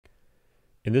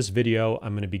In this video,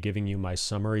 I'm going to be giving you my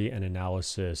summary and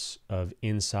analysis of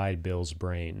Inside Bill's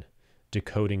Brain,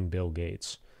 Decoding Bill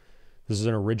Gates. This is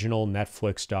an original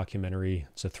Netflix documentary.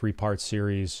 It's a three-part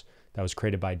series that was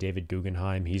created by David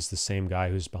Guggenheim. He's the same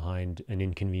guy who's behind An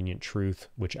Inconvenient Truth,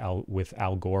 with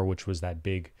Al Gore, which was that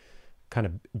big kind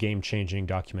of game-changing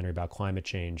documentary about climate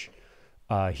change.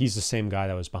 He's the same guy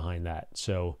that was behind that.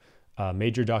 So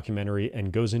major documentary,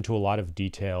 and goes into a lot of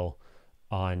detail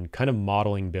on kind of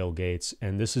modeling Bill Gates.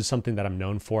 And this is something that I'm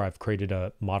known for. I've created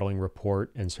a modeling report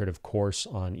and sort of course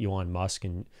on Elon Musk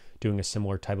and doing a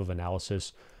similar type of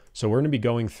analysis. So we're going to be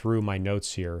going through my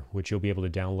notes here, which you'll be able to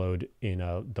download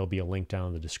there'll be a link down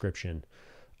in the description.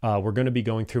 We're going to be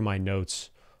going through my notes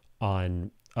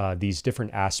on these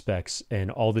different aspects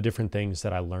and all the different things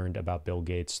that I learned about Bill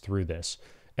Gates through this.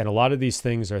 And a lot of these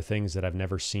things are things that I've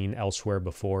never seen elsewhere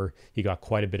before. He got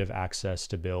quite a bit of access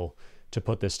to Bill to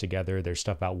put this together. There's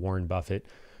stuff about Warren Buffett.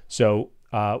 So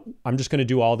I'm just going to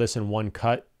do all this in one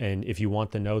cut. And if you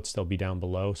want the notes, they'll be down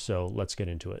below. So let's get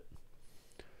into it.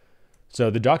 So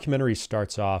the documentary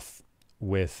starts off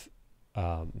with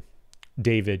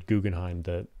David Guggenheim,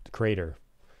 the creator,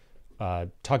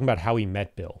 talking about how he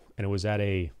met Bill. And it was at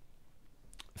a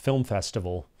film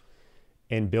festival.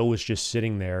 And Bill was just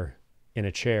sitting there in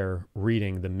a chair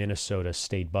reading the Minnesota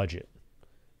state budget.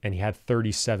 And he had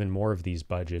 37 more of these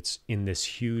budgets in this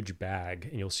huge bag.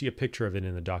 And you'll see a picture of it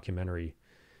in the documentary.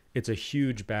 It's a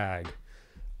huge bag,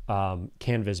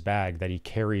 canvas bag that he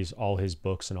carries all his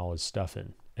books and all his stuff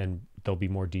in. And there'll be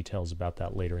more details about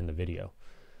that later in the video.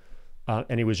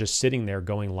 And he was just sitting there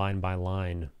going line by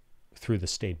line through the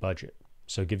state budget.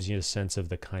 So it gives you a sense of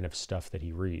the kind of stuff that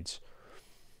he reads.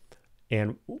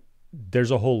 And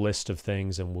there's a whole list of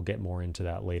things, and we'll get more into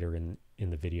that later in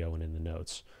the video and in the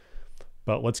notes.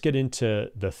 But let's get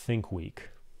into the Think Week.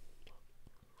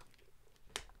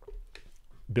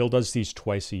 Bill does these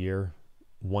twice a year,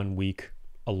 1 week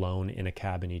alone in a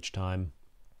cabin each time.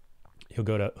 He'll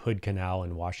go to Hood Canal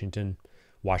in Washington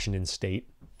State.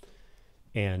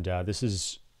 And this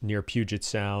is near Puget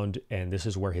Sound, and this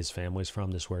is where his family's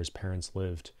from. This is where his parents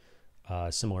lived.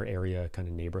 Similar area, kind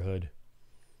of neighborhood.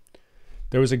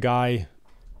 There was a guy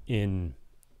in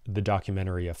the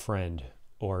documentary, a friend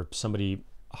or somebody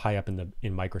high up in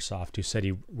Microsoft, who said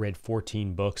he read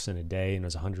 14 books in a day and it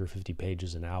was 150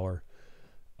 pages an hour.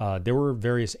 There were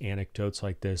various anecdotes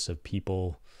like this of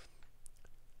people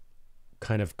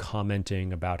kind of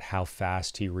commenting about how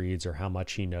fast he reads or how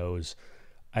much he knows.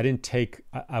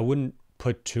 I wouldn't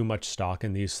put too much stock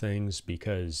in these things,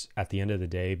 because at the end of the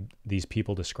day, these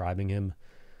people describing him,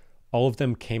 all of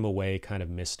them came away kind of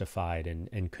mystified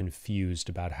and confused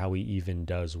about how he even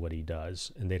does what he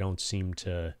does. And they don't seem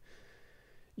to,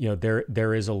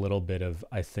 there is a little bit of,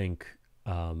 I think,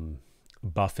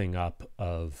 buffing up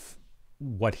of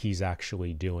what he's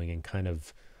actually doing and kind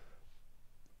of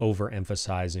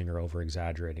overemphasizing or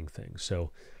over-exaggerating things.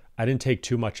 So I didn't take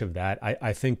too much of that.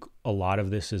 I think a lot of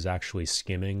this is actually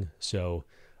skimming. So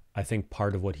I think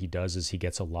part of what he does is he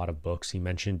gets a lot of books. He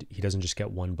mentioned he doesn't just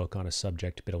get one book on a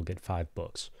subject, but he'll get 5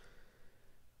 books.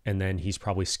 And then he's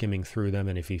probably skimming through them.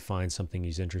 And if he finds something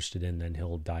he's interested in, then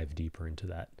he'll dive deeper into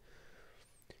that.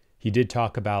 He did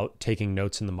talk about taking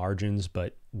notes in the margins,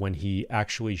 but when he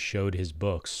actually showed his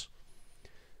books,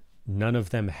 none of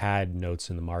them had notes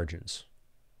in the margins.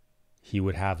 He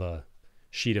would have a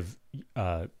sheet of,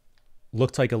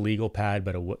 looked like a legal pad,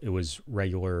 but it was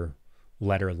regular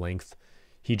letter length.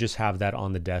 He'd just have that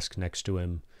on the desk next to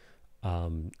him.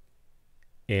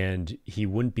 And he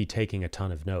wouldn't be taking a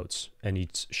ton of notes. And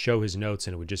he'd show his notes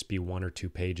and it would just be 1 or 2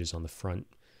 pages on the front,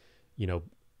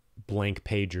 blank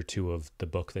page or 2 of the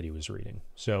book that he was reading.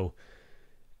 So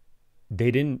they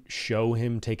didn't show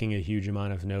him taking a huge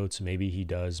amount of notes. Maybe he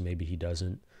does, maybe he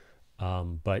doesn't.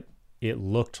 But it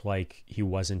looked like he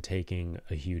wasn't taking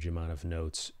a huge amount of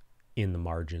notes in the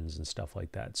margins and stuff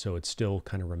like that. So it still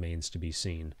kind of remains to be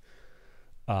seen.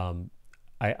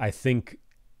 I think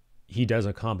he does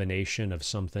a combination of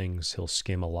some things he'll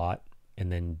skim a lot and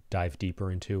then dive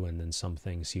deeper into, and then some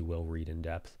things he will read in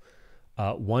depth.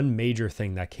 One major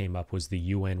thing that came up was the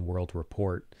UN World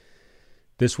Report.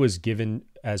 This was given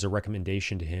as a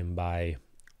recommendation to him by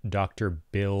Dr.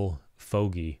 Bill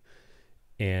Foege,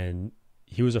 and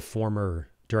he was a former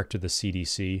director of the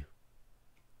CDC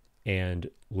and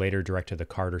later director of the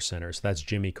Carter Center. So that's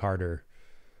Jimmy Carter,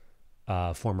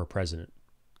 former president.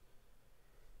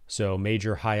 So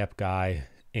major high up guy.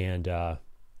 And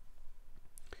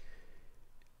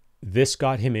this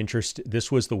got him interested.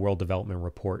 This was the World Development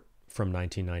Report from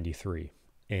 1993.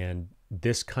 And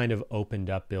this kind of opened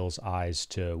up Bill's eyes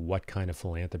to what kind of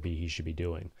philanthropy he should be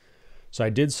doing. So I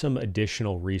did some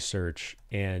additional research,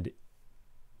 and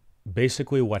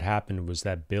basically what happened was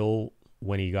that Bill,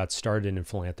 when he got started in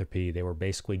philanthropy, they were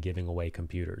basically giving away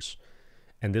computers.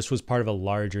 And this was part of a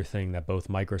larger thing that both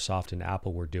Microsoft and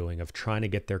Apple were doing, of trying to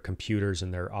get their computers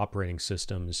and their operating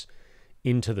systems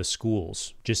into the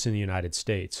schools, just in the United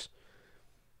States.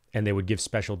 And they would give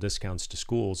special discounts to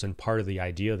schools. And part of the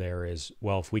idea there is,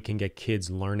 well, if we can get kids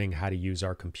learning how to use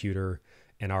our computer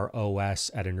and our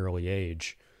OS at an early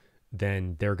age,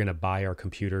 then they're going to buy our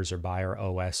computers or buy our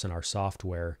OS and our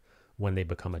software when they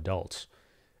become adults.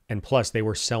 And plus, they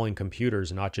were selling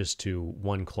computers not just to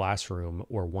one classroom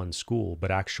or one school,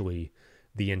 but actually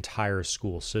the entire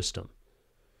school system.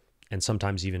 And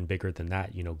sometimes even bigger than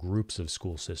that, groups of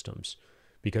school systems,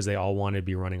 because they all wanted to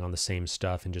be running on the same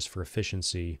stuff. And just for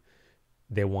efficiency,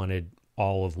 they wanted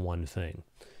all of one thing.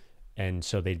 And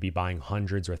so they'd be buying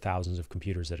hundreds or thousands of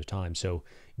computers at a time. So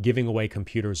giving away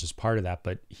computers is part of that,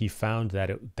 but he found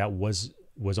that that was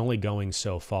only going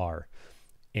so far,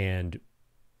 and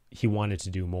he wanted to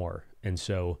do more. And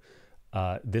so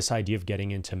this idea of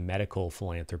getting into medical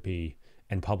philanthropy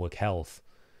and public health,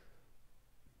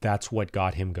 that's what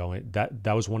got him going.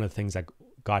 That was one of the things that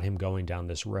got him going down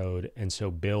this road. And so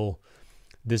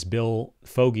this Bill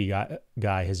Fogarty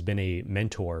guy has been a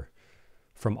mentor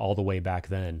from all the way back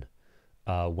then.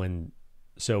 The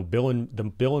Bill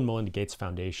and Melinda Gates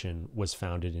Foundation was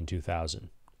founded in 2000.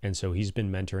 And so he's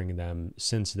been mentoring them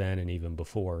since then and even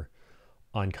before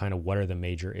on kind of what are the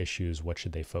major issues, what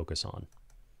should they focus on.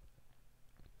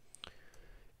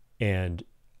 And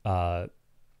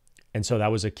so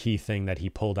that was a key thing that he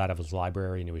pulled out of his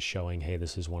library, and he was showing, hey,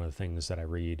 this is one of the things that I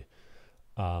read.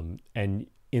 And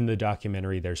in the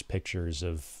documentary, there's pictures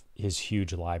of his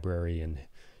huge library, and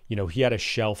he had a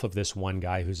shelf of this one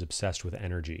guy who's obsessed with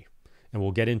energy. And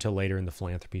we'll get into later in the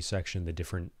philanthropy section the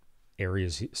different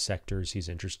sectors he's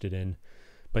interested in.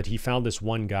 But he found this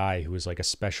one guy who was like a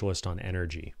specialist on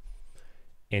energy.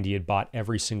 And he had bought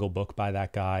every single book by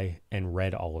that guy and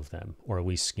read all of them, or at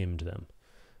least skimmed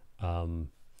them.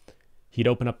 He'd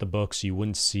open up the books, you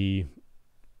wouldn't see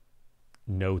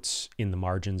notes in the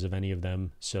margins of any of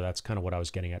them. So that's kind of what I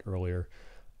was getting at earlier.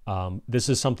 This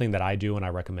is something that I do and I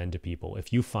recommend to people.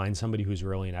 If you find somebody who's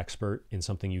really an expert in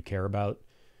something you care about,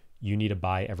 you need to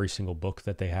buy every single book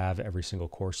that they have, every single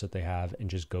course that they have, and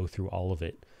just go through all of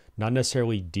it. Not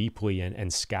necessarily deeply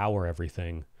and scour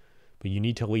everything, but you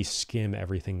need to at least skim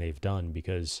everything they've done,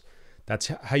 because that's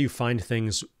how you find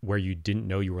things where you didn't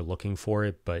know you were looking for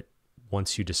it, but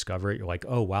once you discover it, you're like,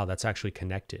 oh, wow, that's actually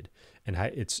connected. And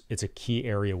it's a key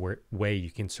area way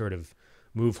you can sort of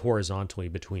move horizontally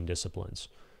between disciplines.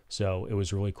 So it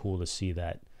was really cool to see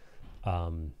that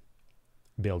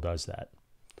Bill does that.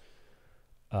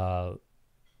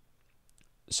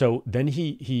 So then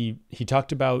he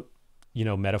talked about,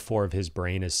 metaphor of his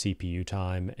brain as CPU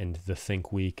time, and the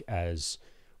Think Week as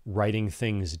writing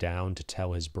things down to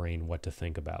tell his brain what to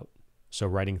think about. So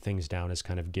writing things down is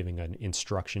kind of giving an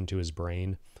instruction to his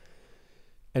brain.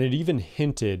 And it even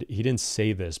hinted, he didn't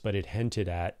say this, but it hinted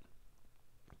at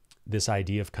this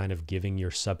idea of kind of giving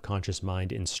your subconscious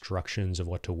mind instructions of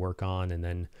what to work on. And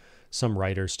then some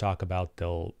writers talk about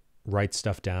they'll write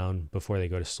stuff down before they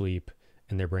go to sleep,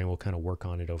 and their brain will kind of work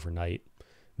on it overnight.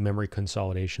 Memory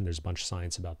consolidation, there's a bunch of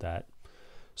science about that.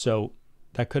 So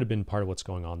that could have been part of what's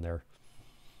going on there.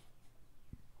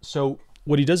 So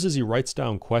what he does is he writes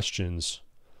down questions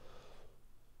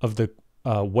of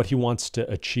what he wants to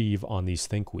achieve on these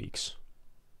Think Weeks.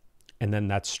 And then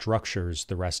that structures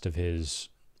the rest of his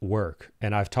work.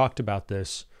 And I've talked about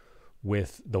this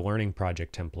with the learning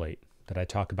project template that I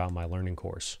talk about in my learning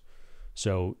course.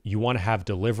 So you want to have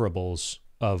deliverables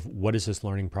of what is this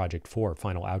learning project for,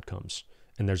 final outcomes.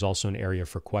 And there's also an area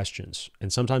for questions.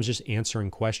 And sometimes just answering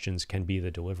questions can be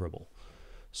the deliverable.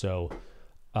 So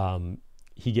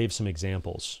he gave some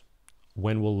examples.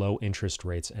 When will low interest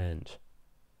rates end?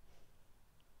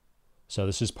 So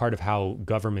this is part of how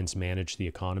governments manage the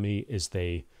economy,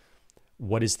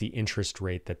 what is the interest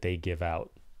rate that they give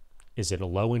out? Is it a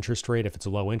low interest rate? If it's a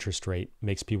low interest rate, it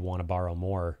makes people want to borrow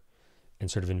more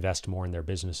and sort of invest more in their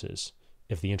businesses.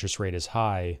 If the interest rate is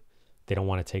high, they don't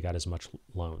want to take out as much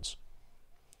loans.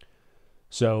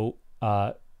 So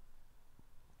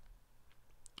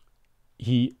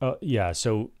he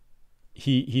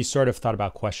sort of thought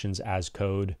about questions as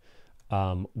code.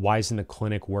 Why isn't the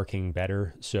clinic working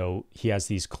better? So he has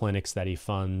these clinics that he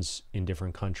funds in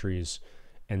different countries.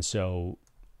 And so,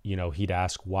 he'd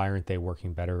ask, why aren't they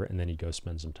working better? And then he'd go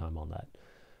spend some time on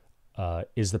that.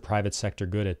 Is the private sector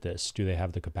good at this? Do they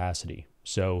have the capacity?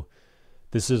 So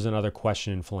this is another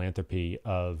question in philanthropy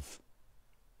of,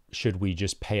 should we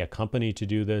just pay a company to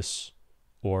do this?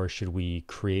 Or should we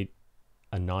create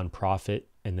a nonprofit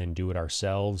and then do it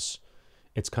ourselves.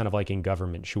 It's kind of like in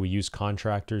government. Should we use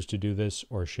contractors to do this,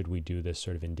 or should we do this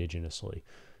sort of indigenously?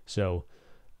 So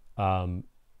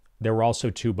there were also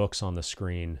two books on the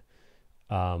screen.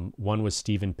 One was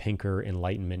Steven Pinker,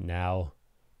 Enlightenment Now,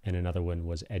 and another one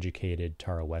was Educated,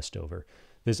 Tara Westover.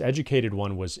 This Educated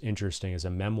one was interesting as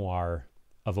a memoir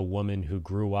of a woman who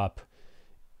grew up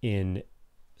in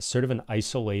sort of an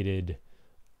isolated,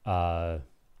 I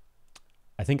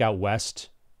think out west,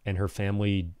 and her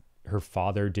family, her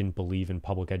father didn't believe in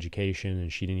public education,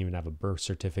 and she didn't even have a birth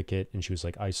certificate, and she was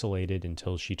like isolated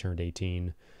until she turned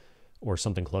 18 or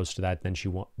something close to that. Then she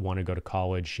wanted to go to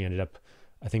college. She ended up,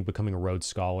 I think, becoming a Rhodes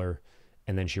Scholar,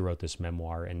 and then she wrote this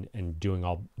memoir and doing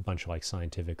a bunch of like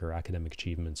scientific or academic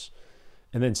achievements.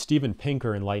 And then Steven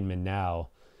Pinker, Enlightenment Now.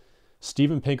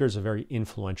 Steven Pinker is a very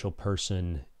influential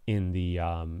person in the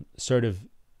sort of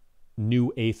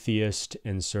new atheist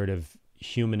and sort of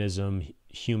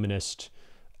humanist,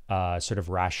 sort of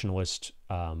rationalist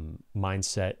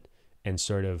mindset, and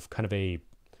sort of kind of a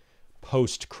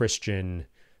post-Christian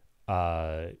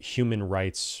human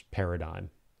rights paradigm.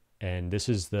 And this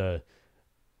is the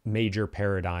major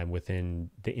paradigm within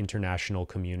the international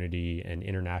community and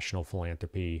international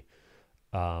philanthropy.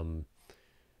 And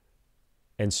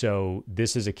so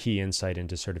this is a key insight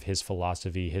into sort of his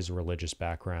philosophy, his religious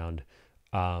background.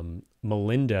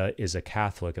 Melinda is a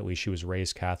Catholic, at least she was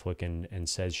raised Catholic and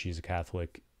says she's a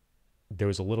Catholic. There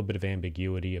was a little bit of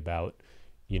ambiguity about,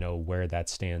 where that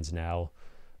stands now.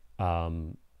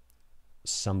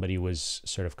 Somebody was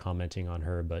sort of commenting on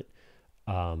her, but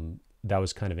that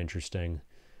was kind of interesting.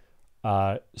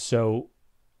 So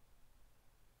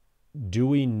do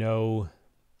we know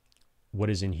what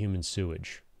is in human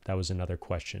sewage? That was another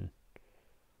question.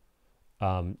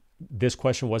 This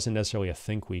question wasn't necessarily a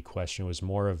think week question. It was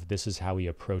more of this is how he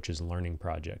approaches learning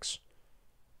projects.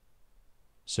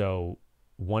 So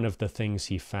one of the things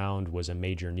he found was a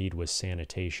major need was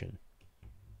sanitation.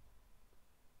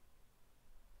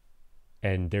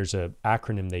 And there's an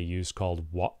acronym they use called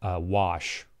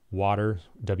WASH, water,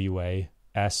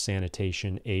 W-A-S,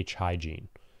 sanitation, H, hygiene.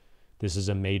 This is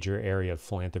a major area of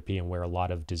philanthropy and where a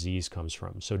lot of disease comes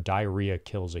from. So diarrhea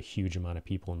kills a huge amount of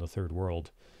people in the third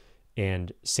world,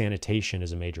 and sanitation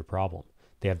is a major problem.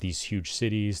 They have these huge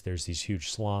cities, there's these huge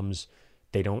slums.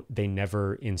 They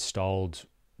never installed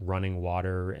running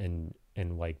water and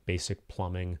like basic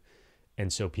plumbing.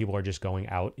 And so people are just going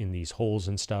out in these holes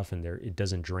and stuff, and it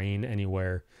doesn't drain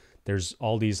anywhere. There's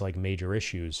all these like major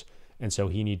issues. And so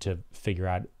he needed to figure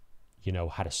out,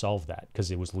 how to solve that,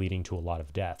 because it was leading to a lot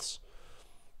of deaths.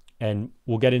 And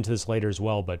we'll get into this later as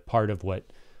well, but part of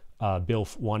what Bill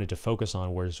wanted to focus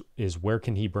on is where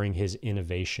can he bring his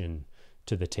innovation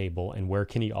to the table, and where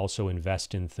can he also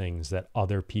invest in things that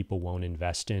other people won't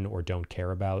invest in or don't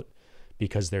care about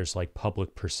because there's like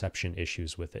public perception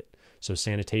issues with it. So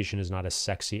sanitation is not a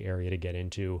sexy area to get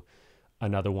into.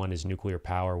 Another one is nuclear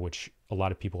power, which a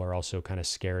lot of people are also kind of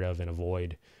scared of and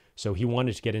avoid. So he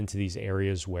wanted to get into these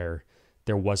areas where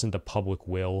there wasn't the public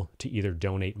will to either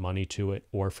donate money to it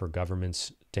or for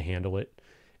governments to handle it.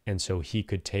 And so he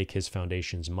could take his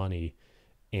foundation's money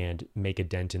and make a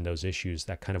dent in those issues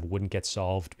that kind of wouldn't get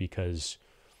solved because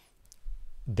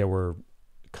there were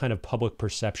kind of public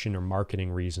perception or marketing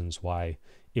reasons why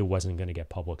it wasn't going to get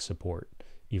public support,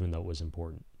 even though it was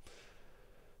important.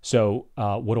 So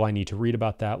what do I need to read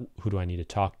about that? Who do I need to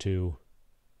talk to?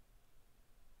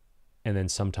 And then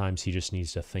sometimes he just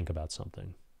needs to think about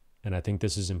something. And I think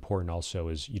this is important also,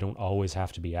 is you don't always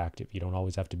have to be active. You don't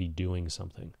always have to be doing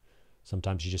something.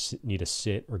 Sometimes you just need to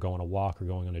sit or go on a walk or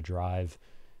going on a drive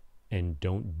and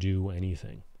don't do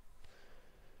anything.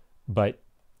 But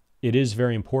it is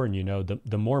very important,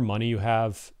 the more money you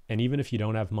have, and even if you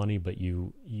don't have money, but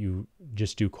you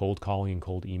just do cold calling and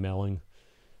cold emailing,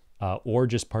 or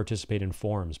just participate in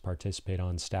forums, participate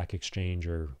on Stack Exchange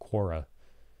or Quora,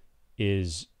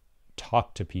 is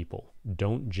talk to people.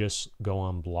 Don't just go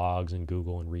on blogs and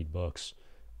Google and read books.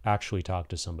 Actually talk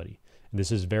to somebody. And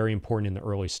this is very important in the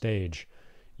early stage.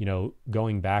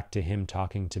 Going back to him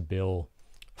talking to Bill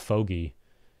Fogarty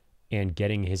and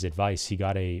getting his advice, he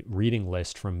got a reading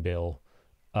list from Bill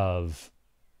of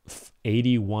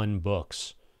 81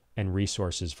 books and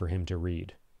resources for him to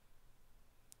read.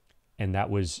 And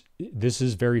this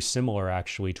is very similar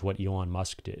actually to what Elon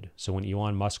Musk did. So when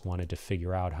Elon Musk wanted to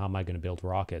figure out how am I going to build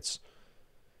rockets,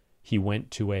 he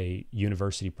went to a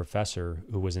university professor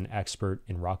who was an expert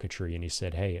in rocketry, and he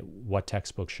said, hey, what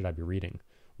textbooks should I be reading?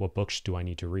 What books do I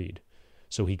need to read?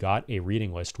 So he got a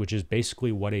reading list, which is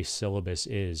basically what a syllabus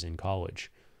is in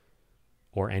college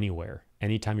or anywhere.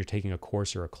 Anytime you're taking a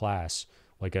course or a class,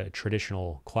 like a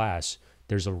traditional class,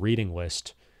 there's a reading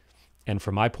list. And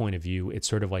from my point of view, it's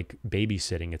sort of like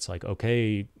babysitting. It's like,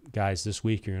 okay, guys, this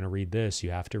week you're going to read this.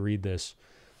 You have to read this.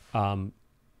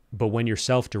 But when you're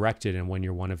self-directed and when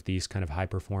you're one of these kind of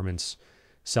high-performance,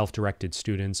 self-directed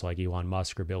students like Elon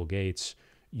Musk or Bill Gates,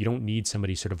 you don't need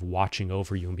somebody sort of watching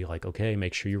over you and be like, okay,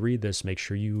 make sure you read this. Make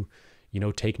sure you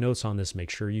take notes on this. Make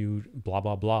sure you blah,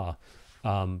 blah, blah.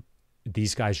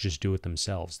 These guys just do it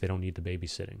themselves. They don't need the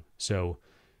babysitting. So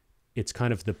it's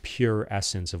kind of the pure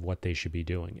essence of what they should be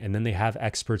doing. And then they have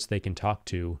experts they can talk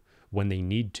to when they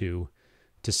need to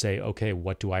say, okay,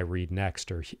 what do I read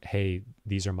next? Or, hey,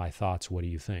 these are my thoughts. What do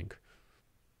you think?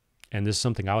 And this is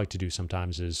something I like to do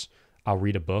sometimes is I'll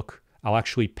read a book. I'll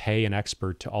actually pay an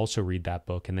expert to also read that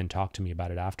book and then talk to me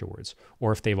about it afterwards.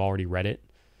 Or if they've already read it,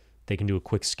 they can do a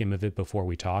quick skim of it before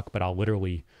we talk, but I'll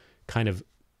literally kind of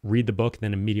read the book,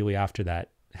 then immediately after that,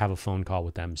 have a phone call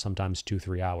with them, sometimes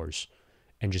 2-3 hours,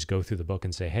 and just go through the book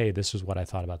and say, hey, this is what I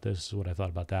thought about this. This is what I thought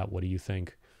about that. What do you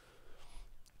think?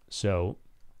 So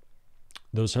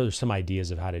those are some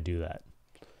ideas of how to do that.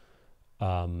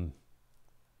 And,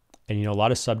 a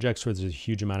lot of subjects where there's a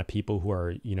huge amount of people who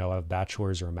are, have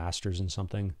bachelor's or a master's in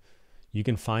something, you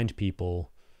can find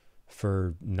people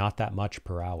for not that much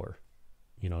per hour,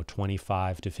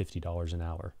 $25 to $50 an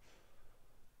hour,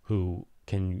 who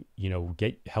can,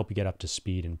 help you get up to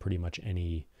speed in pretty much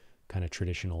any kind of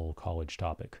traditional college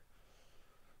topic.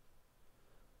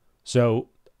 So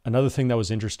another thing that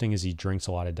was interesting is he drinks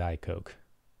a lot of Diet Coke.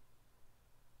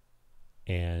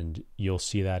 And you'll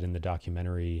see that in the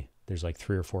documentary. There's like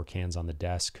 3 or 4 cans on the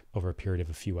desk over a period of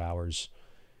a few hours.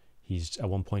 At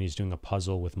one point he's doing a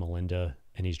puzzle with Melinda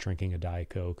and he's drinking a Diet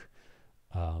Coke.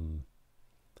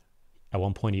 At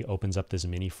one point he opens up this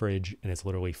mini fridge and it's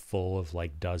literally full of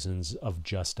like dozens of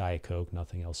just Diet Coke,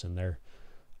 nothing else in there.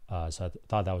 So I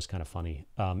thought that was kind of funny.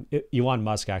 Elon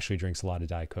Musk actually drinks a lot of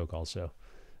Diet Coke also.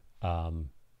 And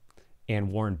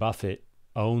Warren Buffett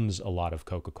owns a lot of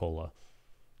Coca-Cola.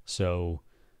 So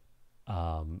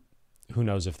who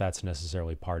knows if that's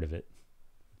necessarily part of it.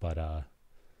 But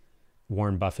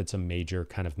Warren Buffett's a major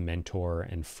kind of mentor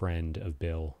and friend of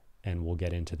Bill, and we'll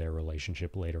get into their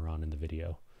relationship later on in the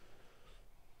video.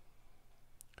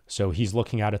 So he's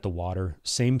looking out at the water.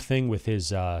 Same thing with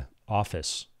his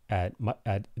office at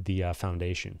the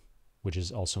foundation, which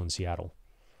is also in Seattle.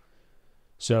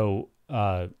 So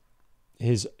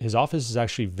his office is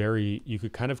actually you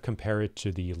could kind of compare it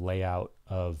to the layout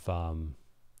of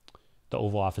the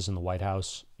Oval Office in the White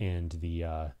House and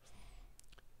the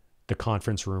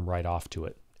conference room right off to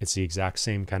it. It's the exact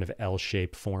same kind of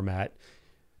L-shaped format.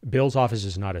 Bill's office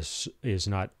is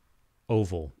not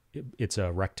oval. It's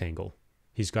a rectangle.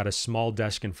 He's got a small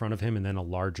desk in front of him and then a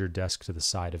larger desk to the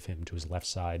side of him, to his left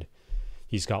side.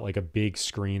 He's got like a big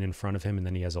screen in front of him and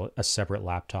then he has a separate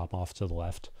laptop off to the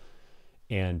left.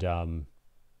 And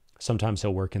sometimes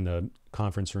he'll work in the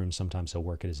conference room. Sometimes he'll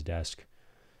work at his desk.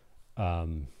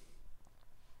 And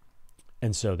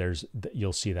so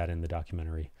you'll see that in the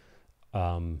documentary.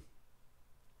 I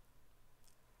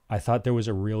thought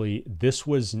this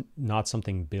was not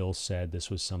something Bill said. This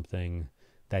was something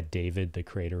that David, the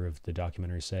creator of the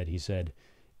documentary, said. He said,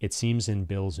 it seems in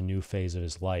Bill's new phase of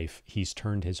his life, he's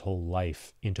turned his whole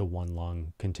life into one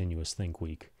long continuous think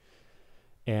week.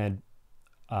 And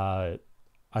I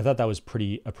thought that was a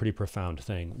pretty profound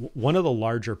thing. One of the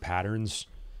larger patterns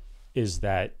is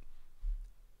that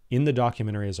in the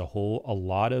documentary as a whole, a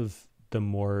lot of the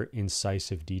more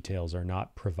incisive details are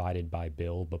not provided by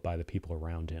Bill, but by the people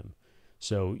around him.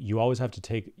 So you always have to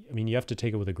take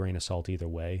it with a grain of salt either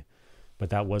way. But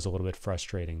that was a little bit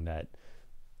frustrating that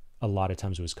a lot of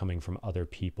times it was coming from other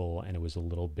people and it was a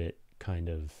little bit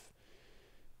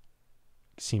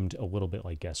seemed a little bit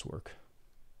like guesswork.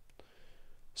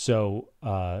 So,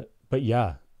 but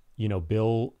yeah,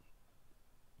 Bill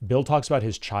talks about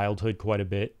his childhood quite a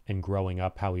bit and growing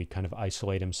up, how he kind of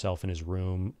isolated himself in his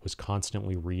room, was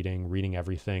constantly reading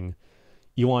everything.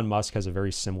 Elon Musk has a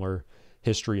very similar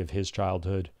history of his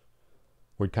childhood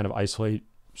where he'd kind of isolate,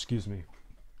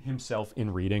 himself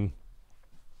in reading.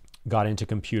 Got into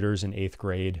computers in 8th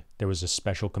grade. There was a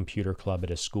special computer club at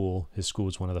his school. His school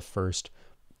was one of the first,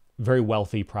 very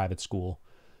wealthy private school,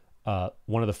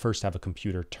 one of the first to have a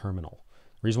computer terminal.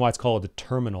 The reason why it's called a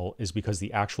terminal is because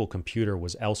the actual computer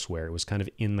was elsewhere. It was kind of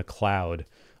in the cloud,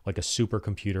 like a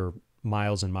supercomputer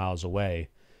miles and miles away.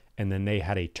 And then they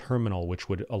had a terminal which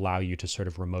would allow you to sort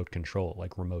of remote control,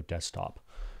 like remote desktop.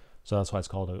 So that's why it's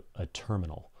called a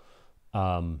terminal.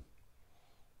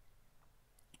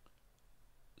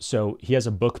 So he has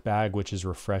a book bag, which is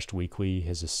refreshed weekly.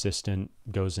 His assistant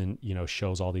goes in,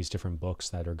 shows all these different books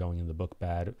that are going in the book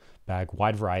bag,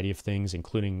 wide variety of things,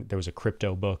 including there was a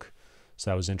crypto book, So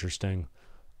that was interesting.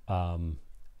 And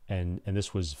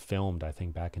this was filmed, I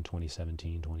think, back in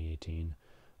 2017, 2018.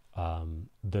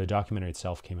 The documentary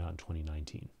itself came out in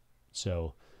 2019.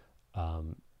 So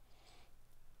I'm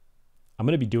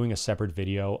going to be doing a separate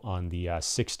video on the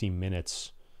 60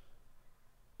 Minutes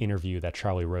interview that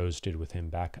Charlie Rose did with him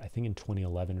back, I think, in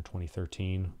 2011 or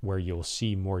 2013, where you'll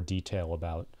see more detail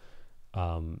about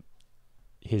some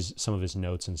of his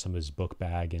notes and some of his book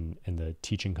bag and the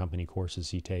teaching company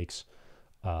courses he takes.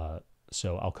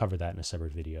 So I'll cover that in a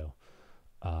separate video.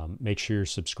 Make sure you're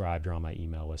subscribed or on my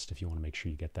email list if you want to make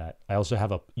sure you get that. I also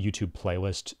have a YouTube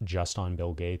playlist just on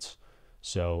Bill Gates,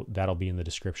 so that'll be in the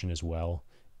description as well.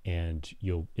 And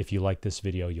if you like this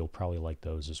video, you'll probably like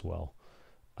those as well.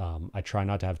 I try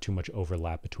not to have too much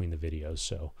overlap between the videos.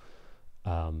 So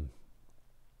in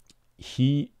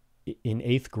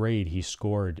 8th grade, he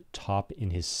scored top in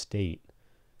his state,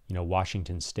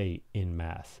 Washington State, in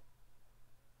math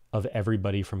of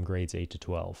everybody from grades 8 to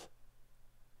 12.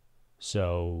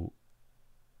 So,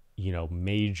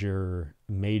 majorly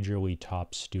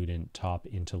top student, top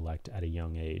intellect at a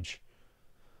young age.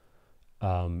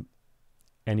 And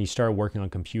he started working on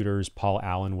computers. Paul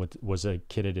Allen was a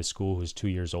kid at his school who was 2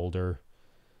 years older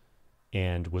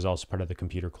and was also part of the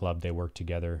computer club. They worked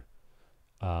together.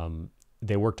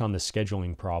 They worked on the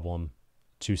scheduling problem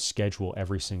to schedule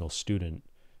every single student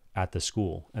at the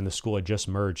school. And the school had just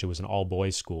merged. It was an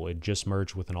all-boys school. It just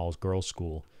merged with an all-girls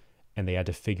school. And they had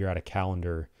to figure out a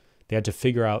calendar. They had to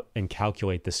figure out and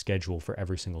calculate the schedule for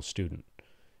every single student.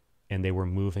 And they were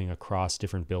moving across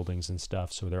different buildings and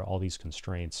stuff. So there are all these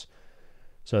constraints.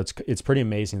 So it's pretty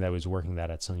amazing that he was working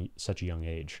that at such a young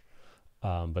age.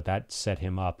 But that set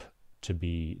him up to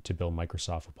build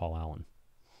Microsoft with Paul Allen.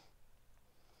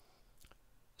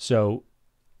 So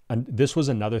this was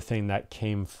another thing that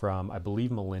came from, I believe,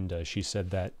 Melinda. She said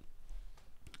that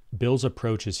Bill's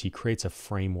approach is he creates a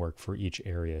framework for each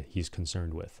area he's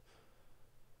concerned with.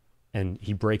 And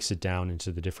he breaks it down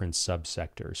into the different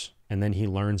subsectors. And then he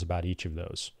learns about each of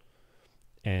those.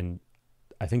 And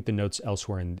I think the note's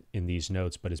elsewhere in these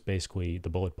notes, but it's basically the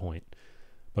bullet point.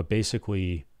 But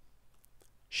basically,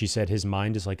 she said his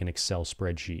mind is like an Excel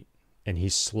spreadsheet, and he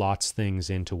slots things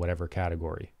into whatever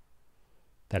category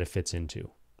that it fits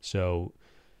into. So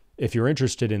if you're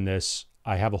interested in this,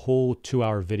 I have a whole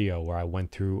 2-hour video where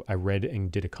I read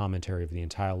and did a commentary of the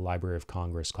entire Library of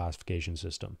Congress classification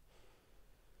system.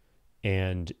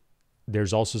 And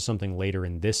there's also something later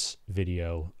in this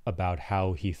video about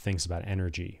how he thinks about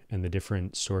energy and the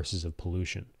different sources of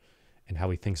pollution and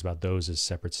how he thinks about those as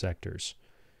separate sectors.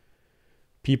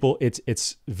 People,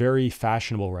 it's very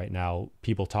fashionable right now.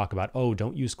 People talk about,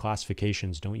 don't use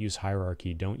classifications, don't use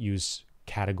hierarchy, don't use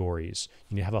categories.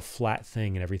 You need to have a flat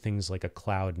thing and everything's like a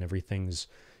cloud and everything's,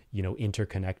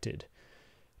 interconnected.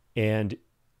 And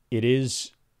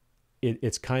it's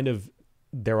kind of,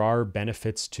 there are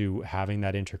benefits to having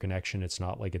that interconnection. It's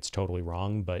not like it's totally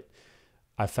wrong, but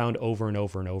I found over and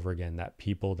over and over again that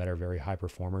people that are very high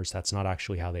performers, that's not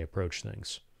actually how they approach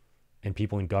things. And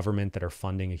people in government that are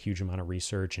funding a huge amount of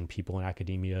research and people in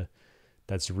academia,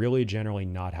 that's really generally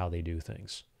not how they do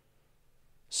things.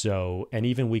 So, and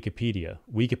even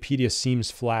Wikipedia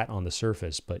seems flat on the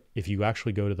surface, but if you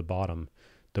actually go to the bottom,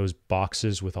 those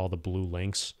boxes with all the blue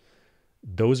links,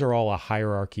 those are all a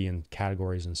hierarchy and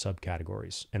categories and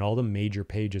subcategories. And all the major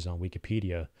pages on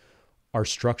Wikipedia are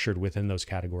structured within those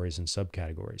categories and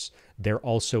subcategories. They're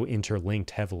also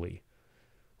interlinked heavily.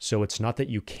 So it's not that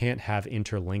you can't have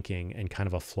interlinking and kind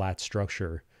of a flat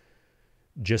structure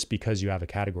just because you have a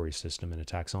category system and a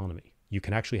taxonomy. You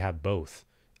can actually have both.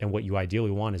 And what you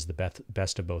ideally want is the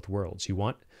best of both worlds. You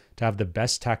want to have the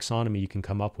best taxonomy you can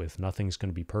come up with. Nothing's going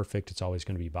to be perfect. It's always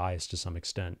going to be biased to some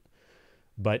extent.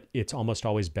 But it's almost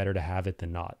always better to have it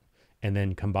than not. And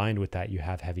then combined with that, you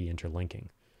have heavy interlinking.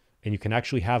 And you can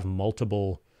actually have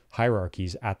multiple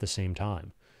hierarchies at the same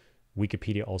time.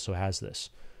 Wikipedia also has this.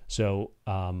 So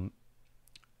I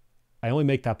only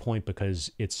make that point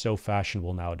because it's so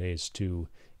fashionable nowadays to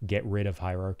get rid of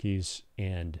hierarchies,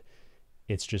 and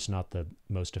it's just not the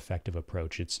most effective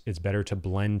approach. It's better to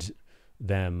blend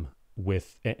them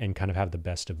with and kind of have the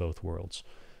best of both worlds.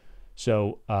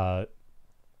 So I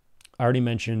already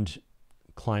mentioned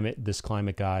this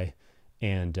climate guy,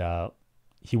 and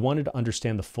he wanted to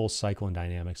understand the full cycle and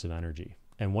dynamics of energy.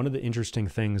 And one of the interesting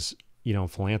things, in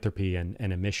philanthropy and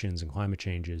emissions and climate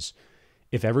change is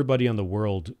if everybody in the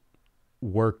world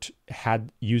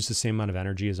had used the same amount of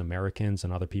energy as Americans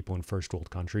and other people in first world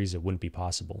countries, it wouldn't be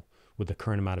possible with the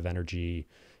current amount of energy.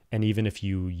 And even if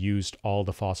you used all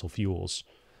the fossil fuels,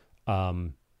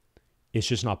 it's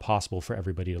just not possible for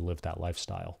everybody to live that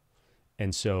lifestyle.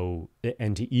 And so,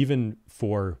 and to even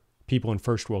for people in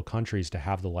first world countries to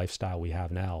have the lifestyle we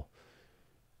have now,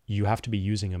 you have to be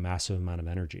using a massive amount of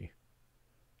energy.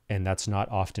 And that's not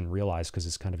often realized because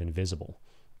it's kind of invisible.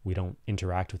 We don't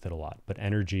interact with it a lot. But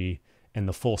energy and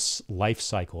the full life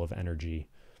cycle of energy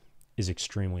is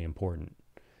extremely important.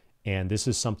 And this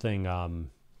is something,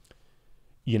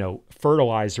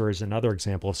 fertilizer is another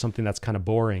example of something that's kind of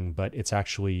boring, but it's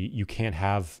actually, you can't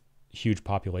have huge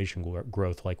population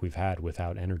growth like we've had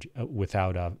without energy,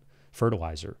 without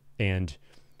fertilizer. And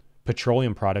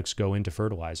petroleum products go into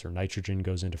fertilizer, nitrogen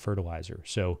goes into fertilizer.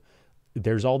 So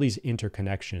there's all these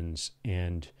interconnections,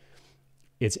 and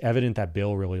it's evident that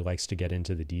Bill really likes to get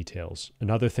into the details.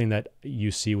 Another thing that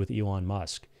you see with Elon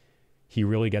Musk, he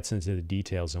really gets into the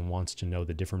details and wants to know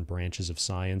the different branches of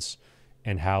science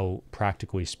and how,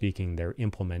 practically speaking, they're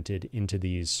implemented into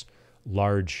these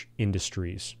large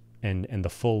industries and the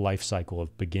full life cycle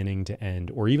of beginning to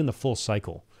end, or even the full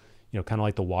cycle, kind of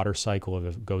like the water cycle of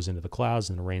it goes into the clouds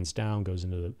and it rains down, goes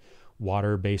into the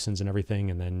water basins and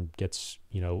everything, and then gets,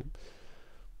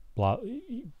 blah,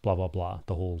 blah, blah, blah,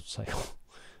 the whole cycle.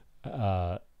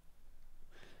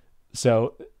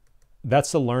 So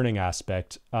that's the learning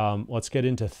aspect. Let's get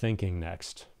into thinking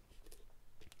next.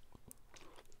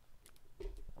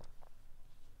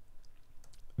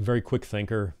 Very quick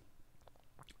thinker,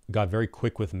 got very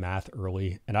quick with math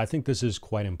early. And I think this is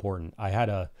quite important. I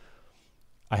had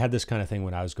this kind of thing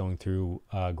when I was going through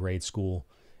grade school,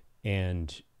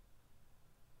 and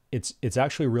it's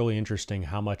actually really interesting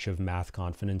how much of math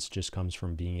confidence just comes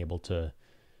from being able to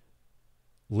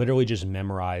literally just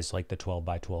memorize like the 12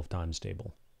 by 12 times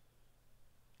table.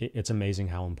 It's amazing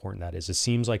how important that is. It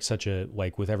seems like such a,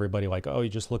 like with everybody, like, oh, you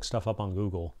just look stuff up on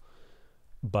Google.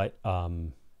 But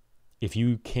if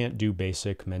you can't do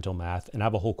basic mental math, and I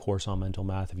have a whole course on mental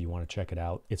math if you want to check it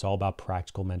out. It's all about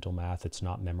practical mental math. It's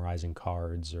not memorizing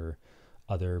cards or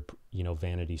other,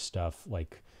 vanity stuff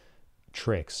like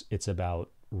tricks. It's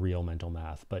about real mental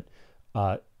math. But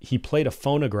he played a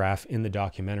phonograph in the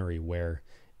documentary where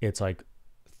it's like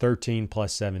 13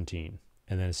 plus 17,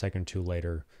 and then a second or two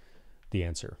later, the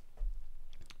answer,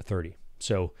 30.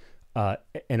 So, and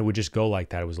it would just go like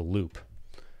that. It was a loop.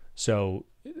 So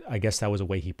I guess that was a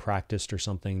way he practiced or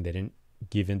something. They didn't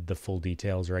give in the full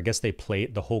details, or I guess they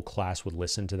played, the whole class would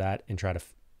listen to that and try to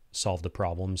solve the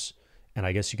problems. And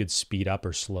I guess you could speed up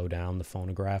or slow down the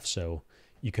phonograph so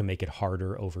you can make it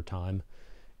harder over time,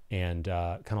 and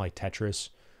kind of like Tetris.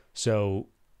 So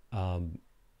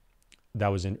that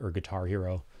was or Guitar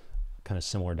Hero, kind of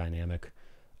similar dynamic.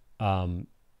 One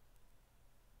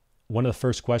of the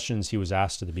first questions he was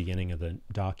asked at the beginning of the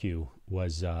docu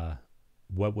was,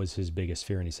 what was his biggest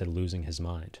fear? And he said, losing his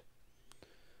mind.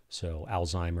 So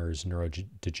Alzheimer's,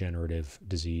 neurodegenerative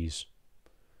disease.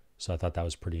 So I thought that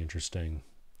was pretty interesting.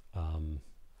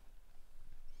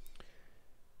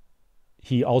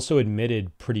 He also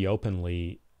admitted pretty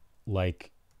openly,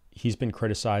 like, he's been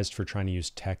criticized for trying to use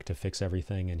tech to fix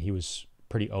everything. And he was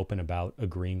pretty open about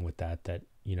agreeing with that, it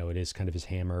is kind of his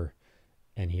hammer,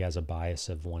 and he has a bias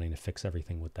of wanting to fix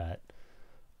everything with that.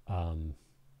 One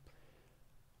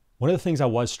of the things I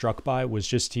was struck by was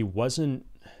just he wasn't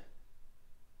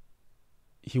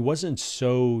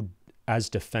so as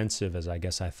defensive as I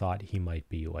guess I thought he might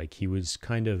be. Like he was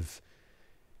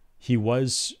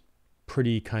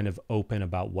pretty kind of open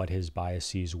about what his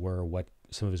biases were, what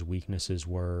some of his weaknesses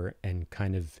were, and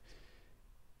kind of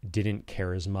didn't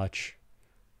care as much.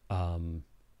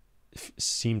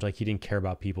 Seemed like he didn't care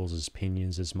about people's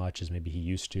opinions as much as maybe he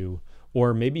used to,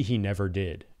 or maybe he never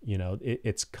did.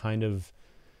 It's kind of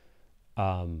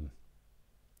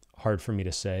hard for me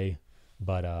to say,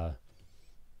 but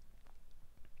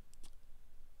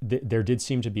there did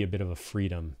seem to be a bit of a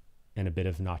freedom and a bit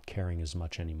of not caring as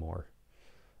much anymore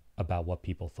about what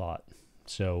people thought.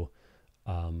 So,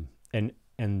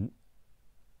 there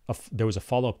was a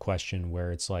follow-up question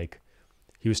where it's like,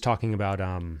 he was talking about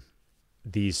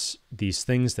these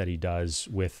things that he does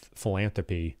with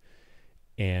philanthropy,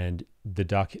 and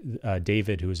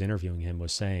David, who was interviewing him,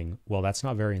 was saying, well, that's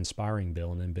not very inspiring,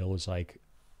 Bill. And then Bill was like,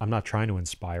 I'm not trying to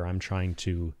inspire, I'm trying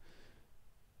to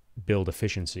build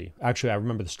efficiency. Actually, I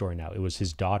remember the story now. It was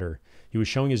his daughter. He was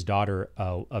showing his daughter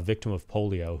a victim of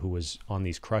polio who was on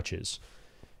these crutches.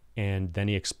 And then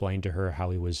he explained to her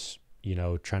how he was,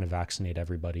 trying to vaccinate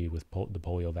everybody with the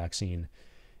polio vaccine.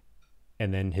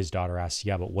 And then his daughter asked,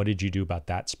 yeah, but what did you do about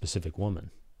that specific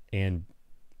woman? And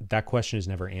that question is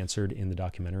never answered in the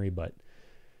documentary, but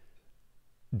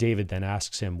David then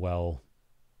asks him, well,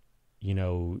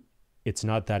 it's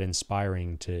not that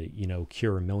inspiring to,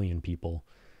 cure 1 million people.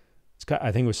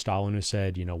 I think it was Stalin who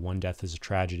said, 1 death is a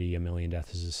tragedy, 1 million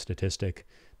deaths is a statistic.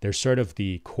 there's sort of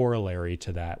the corollary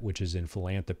to that, which is in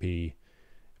philanthropy,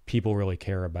 people really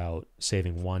care about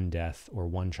saving one death or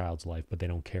one child's life, but they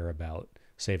don't care about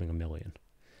saving a million.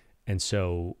 And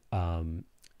so,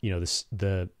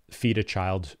 the Feed a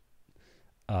Child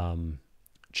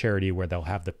charity, where they'll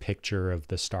have the picture of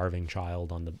the starving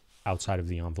child on the outside of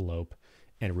the envelope,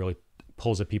 and it really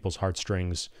pulls at people's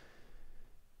heartstrings.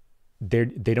 They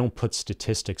don't put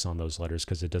statistics on those letters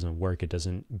because it doesn't work. It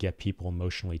doesn't get people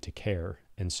emotionally to care.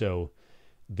 And so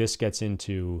this gets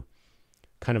into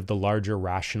kind of the larger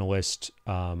rationalist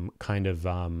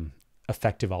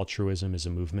effective altruism is a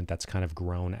movement that's kind of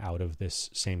grown out of this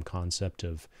same concept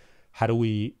of how do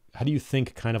you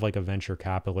think kind of like a venture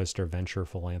capitalist or venture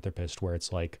philanthropist, where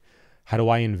it's like, how do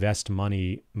I invest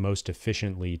money most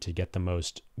efficiently to get the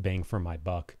most bang for my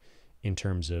buck in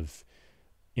terms of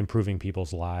improving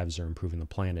people's lives or improving the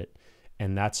planet?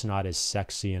 And that's not as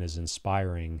sexy and as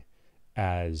inspiring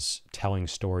as telling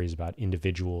stories about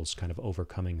individuals kind of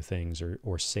overcoming things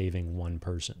or saving one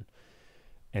person.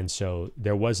 And so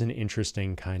there was an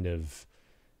interesting kind of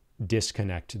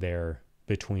disconnect there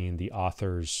between the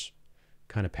author's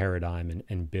kind of paradigm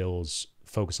and Bill's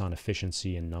focus on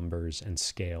efficiency and numbers and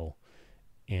scale,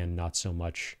 and not so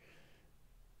much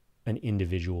an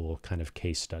individual kind of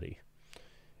case study.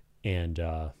 And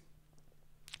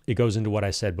it goes into what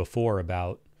I said before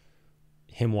about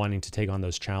him wanting to take on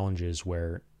those challenges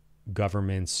where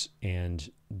governments and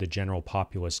the general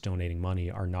populace donating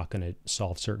money are not going to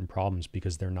solve certain problems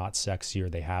because they're not sexy, or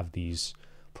they have these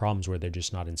problems where they're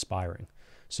just not inspiring.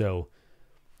 So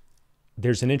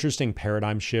there's an interesting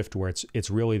paradigm shift where it's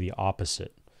really the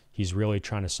opposite. He's really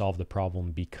trying to solve the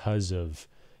problem because of,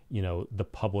 the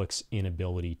public's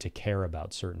inability to care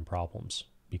about certain problems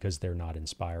because they're not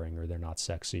inspiring or they're not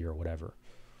sexy or whatever.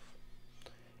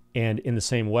 And in the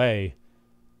same way,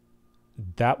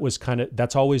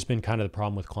 that's always been kind of the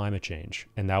problem with climate change.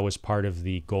 And that was part of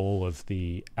the goal of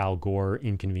the Al Gore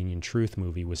Inconvenient Truth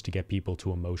movie, was to get people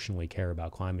to emotionally care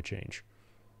about climate change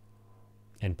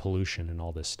and pollution and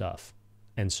all this stuff.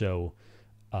 And so,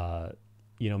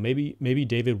 maybe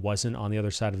David wasn't on the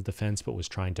other side of the fence, but was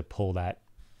trying to pull that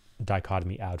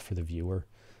dichotomy out for the viewer.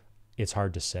 It's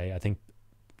hard to say. I think,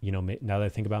 now that I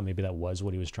think about it, maybe that was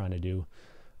what he was trying to do.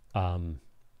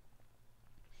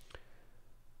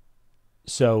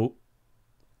 So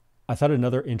I thought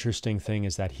another interesting thing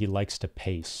is that he likes to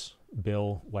pace.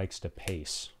 Bill likes to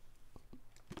pace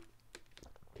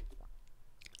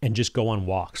and just go on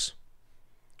walks.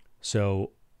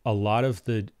 So a lot of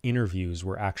the interviews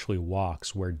were actually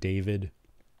walks where David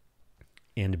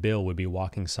and Bill would be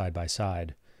walking side by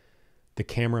side. The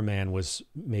cameraman was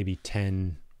maybe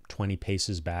 10, 20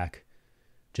 paces back,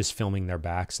 just filming their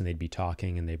backs, and they'd be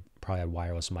talking, and they probably had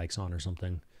wireless mics on or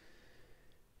something.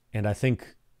 And I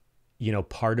think,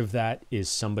 part of that is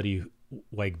somebody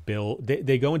like Bill,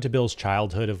 they go into Bill's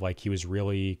childhood of like, he was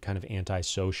really kind of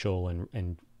antisocial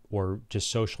and or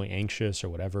just socially anxious or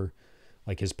whatever.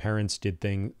 Like his parents did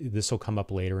things, this will come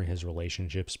up later in his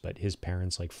relationships, but his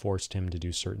parents like forced him to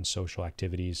do certain social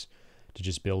activities to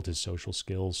just build his social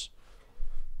skills.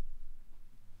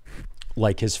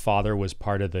 Like his father was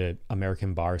part of the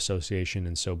American Bar Association,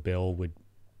 and so Bill would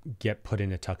get put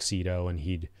in a tuxedo and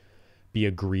he'd be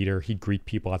a greeter. He'd greet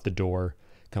people at the door,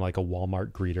 kind of like a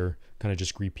Walmart greeter, kind of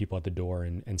just greet people at the door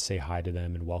and say hi to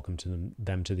them and welcome to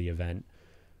them to the event.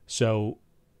 So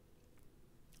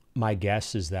my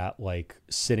guess is that like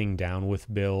sitting down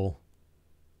with Bill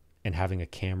and having a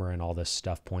camera and all this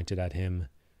stuff pointed at him,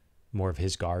 more of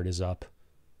his guard is up,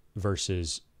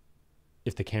 versus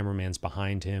if the cameraman's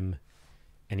behind him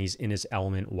and he's in his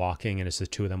element walking, and it's the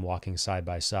two of them walking side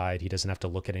by side, he doesn't have to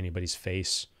look at anybody's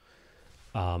face.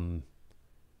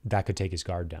 That could take his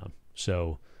guard down.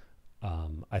 So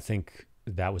I think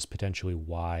that was potentially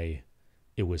why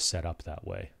it was set up that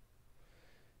way.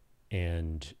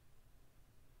 And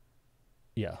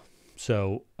yeah,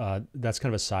 so that's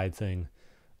kind of a side thing.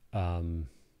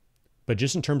 But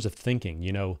just in terms of thinking,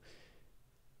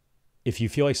 if you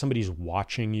feel like somebody's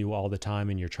watching you all the time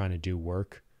and you're trying to do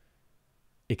work,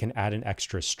 it can add an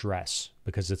extra stress,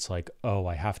 because it's like, oh,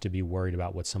 I have to be worried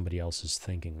about what somebody else is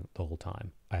thinking the whole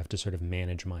time. I have to sort of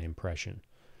manage my impression.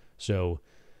 So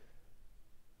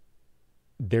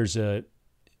there's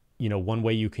one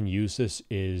way you can use this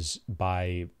is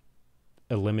by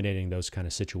eliminating those kind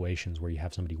of situations where you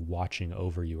have somebody watching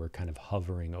over you or kind of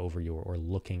hovering over you or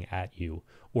looking at you,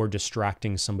 or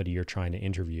distracting somebody you're trying to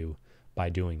interview by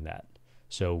doing that.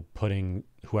 So putting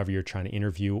whoever you're trying to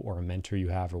interview or a mentor you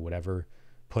have or whatever,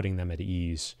 putting them at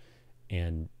ease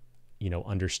and,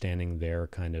 understanding their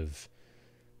kind of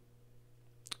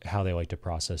how they like to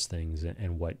process things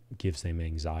and what gives them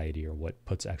anxiety or what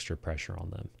puts extra pressure on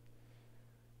them.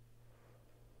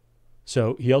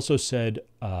 So he also said,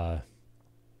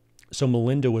 so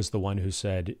Melinda was the one who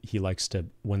said he likes to,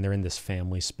 when they're in this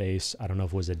family space, I don't know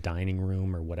if it was a dining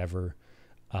room or whatever,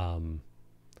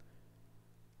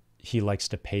 he likes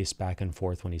to pace back and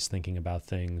forth when he's thinking about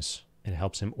things, and it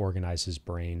helps him organize his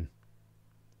brain.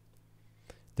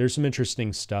 There's some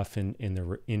interesting stuff in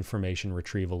the information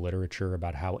retrieval literature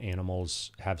about how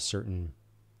animals have certain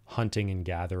hunting and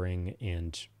gathering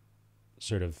and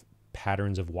sort of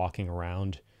patterns of walking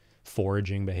around,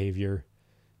 foraging behavior.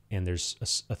 And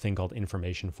there's a thing called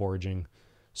information foraging.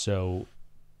 So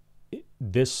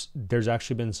there's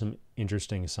actually been some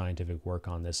interesting scientific work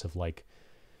on this of like,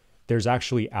 there's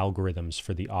actually algorithms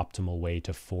for the optimal way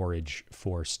to forage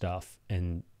for stuff.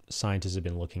 And scientists have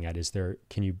been looking at,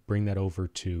 can you bring that over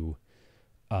to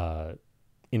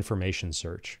information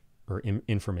search or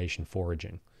information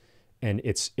foraging? And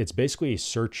it's basically a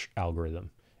search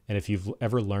algorithm. And if you've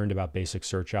ever learned about basic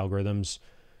search algorithms,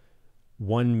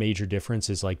 one major difference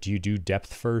is like, do you do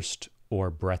depth first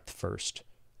or breadth first?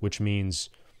 Which means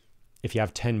if you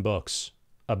have 10 books,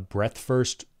 a breadth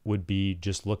first would be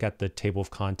just look at the table of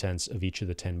contents of each of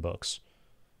the 10 books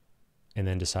and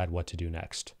then decide what to do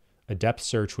next. A depth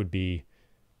search would be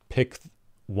pick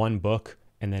one book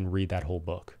and then read that whole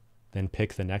book. Then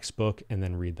pick the next book and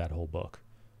then read that whole book.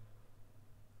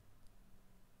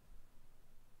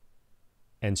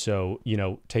 And so,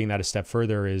 taking that a step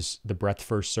further is the breadth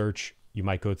first search. You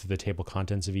might go through the table of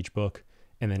contents of each book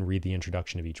and then read the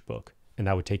introduction of each book. And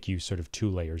that would take you sort of 2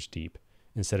 layers deep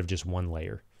instead of just 1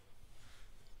 layer.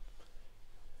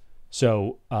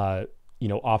 So,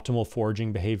 optimal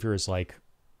foraging behavior is like,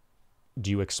 do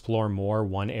you explore more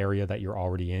one area that you're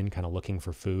already in, kind of looking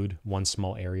for food, one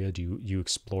small area? Do you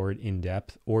explore it in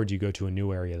depth, or do you go to a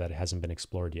new area that hasn't been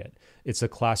explored yet? It's a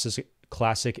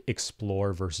classic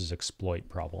explore versus exploit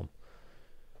problem.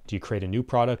 Do you create a new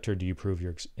product or do you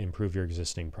improve your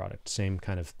existing product? Same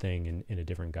kind of thing in a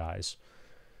different guise.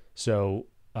 So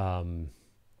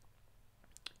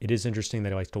it is interesting that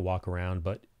he likes to walk around,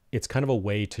 but it's kind of a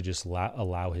way to just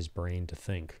allow his brain to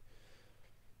think.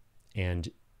 And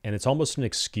it's almost an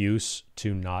excuse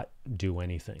to not do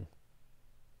anything.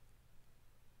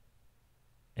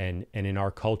 And in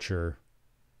our culture,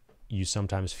 you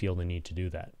sometimes feel the need to do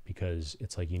that because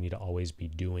it's like you need to always be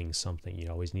doing something. You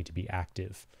always need to be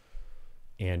active.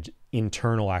 And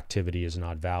internal activity is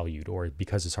not valued, or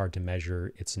because it's hard to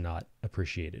measure, it's not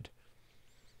appreciated.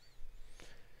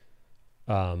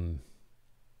 And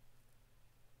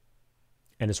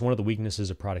it's one of the weaknesses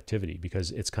of productivity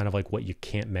because it's kind of like what you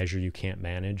can't measure, you can't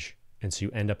manage. And so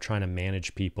you end up trying to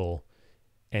manage people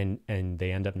and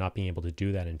they end up not being able to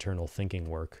do that internal thinking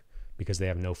work because they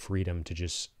have no freedom to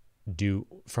just do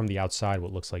from the outside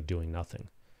what looks like doing nothing.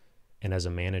 And as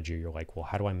a manager, you're like, well,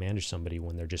 how do I manage somebody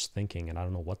when they're just thinking and I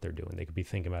don't know what they're doing? They could be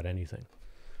thinking about anything.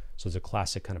 So it's a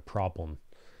classic kind of problem.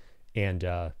 And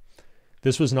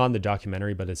this was not in the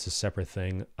documentary, but it's a separate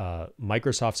thing.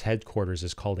 Microsoft's headquarters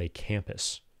is called a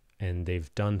campus, and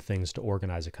they've done things to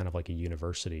organize it kind of like a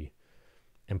university.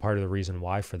 And part of the reason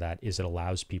why for that is it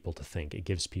allows people to think. It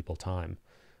gives people time.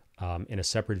 In a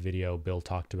separate video, Bill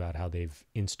talked about how they've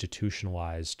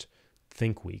institutionalized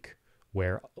Think Week,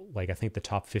 where like I think the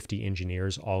top 50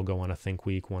 engineers all go on a Think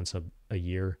Week once a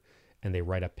year, and they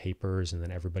write up papers, and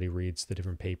then everybody reads the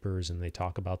different papers and they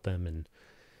talk about them and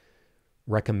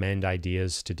recommend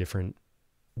ideas to different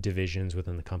divisions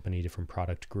within the company, different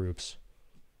product groups.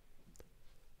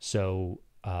 So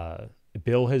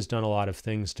Bill has done a lot of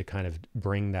things to kind of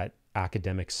bring that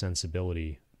academic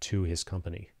sensibility to his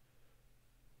company.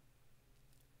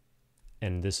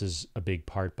 And this is a big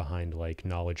part behind like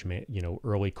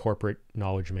early corporate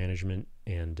knowledge management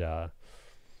and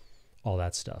all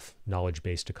that stuff.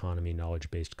 Knowledge-based economy,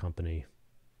 knowledge-based company,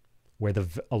 where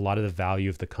a lot of the value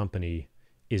of the company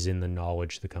is in the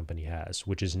knowledge the company has,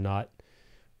 which is not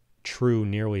true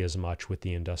nearly as much with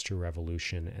the Industrial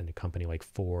Revolution and a company like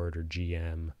Ford or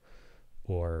GM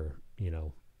or,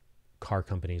 car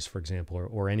companies, for example,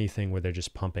 or anything where they're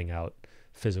just pumping out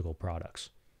physical products.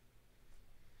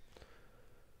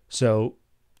 So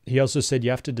he also said you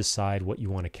have to decide what you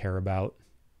want to care about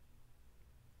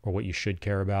or what you should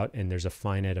care about, and there's a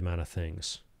finite amount of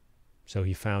things. So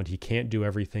he found he can't do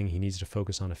everything. He needs to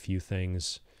focus on a few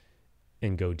things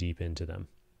and go deep into them.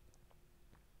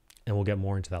 And we'll get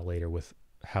more into that later with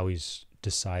how he's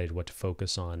decided what to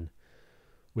focus on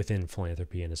within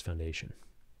philanthropy and his foundation.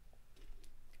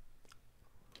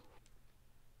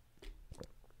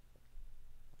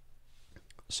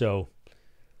 So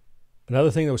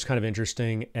another thing that was kind of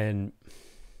interesting, and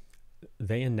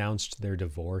they announced their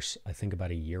divorce, I think about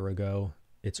a year ago.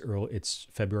 It's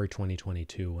February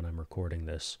 2022 when I'm recording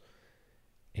this.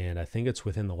 And I think it's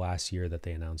within the last year that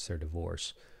they announced their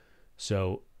divorce.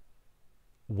 So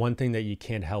one thing that you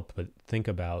can't help but think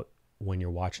about when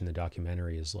you're watching the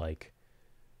documentary is like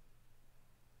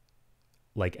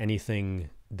anything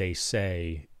they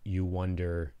say, you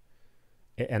wonder,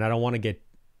 and I don't want to get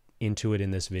into it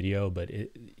in this video, but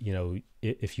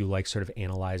if you like sort of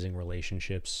analyzing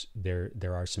relationships, there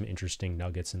are some interesting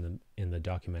nuggets in the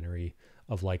documentary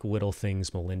of like little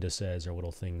things Melinda says or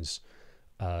little things,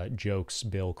 jokes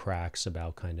Bill cracks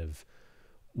about kind of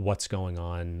what's going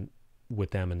on with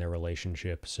them and their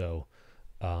relationship. So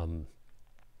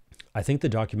I think the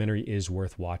documentary is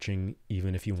worth watching,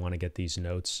 even if you want to get these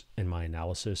notes in my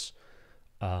analysis,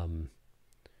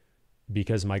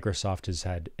 because Microsoft has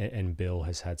had, and Bill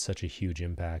has had such a huge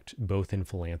impact, both in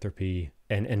philanthropy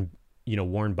and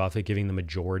Warren Buffett giving the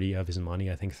majority of his money,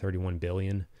 I think 31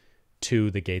 billion, to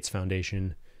the Gates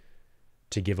Foundation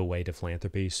to give away to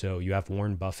philanthropy. So you have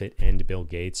Warren Buffett and Bill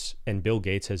Gates, and Bill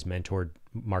Gates has mentored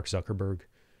Mark Zuckerberg.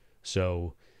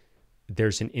 So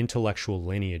there's an intellectual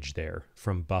lineage there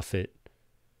from Buffett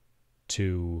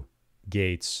to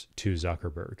Gates to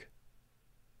Zuckerberg.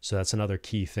 So that's another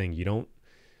key thing.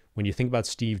 When you think about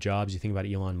Steve Jobs, you think about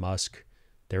Elon Musk,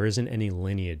 there isn't any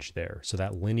lineage there. So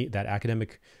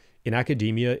in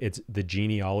academia, it's the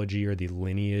genealogy or the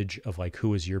lineage of like, who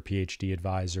was your PhD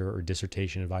advisor or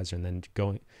dissertation advisor, and then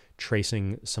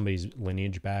tracing somebody's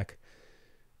lineage back.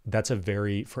 That's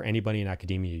for anybody in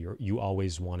academia, you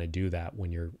always want to do that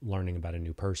when you're learning about a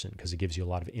new person, because it gives you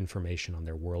a lot of information on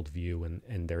their worldview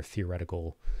and their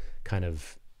theoretical kind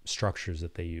of structures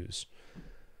that they use.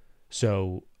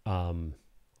 So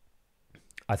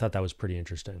I thought that was pretty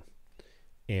interesting.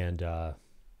 And I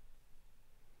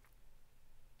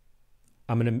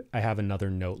have another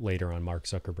note later on Mark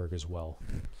Zuckerberg as well,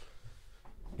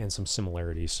 and some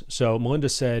similarities. So Melinda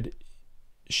said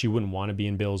she wouldn't want to be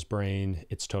in Bill's brain.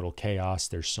 It's total chaos.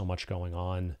 There's so much going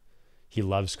on. He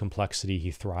loves complexity.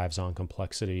 He thrives on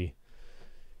complexity.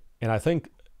 And I think,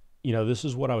 this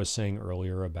is what I was saying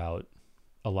earlier about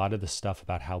a lot of the stuff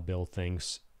about how Bill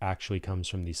thinks actually comes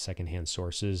from these secondhand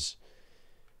sources.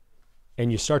 And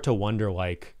you start to wonder,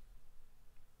 like,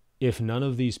 if none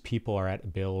of these people are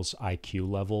at Bill's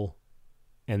IQ level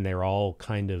and they're all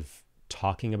kind of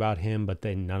talking about him, but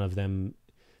then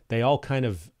they all kind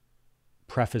of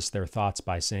preface their thoughts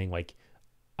by saying like,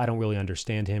 I don't really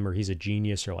understand him, or he's a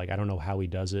genius, or like, I don't know how he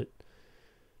does it.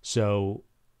 So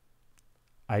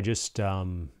I just,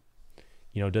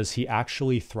 does he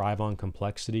actually thrive on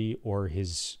complexity, or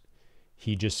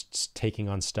he just taking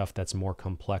on stuff that's more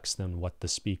complex than what the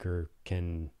speaker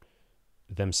can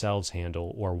themselves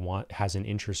handle or has an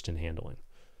interest in handling?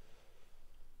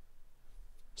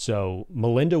 So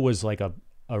Melinda was like a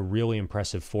really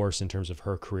impressive force in terms of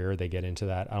her career. They get into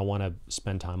that. I don't want to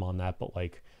spend time on that, but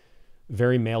like,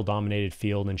 very male dominated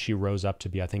field. And she rose up to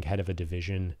be, I think, head of a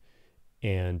division.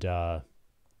 And so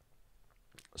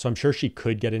I'm sure she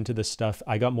could get into this stuff.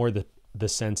 I got more the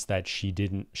sense that she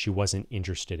wasn't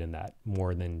interested in that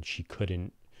more than she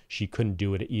couldn't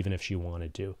do it even if she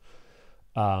wanted to.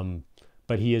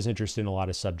 But he is interested in a lot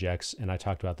of subjects. And I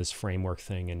talked about this framework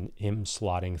thing and him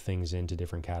slotting things into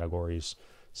different categories.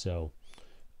 So,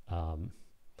 and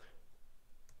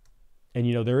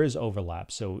there is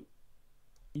overlap. So,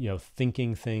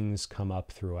 thinking things come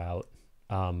up throughout.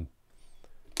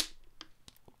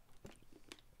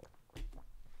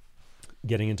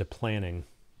 Getting into planning.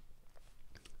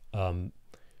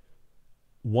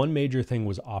 One major thing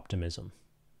was optimism.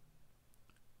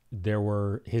 There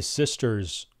were his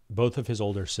sisters, both of his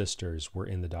older sisters were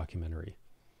in the documentary.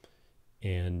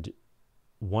 And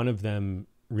one of them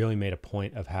really made a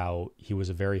point of how he was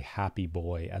a very happy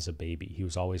boy as a baby. He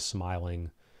was always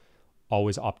smiling,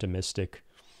 always optimistic.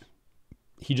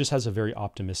 He just has a very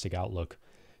optimistic outlook.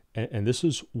 And this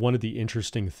is one of the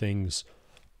interesting things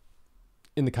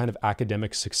in the kind of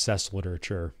academic success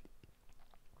literature,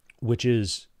 which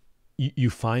is you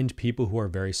find people who are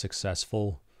very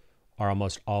successful are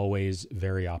almost always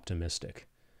very optimistic.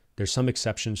 There's some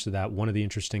exceptions to that. One of the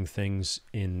interesting things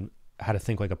in How to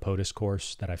Think Like a POTUS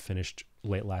course that I finished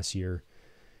late last year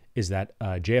is that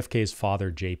JFK's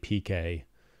father, JPK,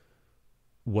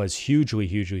 was hugely,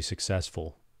 hugely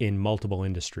successful in multiple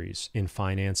industries, in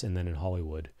finance and then in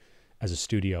Hollywood as a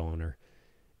studio owner.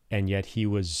 And yet he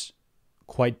was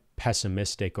quite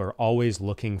pessimistic, or always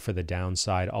looking for the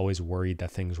downside, always worried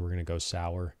that things were going to go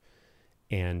sour,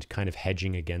 and kind of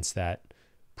hedging against that.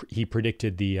 He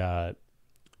predicted the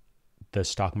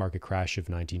stock market crash of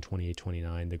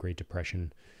 1928-29, the Great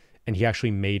Depression. and he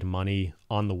actually made money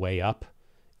on the way up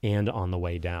and on the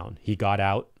way down. He got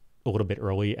out a little bit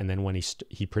early, and then when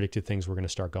he predicted things were going to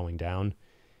start going down,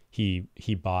 he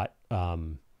bought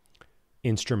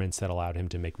instruments that allowed him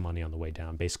to make money on the way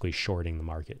down, basically shorting the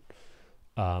market.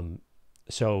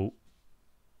 So,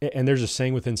 and there's a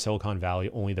saying within Silicon Valley,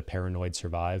 only the paranoid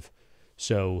survive.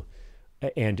 So,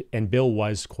 and Bill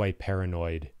was quite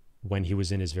paranoid when he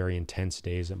was in his very intense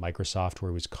days at Microsoft, where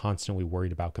he was constantly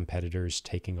worried about competitors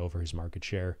taking over his market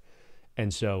share.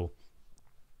 And so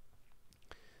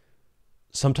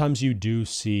sometimes you do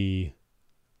see,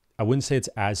 I wouldn't say it's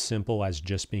as simple as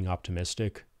just being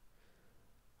optimistic,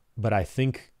 but I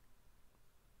think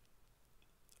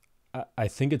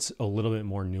it's a little bit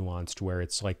more nuanced, where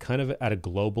it's like kind of at a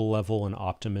global level an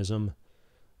optimism,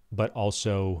 but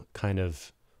also kind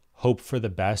of hope for the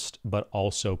best, but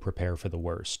also prepare for the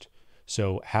worst.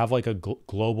 So have like a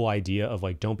global idea of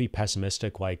like, don't be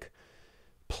pessimistic, like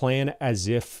plan as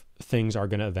if things are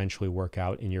going to eventually work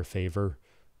out in your favor,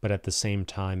 but at the same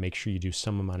time, make sure you do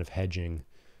some amount of hedging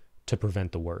to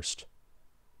prevent the worst.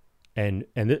 And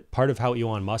part of how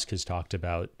Elon Musk has talked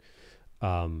about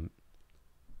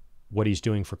what he's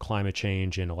doing for climate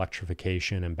change and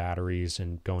electrification and batteries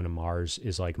and going to Mars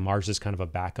is like, Mars is kind of a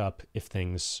backup if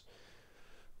things,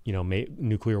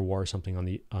 nuclear war or something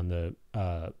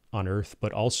on Earth.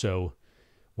 But also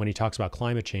when he talks about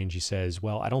climate change, he says,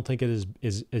 well, I don't think it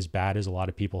is as bad as a lot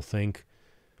of people think,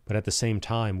 but at the same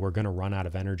time, we're going to run out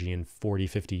of energy in 40,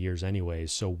 50 years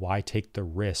anyways. So why take the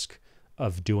risk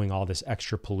of doing all this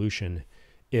extra pollution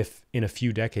if in a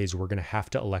few decades we're going to have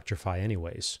to electrify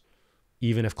anyways,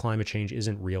 even if climate change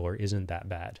isn't real or isn't that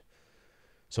bad?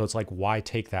 So it's like, why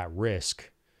take that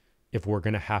risk if we're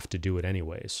going to have to do it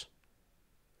anyways?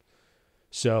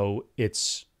 So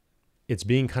it's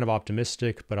being kind of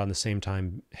optimistic, but on the same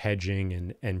time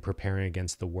hedging and preparing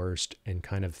against the worst and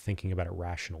kind of thinking about it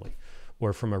rationally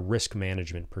or from a risk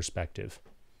management perspective.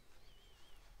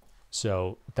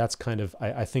 So that's kind of,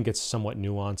 I think it's somewhat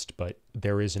nuanced, but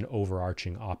there is an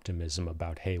overarching optimism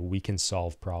about, hey, we can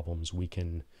solve problems. We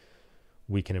can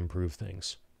improve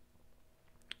things.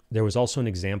 There was also an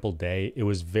example day. It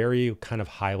was very kind of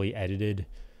highly edited.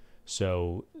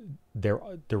 So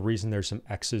the reason there's some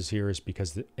X's here is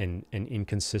because and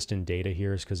inconsistent data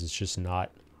here is because it's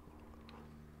not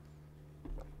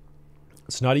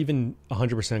even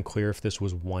 100% clear if this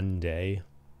was one day.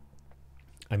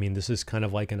 I mean, this is kind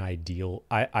of like an ideal,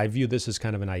 I view this as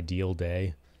kind of an ideal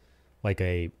day, like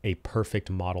a perfect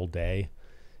model day.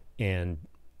 And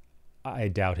I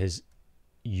doubt his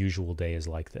usual day is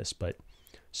like this, but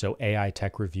so AI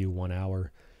Tech Review 1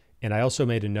 hour. And I also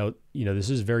made a note, this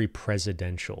is very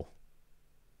presidential.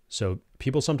 So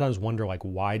people sometimes wonder, like,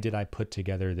 why did I put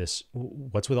together this?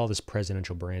 What's with all this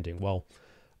presidential branding? Well,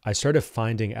 I started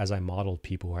finding as I modeled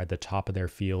people who are at the top of their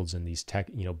fields and these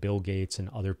tech, Bill Gates and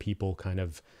other people kind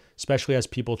of, especially as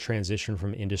people transition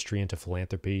from industry into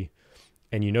philanthropy.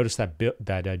 And you notice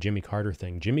that Jimmy Carter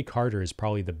thing. Jimmy Carter is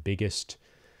probably the biggest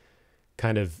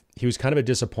he was kind of a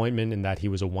disappointment in that he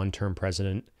was a one-term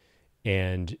president.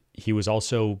 And he was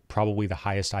also probably the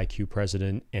highest IQ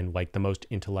president and like the most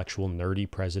intellectual, nerdy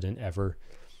president ever.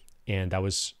 And that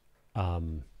was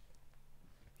kind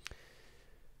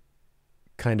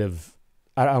of,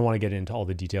 I don't want to get into all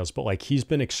the details, but like he's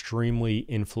been extremely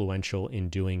influential in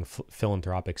doing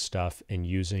philanthropic stuff and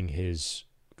using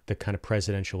the kind of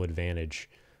presidential advantage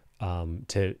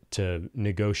to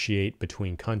negotiate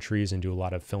between countries and do a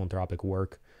lot of philanthropic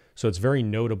work. So it's very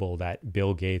notable that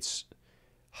Bill Gates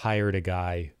hired a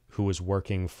guy who was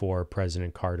working for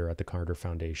President Carter at the Carter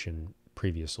Foundation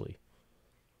previously.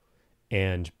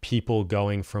 And people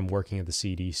going from working at the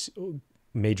CDC,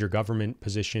 major government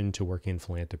position, to working in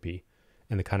philanthropy,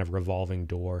 and the kind of revolving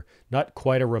door, not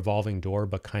quite a revolving door,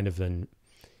 but kind of an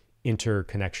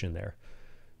interconnection there.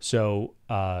 So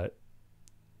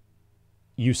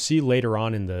you see later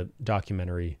on in the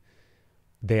documentary,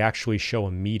 they actually show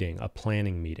a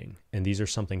planning meeting. And these are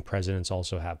something presidents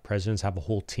also have. Presidents have a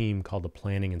whole team called the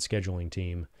planning and scheduling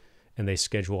team, and they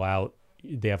schedule out,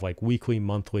 they have like weekly,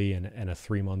 monthly, and a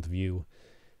 3-month view.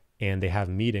 And they have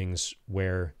meetings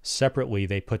where separately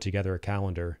they put together a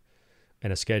calendar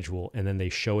and a schedule, and then they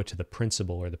show it to the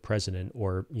principal or the president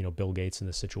or, Bill Gates in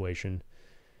this situation.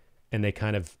 And they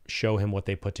kind of show him what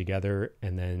they put together,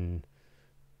 and then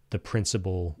the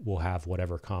principal will have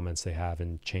whatever comments they have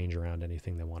and change around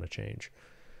anything they want to change.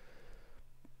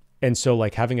 And so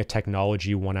like having a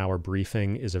technology 1 hour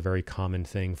briefing is a very common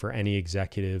thing for any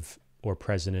executive or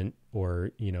president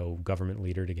or, government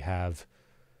leader to have.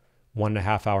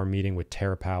 1.5 hour meeting with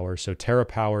TerraPower. So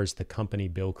TerraPower is the company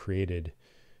Bill created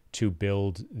to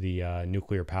build the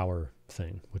nuclear power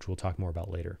thing, which we'll talk more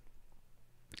about later.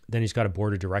 Then he's got a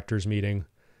board of directors meeting.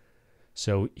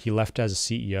 So he left as a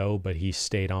CEO, but he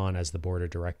stayed on as the board of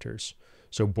directors.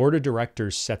 So board of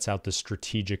directors sets out the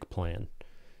strategic plan,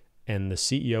 and the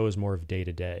CEO is more of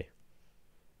day-to-day.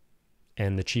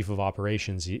 And the chief of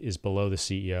operations is below the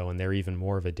CEO, and they're even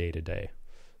more of a day-to-day.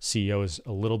 CEO is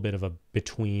a little bit of a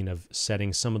between of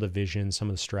setting some of the vision, some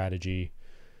of the strategy,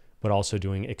 but also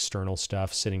doing external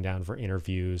stuff, sitting down for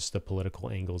interviews, the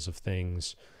political angles of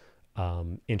things,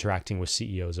 interacting with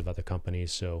CEOs of other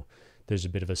companies. So there's a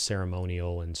bit of a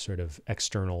ceremonial and sort of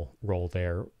external role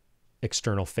there,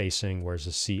 external facing, whereas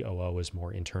the COO is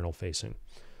more internal facing.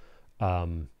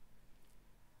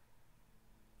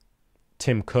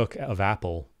 Tim Cook of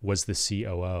Apple was the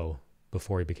COO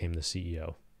before he became the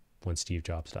CEO when Steve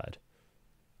Jobs died.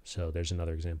 So there's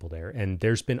another example there. And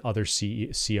there's been other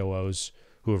COOs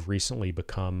who have recently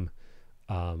become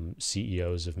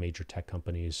CEOs of major tech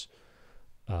companies.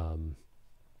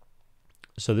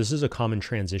 So this is a common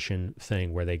transition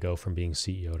thing where they go from being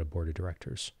CEO to board of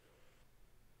directors.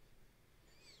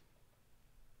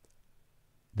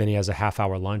 Then he has a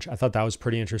half-hour lunch. I thought that was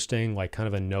pretty interesting, like kind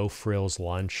of a no-frills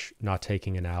lunch, not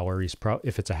taking an hour.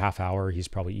 If it's a half hour, he's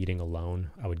probably eating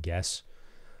alone, I would guess.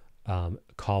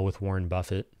 Call with Warren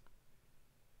Buffett.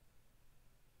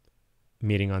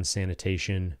 Meeting on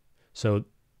sanitation. So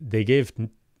they gave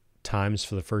times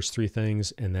for the first three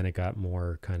things, and then it got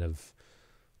more kind of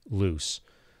loose.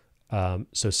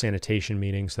 So sanitation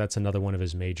meetings, that's another one of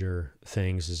his major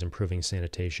things, is improving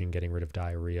sanitation, getting rid of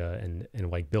diarrhea, and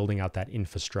like building out that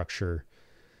infrastructure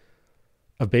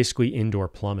of basically indoor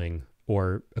plumbing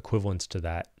or equivalents to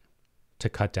that to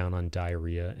cut down on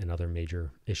diarrhea and other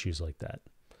major issues like that.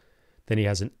 Then he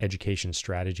has an education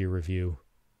strategy review,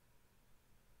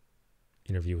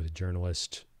 interview with a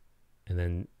journalist, and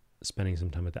then spending some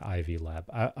time at the Ivy Lab.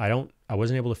 I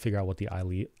wasn't able to figure out what the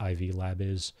Ivy Lab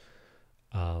is.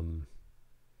 But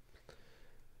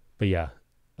yeah,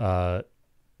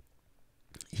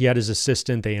 he had his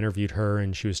assistant, they interviewed her,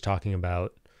 and she was talking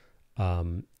about,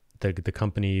 the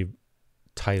company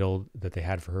title that they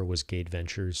had for her was Gate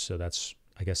Ventures. So that's,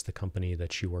 I guess, the company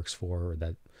that she works for, or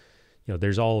that,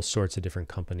 there's all sorts of different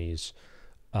companies.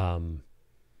 Time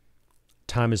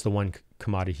is the one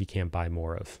commodity he can't buy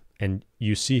more of. And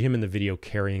you see him in the video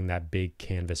carrying that big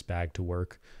canvas bag to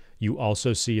work. You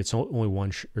also see, it's only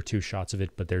one or two shots of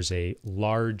it, but there's a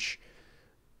large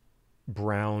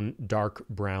dark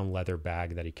brown leather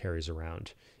bag that he carries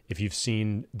around. If you've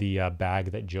seen the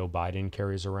bag that Joe Biden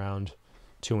carries around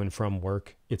to and from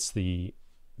work, it's the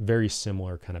very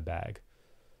similar kind of bag.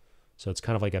 So it's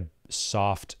kind of like a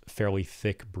soft, fairly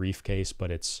thick briefcase, but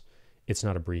it's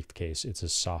not a briefcase. It's a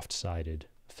soft-sided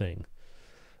thing.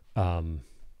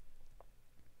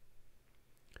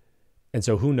 And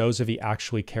so who knows if he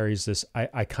actually carries this.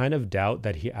 I kind of doubt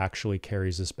that he actually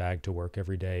carries this bag to work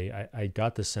every day. I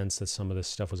got the sense that some of this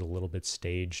stuff was a little bit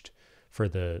staged for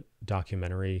the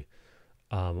documentary,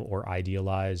 or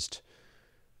idealized.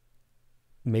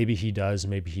 Maybe he does,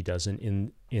 maybe he doesn't.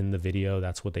 In the video,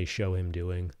 that's what they show him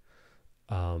doing.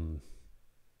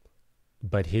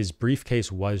 But his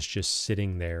briefcase was just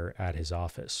sitting there at his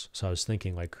office. So I was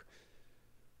thinking, like,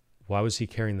 why was he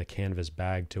carrying the canvas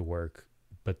bag to work,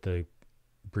 but the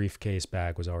briefcase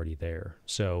bag was already there?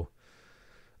 So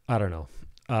I don't know.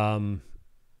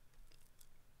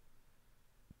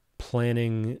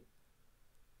 Planning.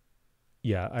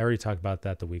 Yeah, I already talked about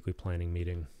that, the weekly planning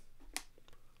meeting.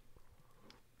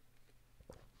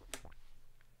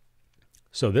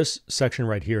 So this section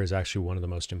right here is actually one of the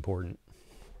most important.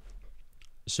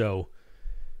 So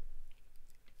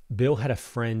Bill had a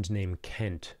friend named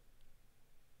Kent,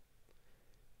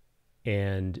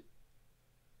 and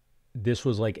this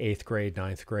was like 8th grade,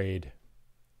 9th grade,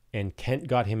 and Kent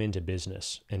got him into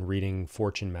business and reading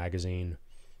Fortune magazine,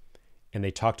 and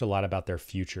they talked a lot about their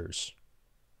futures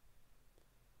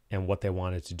and what they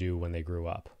wanted to do when they grew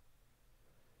up.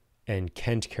 And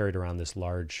Kent carried around this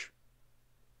large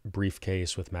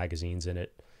briefcase with magazines in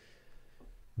it.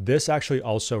 This actually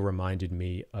also reminded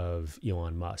me of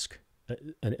Elon Musk.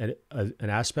 An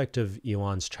aspect of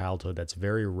Elon's childhood that's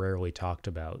very rarely talked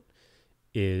about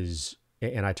is,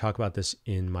 and I talk about this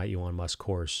in my Elon Musk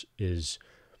course, is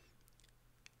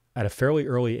at a fairly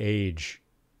early age,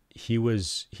 he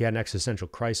had an existential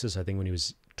crisis. I think when he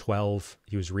was 12,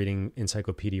 he was reading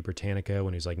Encyclopedia Britannica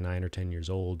when he was like 9 or 10 years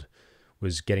old,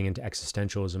 was getting into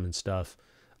existentialism and stuff.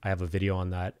 I have a video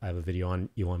on that. I have a video on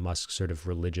Elon Musk's sort of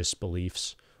religious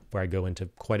beliefs where I go into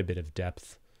quite a bit of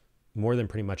depth, more than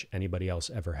pretty much anybody else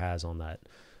ever has on that.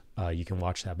 You can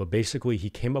watch that. But basically,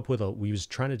 he came up with he was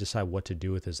trying to decide what to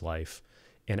do with his life.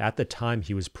 And at the time,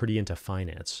 he was pretty into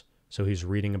finance. So he's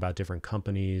reading about different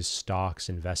companies, stocks,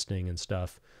 investing, and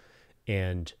stuff.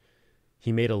 And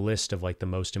he made a list of like the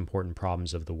most important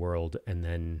problems of the world, and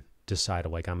then decided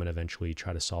like, I'm going to eventually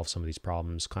try to solve some of these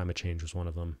problems. Climate change was one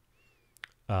of them.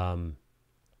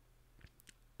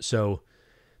 So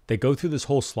they go through this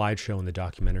whole slideshow in the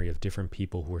documentary of different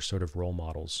people who are sort of role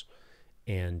models.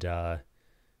 And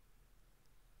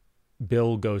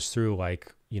Bill goes through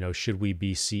like, should we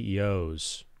be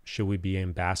CEOs? Should we be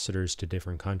ambassadors to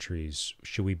different countries?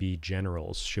 Should we be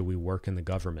generals? Should we work in the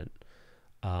government?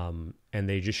 And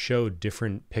they just showed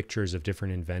different pictures of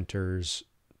different inventors.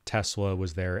 Tesla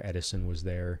was there. Edison was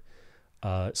there.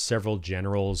 Several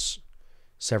generals,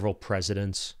 several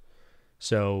presidents.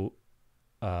 So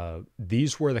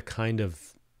these were the kind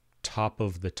of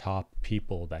the top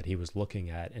people that he was looking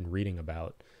at and reading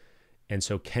about. And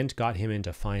so Kent got him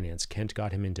into finance. Kent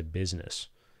got him into business.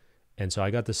 And so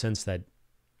I got the sense that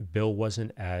Bill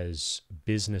wasn't as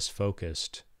business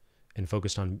focused and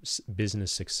focused on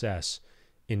business success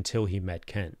until he met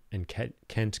Kent. And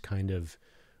Kent kind of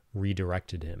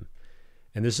redirected him.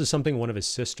 And this is something one of his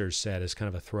sisters said as kind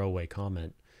of a throwaway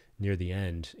comment near the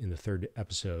end in the third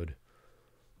episode,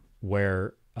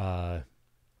 where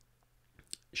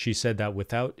she said that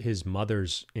without his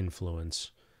mother's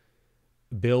influence,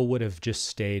 Bill would have just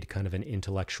stayed kind of an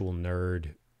intellectual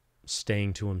nerd,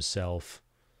 staying to himself,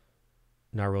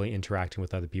 not really interacting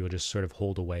with other people, just sort of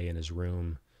holed away in his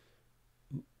room,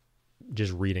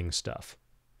 just reading stuff.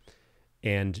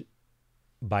 And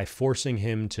by forcing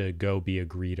him to go be a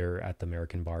greeter at the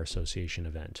American Bar Association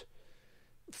event,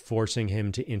 forcing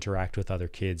him to interact with other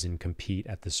kids and compete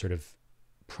at this sort of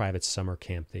private summer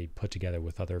camp they put together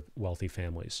with other wealthy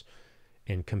families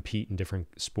and compete in different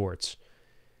sports,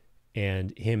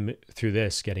 and him through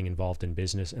this getting involved in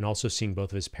business, and also seeing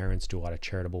both of his parents do a lot of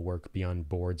charitable work, be on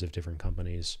boards of different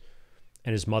companies.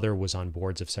 And his mother was on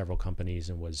boards of several companies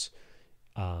and was,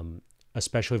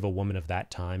 especially of a woman of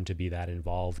that time, to be that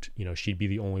involved, she'd be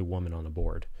the only woman on a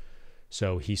board.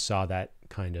 So he saw that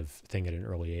kind of thing at an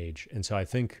early age. And so I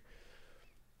think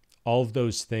all of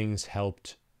those things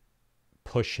helped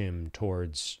push him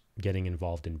towards getting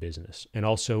involved in business. And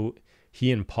also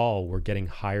he and Paul were getting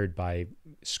hired by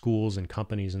schools and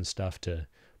companies and stuff to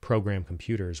program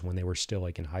computers when they were still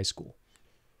like in high school.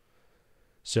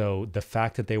 So the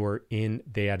fact that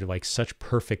they had like such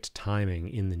perfect timing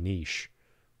in the niche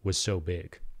was so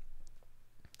big.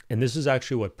 And this is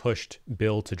actually what pushed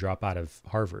Bill to drop out of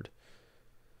Harvard.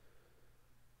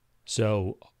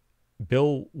 So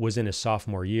Bill was in his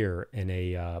sophomore year, and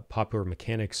a Popular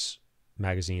Mechanics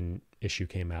magazine issue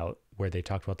came out where they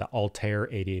talked about the Altair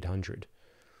 8800.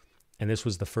 And this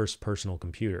was the first personal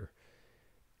computer.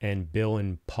 And Bill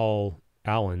and Paul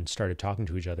Allen started talking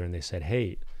to each other, and they said,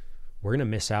 hey, we're going to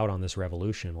miss out on this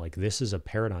revolution. Like, this is a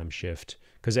paradigm shift,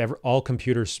 because all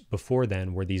computers before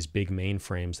then were these big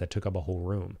mainframes that took up a whole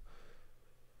room.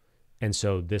 And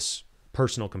so this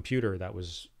personal computer that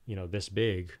was, this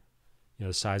big,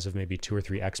 the size of maybe 2 or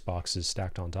 3 Xboxes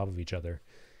stacked on top of each other,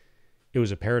 it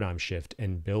was a paradigm shift.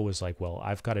 And Bill was like, well,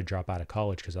 I've got to drop out of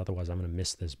college because otherwise I'm going to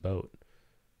miss this boat.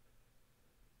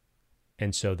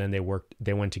 And so then they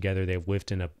went together. They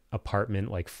lived in an apartment,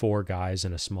 like 4 guys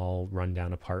in a small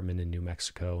rundown apartment in New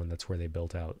Mexico. And that's where they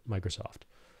built out Microsoft.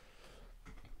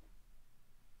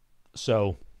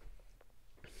 So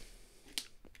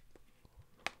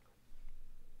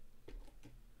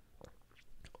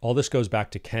all this goes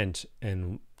back to Kent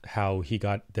and how he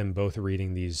got them both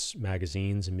reading these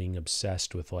magazines and being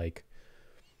obsessed with, like,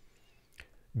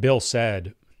 Bill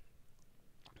said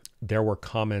there were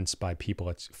comments by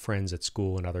people, friends at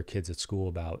school and other kids at school,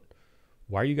 about,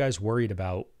 why are you guys worried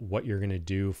about what you're going to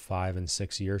do 5 and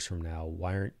 6 years from now?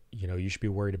 Why aren't, you should be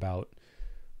worried about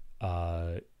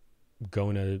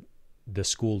going to the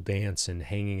school dance and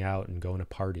hanging out and going to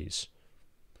parties.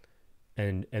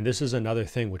 And this is another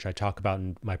thing which I talk about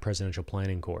in my presidential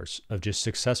planning course, of just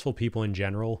successful people in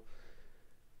general.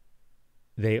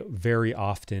 They very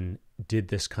often did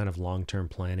this kind of long-term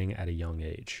planning at a young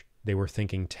age. They were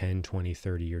thinking 10, 20,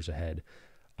 30 years ahead.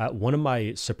 One of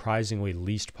my surprisingly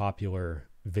least popular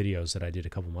videos that I did a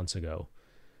couple months ago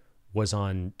was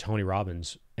on Tony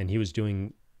Robbins, and he was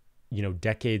doing,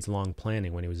 decades-long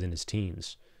planning when he was in his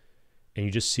teens. And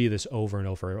you just see this over and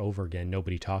over and over again.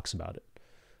 Nobody talks about it.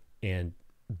 And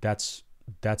that's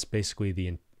basically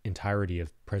the entirety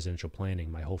of presidential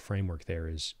planning. My whole framework there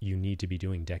is you need to be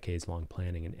doing decades-long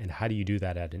planning. And how do you do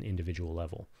that at an individual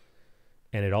level?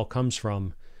 And it all comes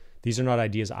from, these are not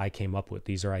ideas I came up with.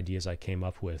 These are ideas I came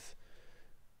up with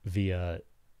via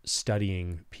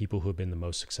studying people who have been the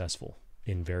most successful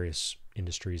in various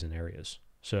industries and areas.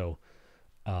 So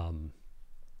Um,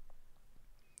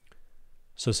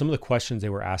 so some of the questions they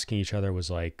were asking each other was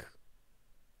like,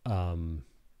 um,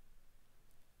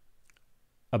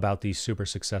 about these super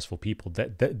successful people.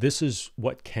 That this is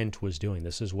what Kent was doing.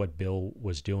 This is what Bill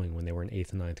was doing when they were in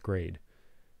 8th and ninth grade.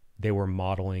 They were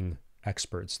modeling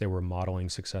experts. They were modeling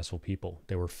successful people.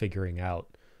 They were figuring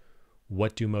out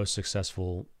what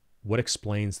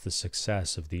explains the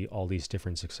success of all these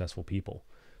different successful people.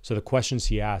 So the questions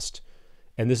he asked,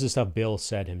 and this is stuff Bill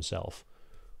said himself,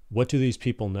 what do these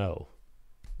people know?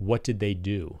 What did they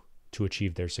do to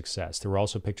achieve their success? There were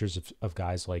also pictures of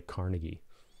guys like Carnegie.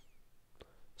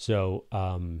 So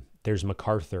there's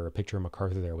MacArthur, a picture of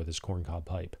MacArthur there with his corncob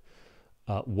pipe.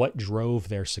 What drove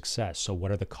their success? So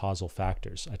what are the causal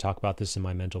factors? I talk about this in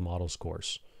my mental models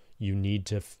course. You need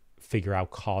to figure out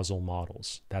causal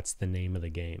models. That's the name of the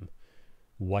game.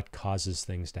 What causes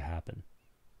things to happen?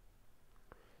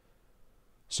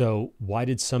 So why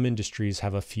did some industries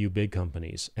have a few big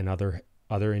companies and other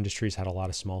industries had a lot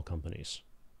of small companies?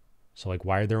 So like,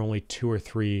 why are there only 2 or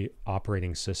 3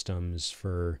 operating systems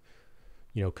for,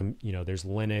 there's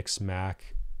Linux,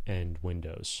 Mac, and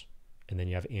Windows, and then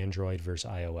you have Android versus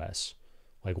iOS.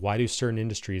 Like, why do certain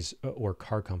industries or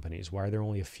car companies, why are there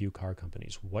only a few car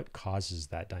companies? What causes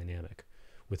that dynamic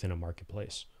within a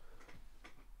marketplace?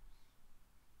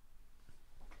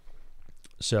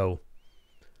 So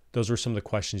those were some of the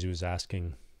questions he was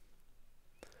asking.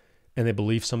 And they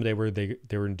believed someday they were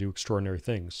going to do extraordinary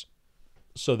things.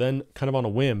 So then, kind of on a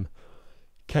whim,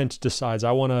 Kent decides,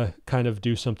 I want to kind of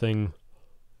do something,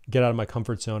 get out of my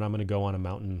comfort zone. I'm going to go on a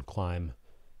mountain climb.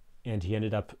 And he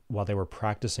ended up, while they were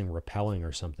practicing rappelling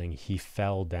or something, he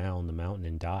fell down the mountain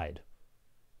and died.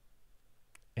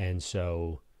 And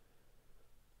so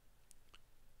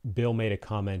Bill made a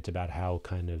comment about how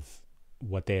kind of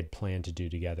what they had planned to do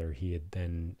together, he had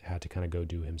then had to kind of go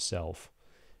do himself.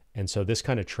 And so this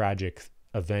kind of tragic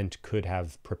event could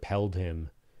have propelled him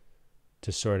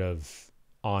to sort of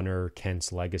honor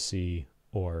Kent's legacy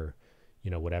or,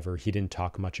 whatever. He didn't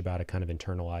talk much about it, kind of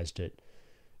internalized it.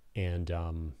 And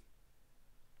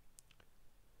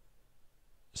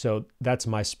so that's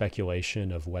my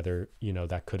speculation of whether,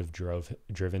 that could have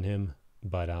driven him.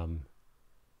 But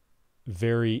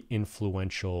very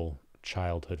influential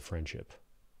childhood friendship.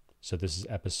 So this is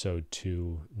episode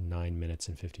 2, 9 minutes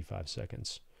and 55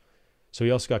 seconds. So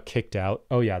he also got kicked out.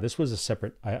 Oh yeah, this was a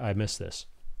separate, I missed this.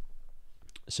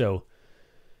 So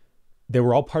they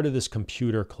were all part of this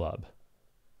computer club,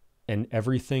 and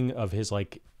everything of his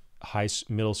like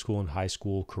middle school and high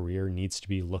school career needs to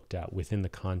be looked at within the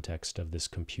context of this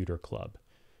computer club,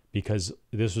 because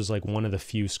this was like one of the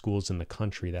few schools in the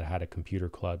country that had a computer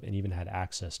club and even had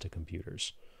access to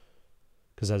computers.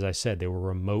 Because as I said, they were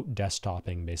remote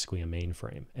desktoping basically a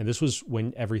mainframe. And this was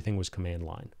when everything was command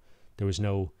line. There was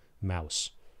no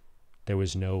mouse. There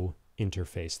was no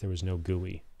interface. There was no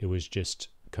GUI. It was just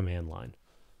command line.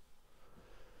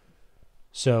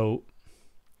 So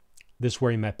this is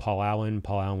where he met Paul Allen.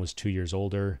 Paul Allen was 2 years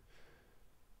older.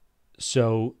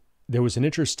 So there was an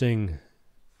interesting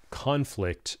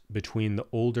conflict between the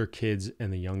older kids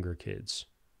and the younger kids.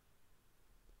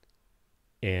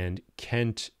 And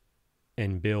Kent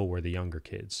and Bill were the younger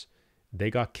kids. They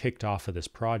got kicked off of this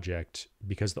project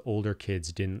because the older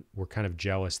kids were kind of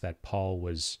jealous that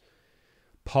Paul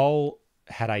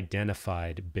had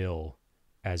identified Bill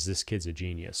as this kid's a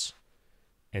genius,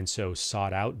 and so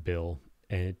sought out Bill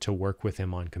to work with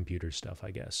him on computer stuff,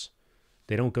 I guess.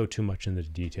 They don't go too much into the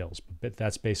details, but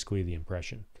that's basically the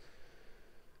impression.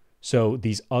 So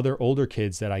these other older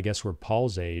kids that I guess were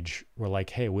Paul's age were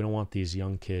like, hey, we don't want these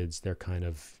young kids. They're kind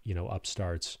of,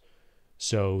 upstarts.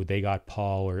 So they got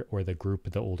Paul or the group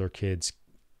of the older kids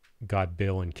got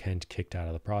Bill and Kent kicked out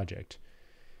of the project.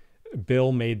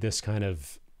 Bill made this kind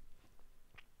of,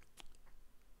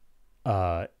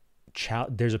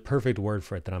 there's a perfect word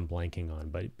for it that I'm blanking on,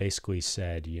 but it basically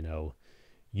said,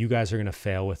 you guys are going to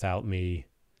fail without me.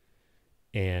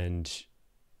 And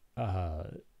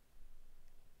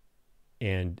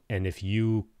if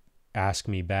you ask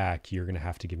me back, you're going to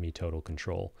have to give me total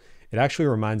control. It actually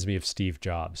reminds me of Steve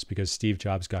Jobs, because Steve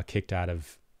Jobs got kicked out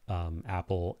of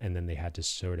Apple, and then they had to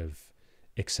sort of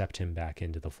accept him back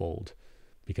into the fold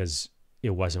because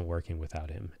it wasn't working without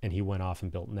him. And he went off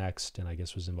and built Next, and I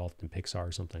guess was involved in Pixar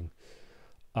or something.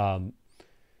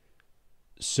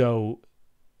 So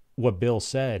what Bill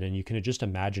said, and you can just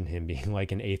imagine him being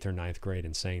like in 8th or 9th grade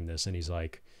and saying this, and he's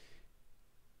like,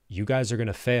 you guys are going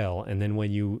to fail, and then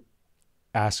when you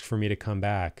ask for me to come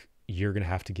back, you're going to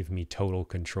have to give me total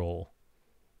control.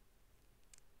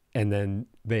 And then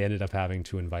they ended up having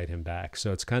to invite him back.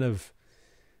 So it's kind of,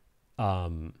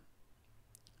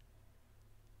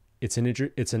 it's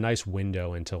a nice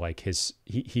window into like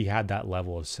he had that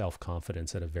level of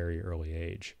self-confidence at a very early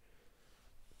age.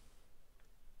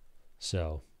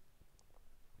 So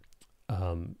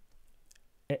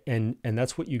and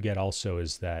that's what you get also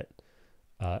is that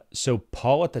so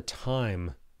Paul at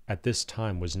this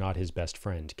time was not his best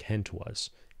friend. Kent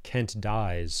was. Kent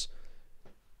dies,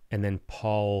 and then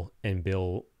Paul and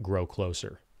Bill grow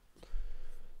closer.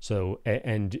 So,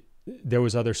 and there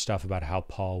was other stuff about how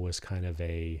Paul was kind of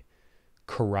a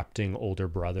corrupting older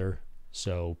brother.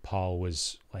 So Paul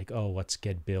was like, oh, let's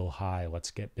get Bill high. Let's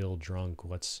get Bill drunk.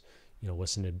 Let's,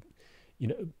 listen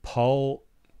to, Paul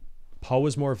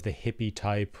was more of the hippie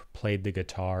type, played the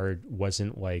guitar,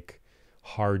 wasn't like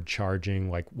hard charging,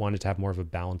 like wanted to have more of a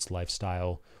balanced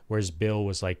lifestyle. Whereas Bill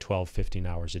was like 12, 15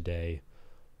 hours a day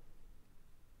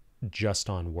just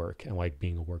on work and like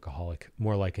being a workaholic,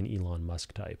 more like an Elon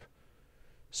Musk type.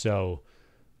 So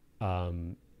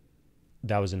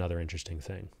that was another interesting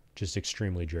thing, just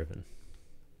extremely driven.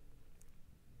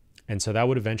 And so that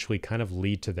would eventually kind of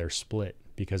lead to their split,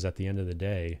 because at the end of the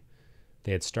day,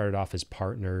 they had started off as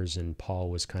partners and Paul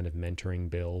was kind of mentoring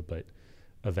Bill, but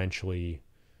eventually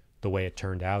the way it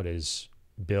turned out is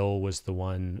Bill was the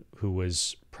one who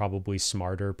was probably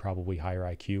smarter, probably higher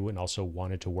IQ, and also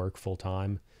wanted to work full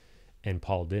time, and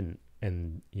Paul didn't.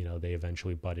 And, they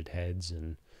eventually butted heads,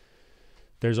 and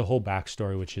there's a whole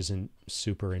backstory which isn't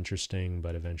super interesting,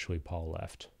 but eventually Paul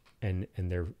left, and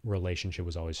their relationship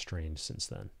was always strained since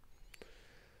then.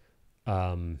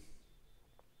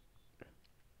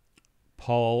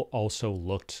 Paul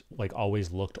also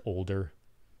always looked older,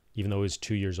 even though he was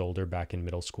 2 years older back in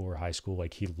middle school or high school.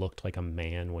 Like he looked like a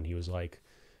man when he was like,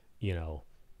 in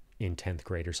 10th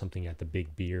grade or something. He had the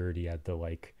big beard. He had the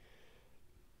like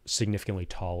significantly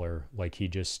taller, like he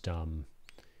just,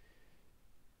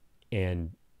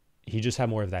 and he just had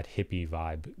more of that hippie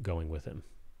vibe going with him.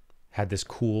 Had this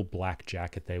cool black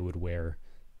jacket they would wear.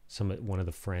 One of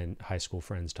the high school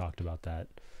friends talked about that.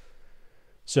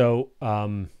 So,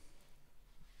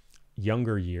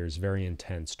 younger years, very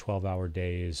intense, 12-hour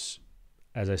days,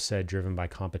 as I said, driven by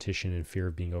competition and fear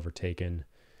of being overtaken.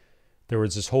 There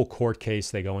was this whole court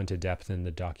case. They go into depth in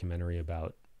the documentary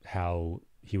about how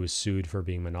he was sued for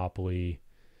being monopoly,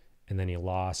 and then he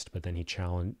lost, but then he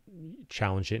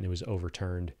challenged it and it was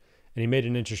overturned. And he made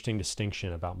an interesting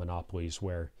distinction about monopolies,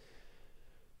 where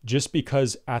just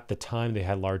because at the time they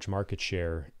had large market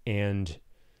share and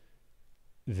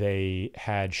they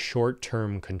had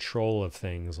short-term control of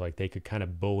things, like they could kind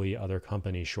of bully other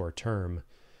companies short-term,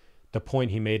 the point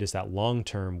he made is that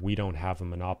long-term, we don't have a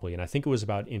monopoly. And I think it was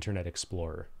about Internet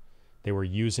Explorer. They were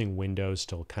using Windows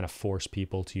to kind of force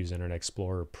people to use Internet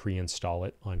Explorer, pre-install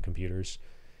it on computers.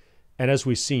 And as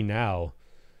we see now,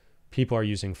 people are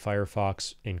using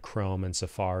Firefox and Chrome and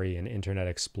Safari, and Internet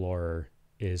Explorer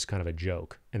is kind of a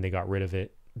joke. And they got rid of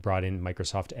it, brought in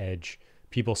Microsoft Edge.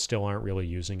 People still aren't really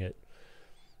using it.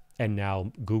 And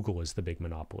now Google is the big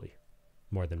monopoly,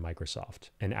 more than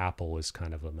Microsoft. And Apple is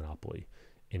kind of a monopoly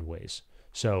in ways.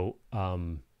 So,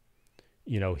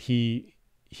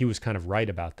 he was kind of right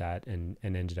about that, and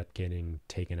ended up getting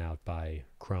taken out by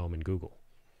Chrome and Google.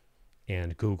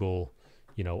 And Google,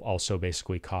 also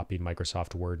basically copied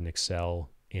Microsoft Word and Excel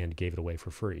and gave it away for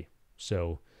free.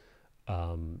 So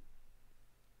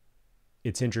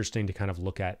it's interesting to kind of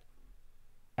look at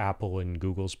Apple and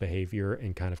Google's behavior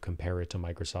and kind of compare it to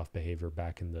Microsoft behavior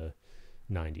back in the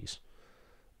 90s.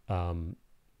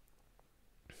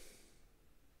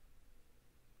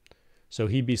 So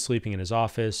he'd be sleeping in his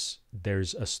office.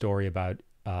 There's a story about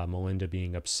Melinda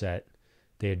being upset.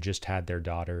 They had just had their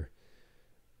daughter.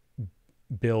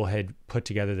 Bill had put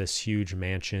together this huge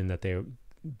mansion that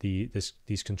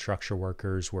these construction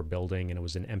workers were building, and it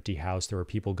was an empty house. There were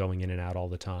people going in and out all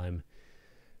the time.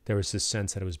 There was this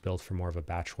sense that it was built for more of a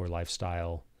bachelor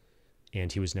lifestyle,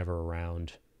 and he was never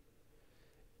around.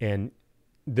 And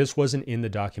this wasn't in the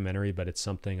documentary, but it's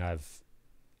something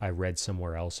I read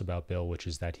somewhere else about Bill, which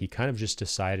is that he kind of just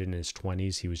decided in his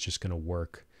 20s he was just going to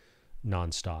work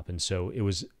nonstop. And so it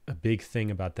was a big thing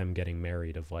about them getting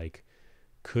married, of like,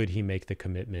 could he make the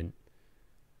commitment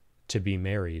to be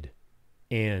married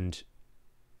and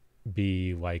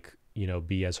be like,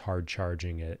 be as hard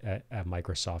charging at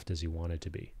Microsoft as he wanted to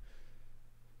be.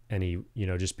 And he,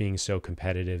 just being so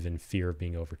competitive and fear of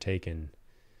being overtaken,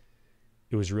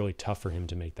 it was really tough for him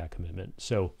to make that commitment.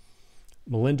 So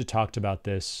Melinda talked about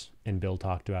this, and Bill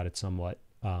talked about it somewhat.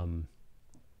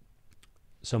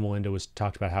 So Melinda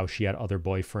talked about how she had other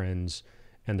boyfriends,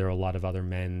 and there are a lot of other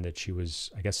men that she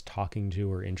was, I guess, talking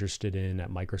to or interested in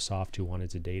at Microsoft who wanted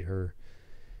to date her.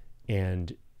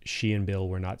 And she and Bill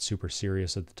were not super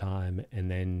serious at the time.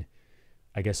 And then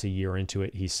I guess a year into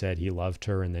it, he said he loved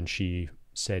her, and then she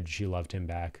said she loved him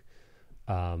back.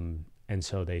 And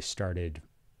so they started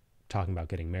talking about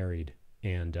getting married.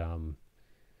 And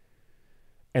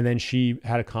then she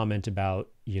had a comment about,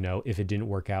 if it didn't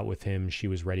work out with him, she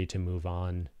was ready to move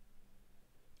on,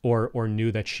 or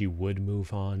knew that she would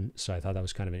move on. So I thought that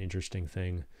was kind of an interesting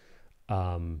thing.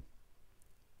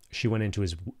 She went into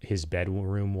his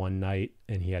bedroom one night,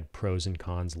 and he had pros and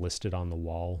cons listed on the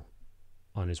wall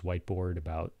on his whiteboard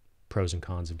about pros and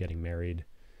cons of getting married.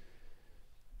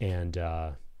 And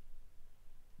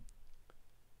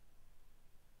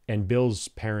Bill's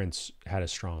parents had a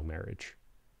strong marriage.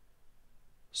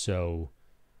 So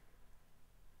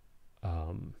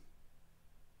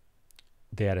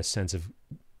they had a sense of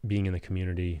being in the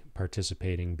community,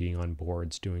 participating, being on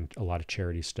boards, doing a lot of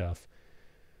charity stuff.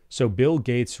 So Bill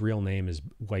Gates' real name is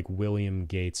like William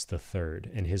Gates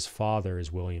III, and his father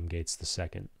is William Gates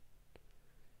II.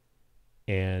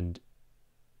 And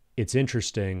it's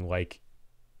interesting, like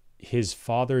his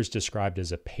father is described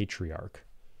as a patriarch.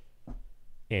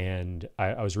 And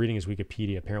I was reading his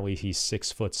Wikipedia. Apparently he's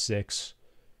 6'6",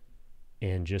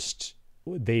 and just,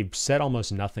 they said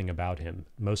almost nothing about him.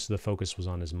 Most of the focus was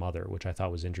on his mother, which I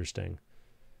thought was interesting.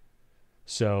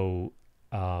 So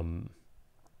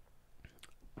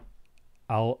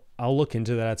I'll look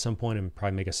into that at some point and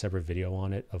probably make a separate video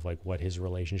on it of like what his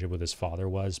relationship with his father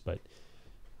was. But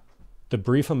the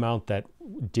brief amount that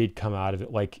did come out of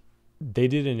it, like they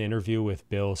did an interview with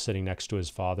Bill sitting next to his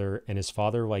father, and his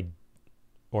father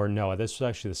this was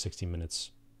actually the 60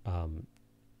 Minutes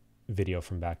video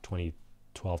from back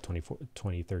 2012,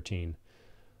 2013.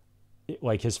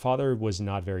 Like his father was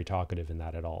not very talkative in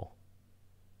that at all.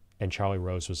 And Charlie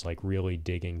Rose was like really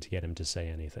digging to get him to say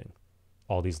anything.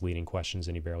 All these leading questions,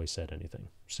 and he barely said anything.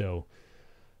 So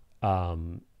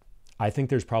I think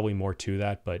there's probably more to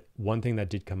that, but one thing that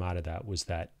did come out of that was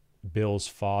that Bill's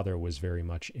father was very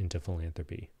much into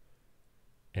philanthropy.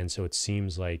 And so it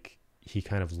seems like he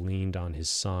kind of leaned on his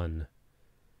son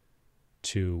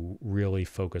to really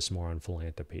focus more on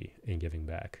philanthropy and giving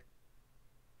back.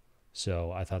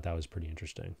 So I thought that was pretty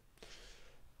interesting.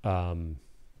 And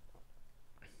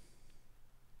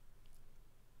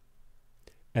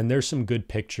there's some good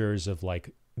pictures of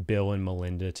like Bill and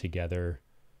Melinda together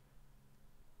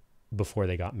before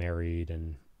they got married.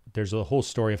 And there's a whole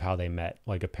story of how they met.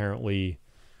 Like apparently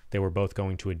they were both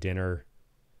going to a dinner,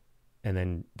 and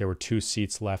then there were 2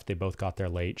 seats left. They both got there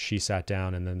late. She sat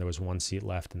down, and then there was 1 seat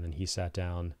left, and then he sat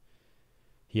down.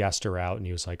 He asked her out, and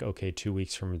he was like, okay, 2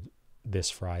 weeks from this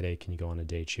Friday, can you go on a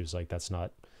date? She was like,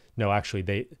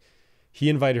 he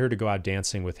invited her to go out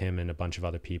dancing with him and a bunch of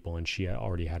other people, and she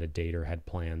already had a date or had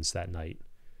plans that night.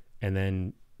 And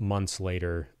then months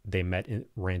later, they met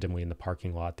randomly in the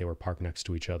parking lot. They were parked next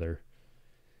to each other.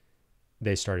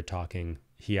 They started talking.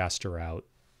 He asked her out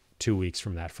 2 weeks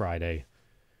from that Friday.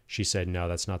 She said, no,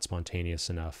 that's not spontaneous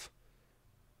enough.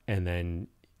 And then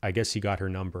I guess he got her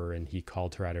number, and he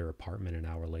called her at her apartment an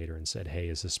hour later and said, hey,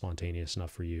 is this spontaneous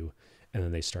enough for you? And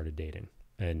then they started dating.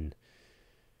 And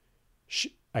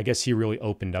I guess he really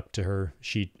opened up to her.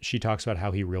 She talks about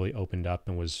how he really opened up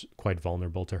and was quite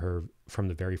vulnerable to her from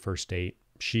the very first date.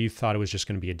 She thought it was just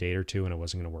going to be a date or two and it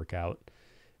wasn't going to work out.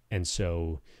 And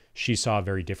so she saw a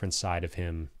very different side of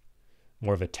him,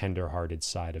 more of a tender-hearted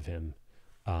side of him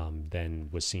than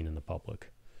was seen in the public.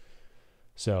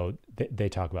 So they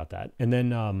talk about that. And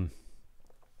then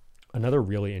another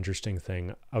really interesting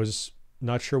thing, I was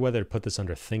not sure whether to put this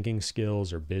under thinking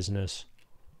skills or business,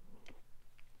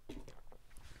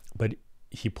 but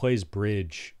he plays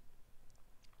bridge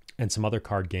and some other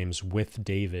card games with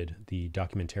David, the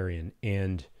documentarian,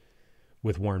 and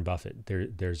with Warren Buffett.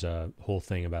 There's a whole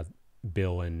thing about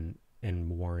Bill and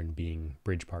Warren being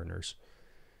bridge partners.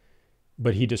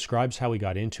 But he describes how he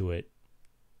got into it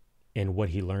and what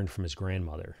he learned from his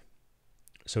grandmother.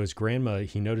 So his grandma,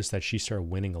 he noticed that she started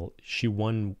winning. She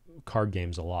won card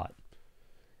games a lot.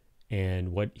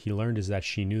 And what he learned is that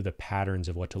she knew the patterns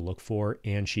of what to look for,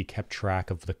 and she kept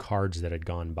track of the cards that had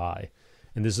gone by.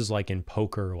 And this is like in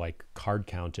poker, like card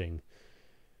counting.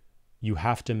 You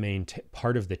have to maintain,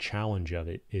 part of the challenge of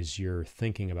it is you're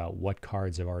thinking about what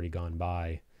cards have already gone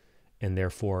by, and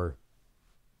therefore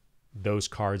those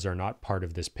cards are not part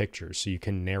of this picture. So you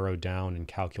can narrow down and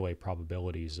calculate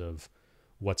probabilities of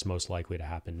what's most likely to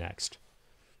happen next.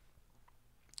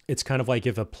 It's kind of like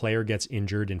if a player gets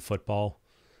injured in football,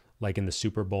 like in the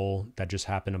Super Bowl that just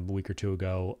happened a week or two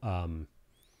ago.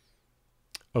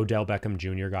 Odell Beckham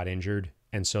Jr. got injured,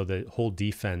 and so the whole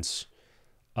defense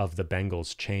of the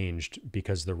Bengals changed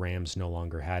because the Rams no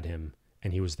longer had him,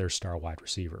 and he was their star wide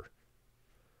receiver.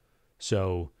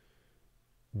 So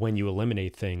when you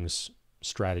eliminate things,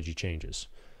 strategy changes.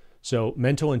 So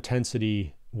mental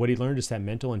intensity, what he learned is that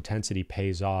mental intensity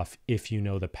pays off if you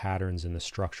know the patterns and the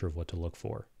structure of what to look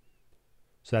for.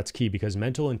 So that's key, because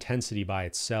mental intensity by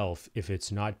itself, if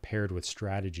it's not paired with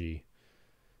strategy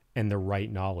and the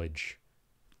right knowledge,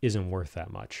 isn't worth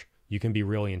that much. You can be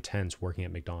really intense working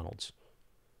at McDonald's.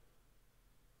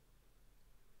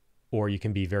 Or you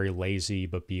can be very lazy,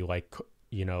 but be like,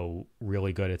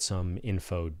 really good at some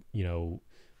info,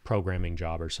 programming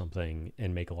job or something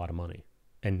and make a lot of money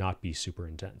and not be super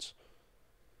intense.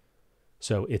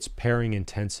 So it's pairing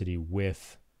intensity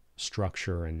with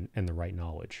structure and the right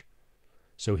knowledge.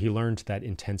 So he learned that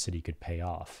intensity could pay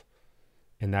off.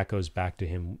 And that goes back to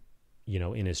him,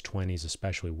 in his 20s,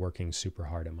 especially working super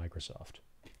hard at Microsoft.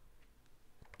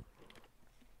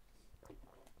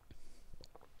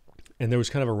 And there was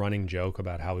kind of a running joke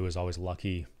about how he was always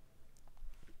lucky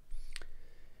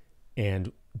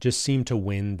and just seemed to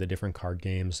win the different card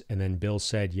games. And then Bill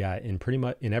said, yeah, in pretty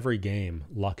much in every game,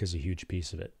 luck is a huge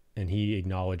piece of it. And he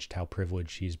acknowledged how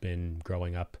privileged he's been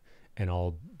growing up and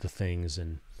all the things.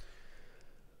 And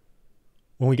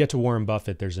when we get to Warren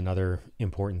Buffett, there's another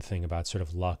important thing about sort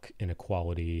of luck,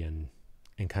 inequality, and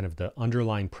kind of the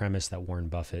underlying premise that Warren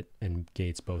Buffett and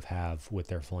Gates both have with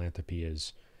their philanthropy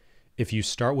is, if you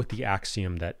start with the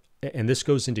axiom that, and this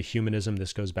goes into humanism,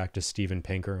 this goes back to Steven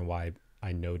Pinker and why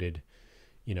I noted,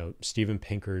 Steven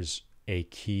Pinker's a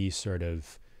key sort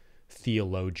of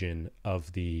theologian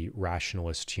of the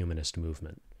rationalist humanist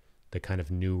movement, the kind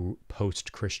of new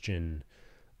post-Christian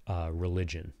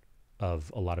religion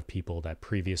of a lot of people that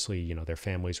previously, their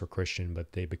families were Christian,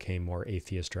 but they became more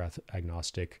atheist or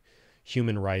agnostic,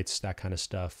 human rights, that kind of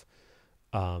stuff.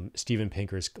 Steven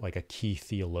Pinker is like a key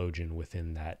theologian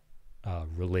within that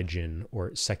religion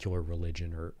or secular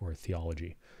religion or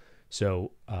theology.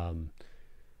 So,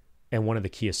 and one of the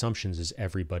key assumptions is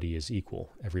everybody is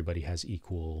equal. Everybody has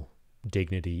equal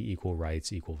dignity, equal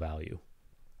rights, equal value.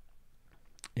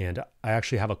 And I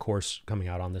actually have a course coming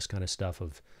out on this kind of stuff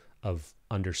of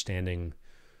understanding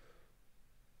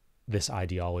this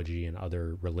ideology and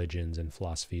other religions and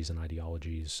philosophies and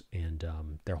ideologies and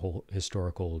their whole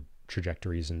historical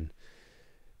trajectories. And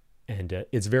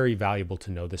it's very valuable to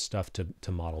know this stuff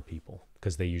to model people,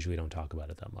 because they usually don't talk about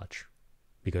it that much,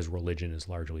 because religion is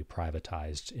largely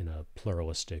privatized in a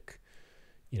pluralistic,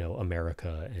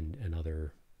 America and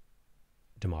other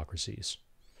democracies.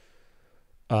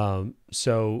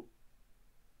 So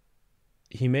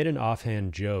he made an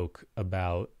offhand joke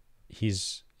about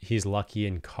he's lucky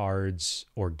in cards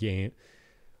or game.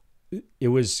 It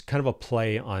was kind of a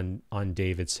play on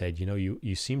David's head.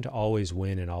 You seem to always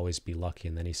win and always be lucky.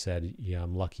 And then he said, yeah,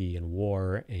 I'm lucky in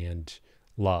war and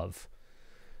love.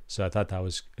 So I thought that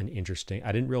was an interesting,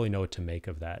 I didn't really know what to make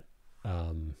of that.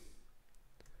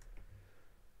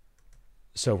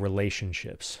 So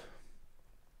relationships.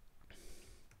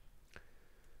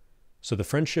 So the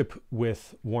friendship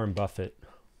with Warren Buffett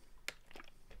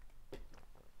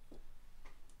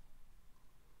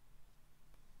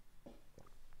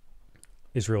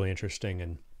is really interesting.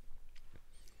 And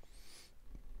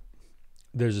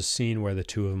there's a scene where the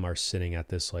two of them are sitting at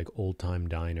this like old time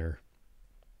diner,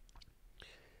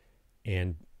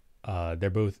 and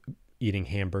they're both eating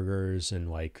hamburgers, and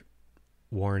like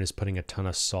Warren is putting a ton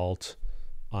of salt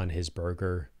on his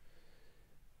burger,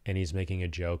 and he's making a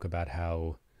joke about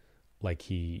how like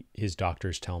his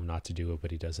doctors tell him not to do it,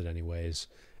 but he does it anyways.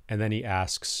 And then he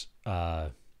asks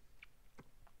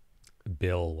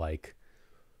Bill, like,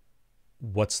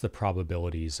 what's the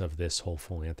probabilities of this whole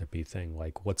philanthropy thing?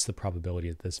 Like, what's the probability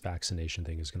that this vaccination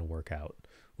thing is going to work out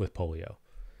with polio?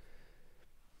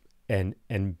 And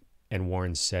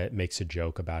Warren makes a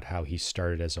joke about how he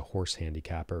started as a horse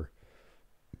handicapper,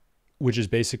 which is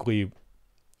basically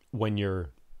when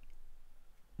you're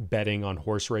betting on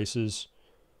horse races,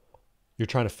 you're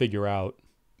trying to figure out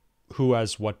who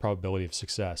has what probability of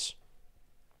success.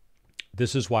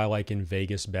 This is why, like in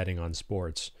Vegas betting on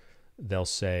sports, they'll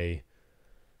say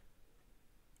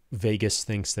Vegas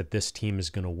thinks that this team is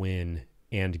going to win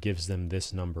and gives them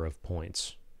this number of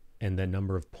points. And the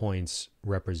number of points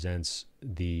represents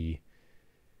the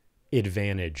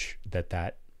advantage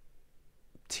that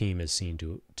team is seen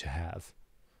to have.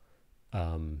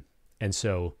 And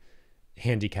so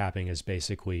handicapping is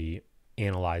basically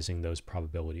analyzing those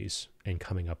probabilities and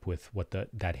coming up with what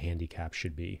that handicap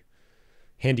should be.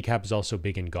 Handicap is also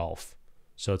big in golf.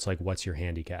 So it's like, what's your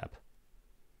handicap?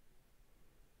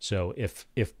 So if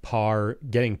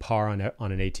getting par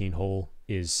on an 18 hole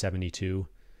is 72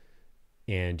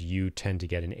 and you tend to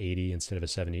get an 80 instead of a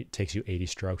 70, it takes you 80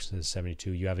 strokes instead of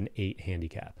 72, you have an 8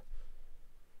 handicap.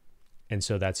 And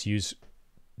so that's used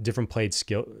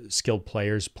skilled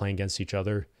players playing against each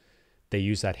other, they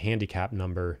use that handicap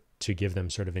number to give them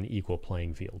sort of an equal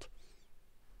playing field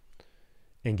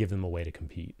and give them a way to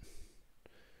compete.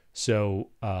 So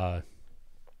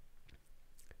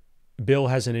Bill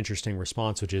has an interesting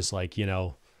response, which is like,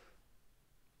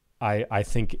 I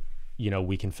think,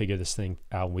 we can figure this thing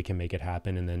out, we can make it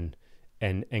happen. And then,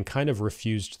 and kind of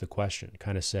refused the question,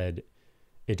 kind of said,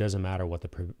 it doesn't matter what the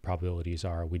probabilities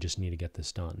are. We just need to get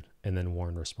this done. And then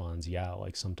Warren responds, yeah,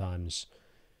 like sometimes,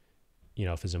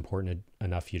 if it's important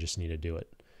enough, you just need to do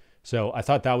it. So I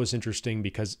thought that was interesting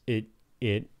because it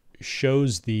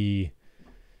shows there's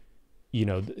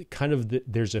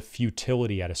a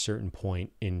futility at a certain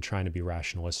point in trying to be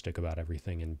rationalistic about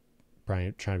everything and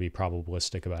trying to be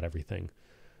probabilistic about everything.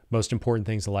 Most important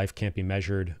things in life can't be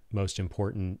measured. Most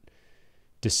important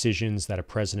decisions that a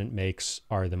president makes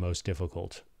are the most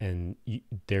difficult, and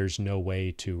there's no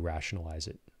way to rationalize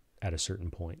it at a certain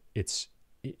point.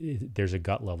 There's a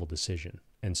gut level decision.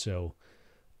 And so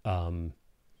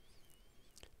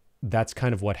that's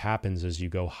kind of what happens as you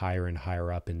go higher and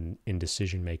higher up in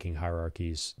decision-making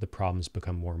hierarchies. The problems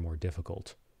become more and more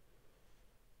difficult.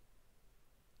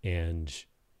 And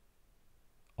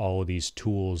all of these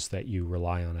tools that you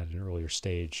rely on at an earlier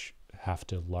stage have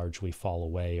to largely fall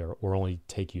away or only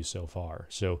take you so far.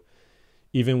 So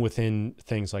even within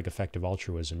things like effective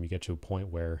altruism, you get to a point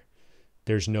where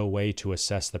there's no way to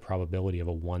assess the probability of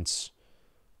a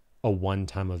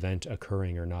one-time event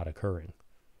occurring or not occurring.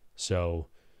 So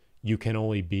you can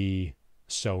only be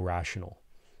so rational.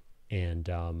 And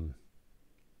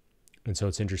so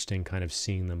it's interesting kind of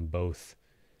seeing them both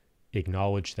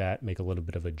acknowledge that, make a little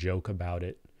bit of a joke about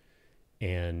it,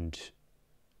 and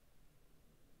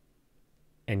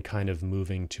kind of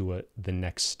moving to the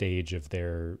next stage of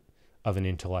an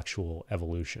intellectual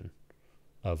evolution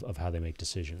of how they make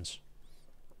decisions.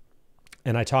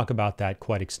 And I talk about that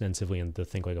quite extensively in the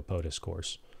Think Like a POTUS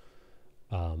course.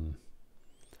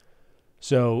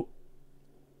 So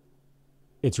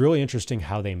it's really interesting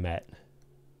how they met.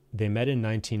 They met in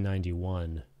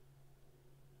 1991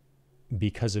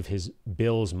 because of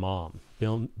Bill's mom.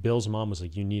 Bill's mom was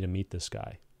like, you need to meet this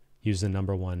guy. He was the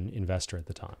number one investor at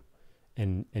the time.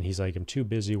 And he's like, I'm too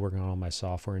busy working on all my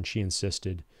software. And she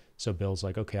insisted. So Bill's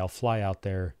like, okay, I'll fly out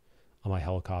there on my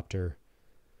helicopter.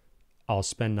 I'll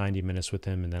spend 90 minutes with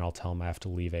him, and then I'll tell him I have to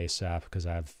leave ASAP because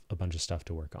I have a bunch of stuff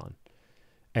to work on.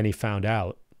 And he found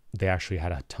out they actually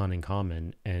had a ton in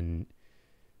common, and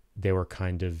they were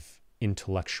kind of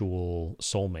intellectual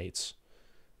soulmates.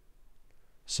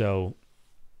 So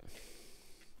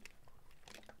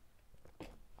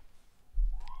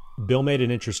Bill made an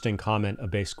interesting comment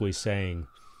of basically saying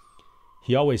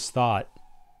he always thought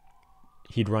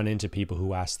he'd run into people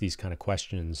who asked these kind of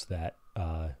questions that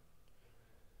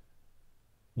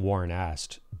Warren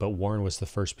asked, but Warren was the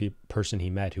first person he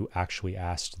met who actually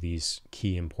asked these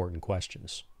key important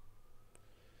questions.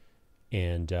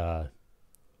 And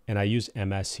I use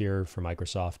MS here for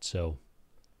Microsoft. So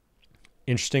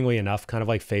interestingly enough, kind of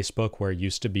like Facebook, where it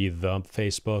used to be the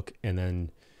Facebook, and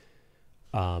then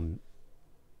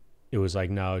it was like,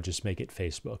 no, just make it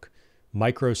Facebook.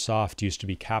 Microsoft used to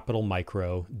be capital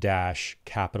Micro dash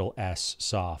capital S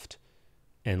Soft,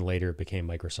 and later it became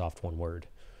Microsoft, one word.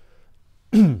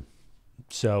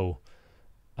 So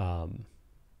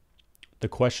the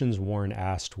questions Warren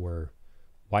asked were,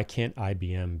 why can't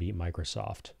IBM beat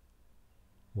Microsoft?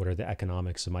 What are the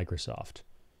economics of Microsoft?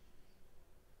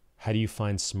 How do you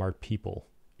find smart people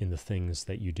in the things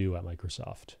that you do at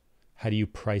Microsoft? How do you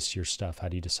price your stuff? How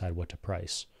do you decide what to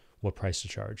price? What price to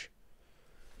charge?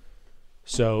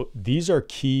 So these are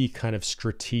key kind of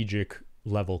strategic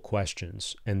level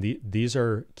questions. And these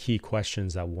are key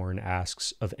questions that Warren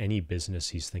asks of any business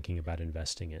he's thinking about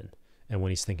investing in, and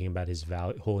when he's thinking about his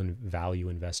whole value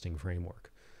investing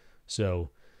framework.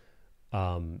 So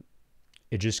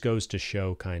it just goes to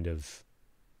show kind of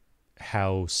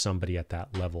how somebody at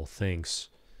that level thinks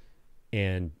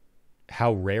and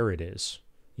how rare it is,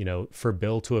 for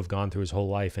Bill to have gone through his whole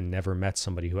life and never met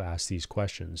somebody who asked these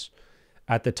questions.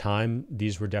 At the time,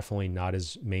 these were definitely not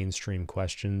as mainstream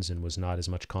questions and was not as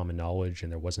much common knowledge,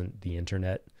 and there wasn't the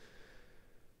internet.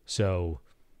 So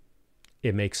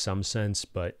it makes some sense,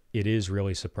 but it is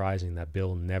really surprising that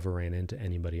Bill never ran into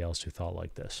anybody else who thought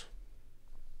like this.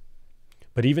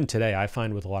 But even today, I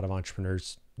find with a lot of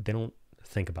entrepreneurs, they don't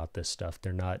think about this stuff.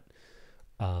 They're not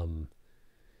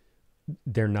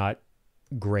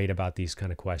great about these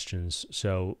kind of questions.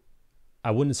 So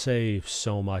I wouldn't say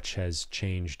so much has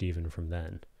changed even from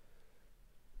then.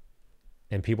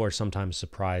 And people are sometimes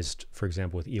surprised, for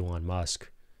example, with Elon Musk,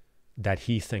 that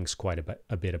he thinks quite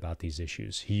a bit about these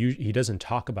issues. He doesn't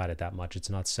talk about it that much. It's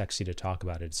not sexy to talk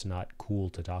about it. It's not cool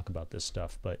to talk about this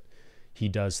stuff, but he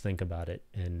does think about it.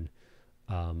 And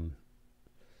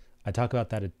I talk about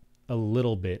that a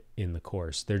little bit in the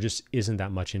course. There just isn't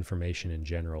that much information in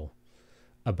general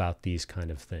about these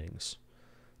kind of things.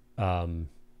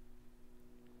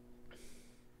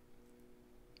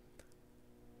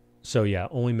 So yeah,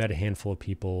 only met a handful of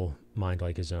people, mind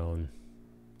like his own.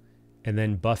 And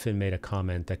then Buffett made a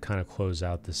comment that kind of closed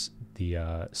out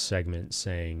the segment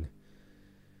saying,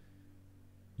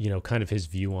 kind of his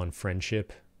view on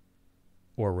friendship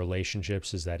or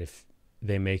relationships is that if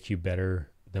they make you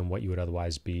better than what you would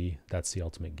otherwise be, that's the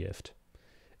ultimate gift.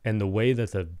 And the way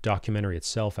that the documentary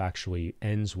itself actually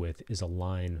ends with is a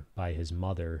line by his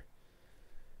mother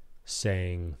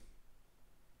saying,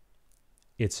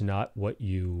 it's not what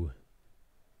you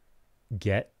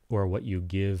get or what you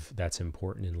give that's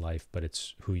important in life, but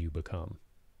it's who you become.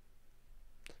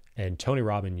 And Tony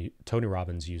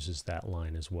Robbins uses that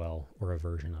line as well, or a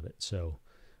version of it. So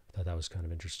I thought that was kind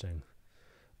of interesting.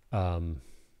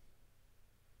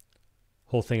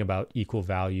 Whole thing about equal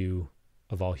value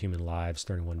of all human lives,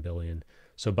 31 billion.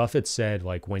 So Buffett said,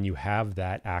 like, when you have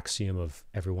that axiom of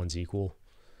everyone's equal,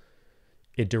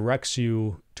 it directs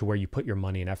you to where you put your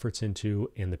money and efforts into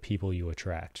and the people you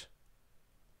attract.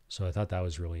 So I thought that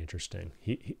was really interesting.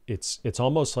 It's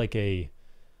almost like a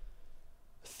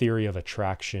theory of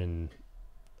attraction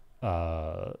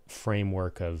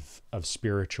framework of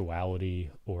spirituality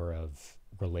or of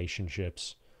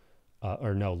relationships,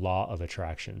 law of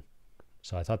attraction.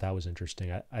 So I thought that was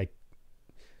interesting.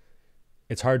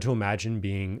 It's hard to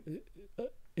imagine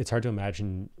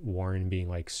Warren being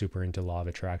like super into law of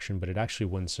attraction, but it actually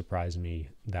wouldn't surprise me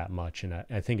that much. And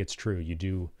I think it's true. You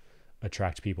do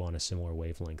attract people on a similar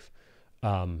wavelength.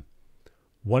 One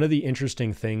of the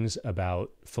interesting things about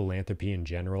philanthropy in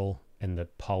general and the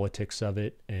politics of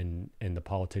it and the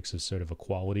politics of sort of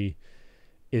equality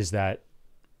is that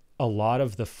a lot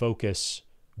of the focus,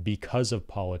 because of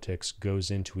politics,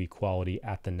 goes into equality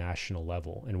at the national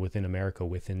level and within America,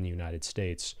 within the United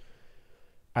States,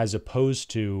 as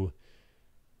opposed to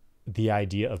the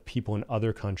idea of people in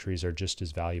other countries are just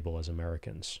as valuable as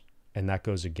Americans. And that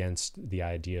goes against the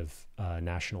idea of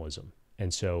nationalism.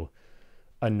 And so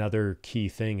another key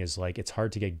thing is, like, it's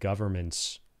hard to get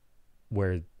governments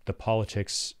where the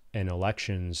politics and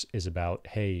elections is about,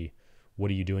 hey,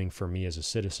 what are you doing for me as a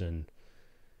citizen?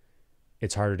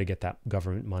 It's harder to get that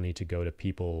government money to go to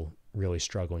people really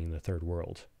struggling in the third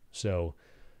world. So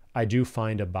I do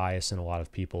find a bias in a lot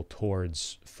of people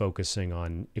towards focusing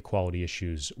on equality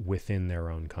issues within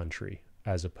their own country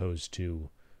as opposed to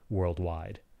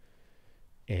worldwide.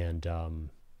 And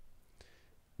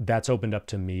that's opened up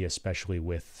to me, especially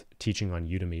with teaching on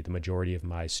Udemy. The majority of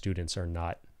my students are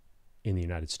not in the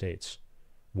United States,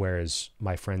 whereas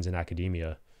my friends in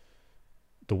academia,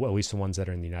 at least the ones that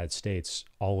are in the United States,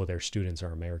 all of their students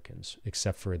are Americans,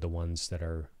 except for the ones that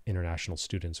are international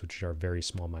students, which are a very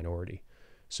small minority.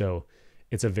 So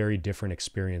it's a very different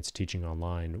experience teaching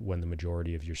online when the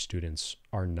majority of your students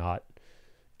are not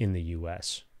in the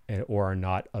US or are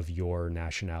not of your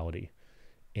nationality,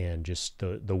 and just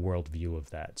the worldview of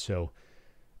that. So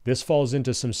this falls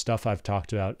into some stuff I've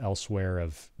talked about elsewhere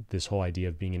of this whole idea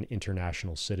of being an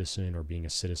international citizen or being a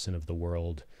citizen of the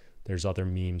world. There's other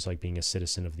memes like being a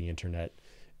citizen of the internet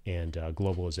and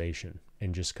globalization.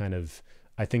 And just kind of,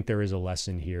 I think there is a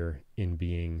lesson here in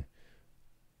being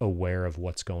aware of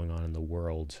what's going on in the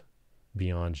world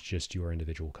beyond just your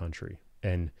individual country.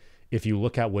 And if you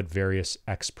look at what various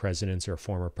ex-presidents or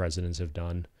former presidents have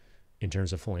done in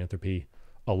terms of philanthropy,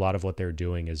 a lot of what they're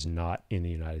doing is not in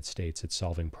the United States. It's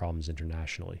solving problems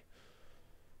internationally.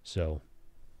 So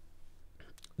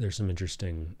there's some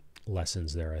interesting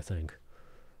lessons there, I think.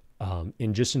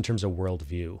 In terms of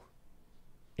worldview,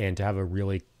 and to have a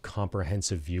really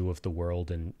comprehensive view of the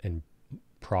world and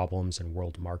problems and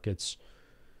world markets.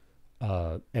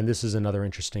 And this is another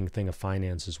interesting thing of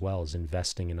finance as well, is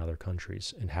investing in other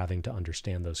countries and having to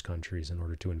understand those countries in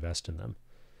order to invest in them.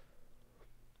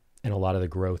 And a lot of the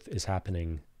growth is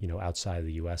happening, outside of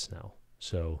the US now.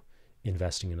 So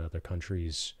investing in other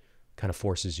countries kind of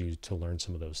forces you to learn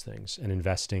some of those things, and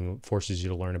investing forces you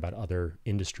to learn about other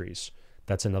industries.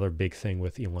 That's another big thing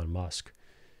with Elon Musk.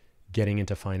 Getting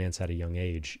into finance at a young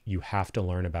age, you have to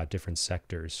learn about different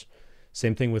sectors.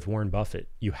 Same thing with Warren Buffett.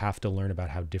 You have to learn about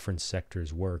how different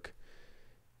sectors work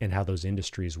and how those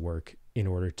industries work in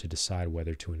order to decide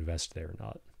whether to invest there or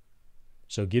not.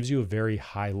 So it gives you a very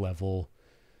high level,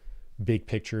 big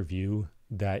picture view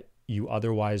that you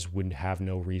otherwise would have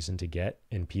no reason to get,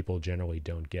 and people generally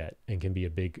don't get, and can be a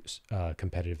big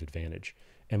competitive advantage.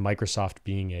 And Microsoft,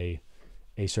 being a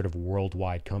sort of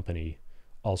worldwide company,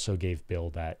 also gave Bill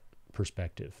that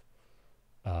perspective.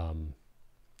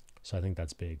 So I think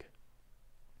that's big.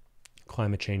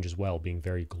 Climate change as well, being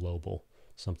very global,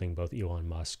 something both Elon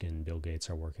Musk and Bill Gates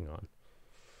are working on.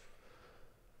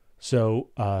 So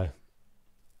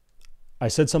I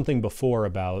said something before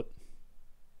about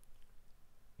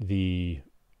the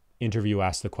interview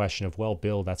asked the question of, well,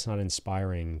 Bill, that's not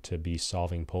inspiring to be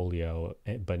solving polio,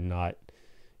 but not,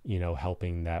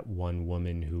 helping that one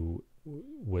woman who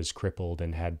was crippled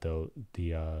and had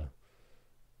the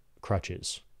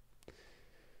crutches.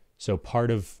 So part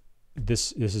of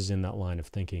this is in that line of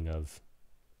thinking of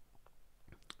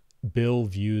Bill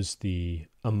views the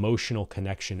emotional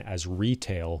connection as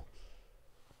retail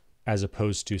as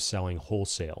opposed to selling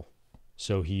wholesale.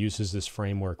 So he uses this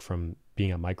framework from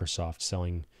being at Microsoft,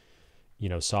 selling,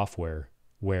 software,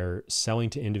 where selling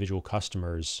to individual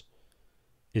customers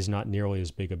is not nearly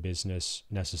as big a business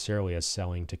necessarily as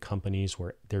selling to companies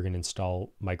where they're going to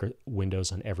install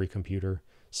Windows on every computer,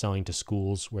 selling to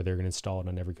schools where they're going to install it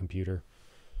on every computer.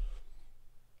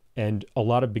 And a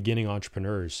lot of beginning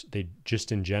entrepreneurs, they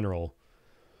just in general,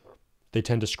 they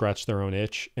tend to scratch their own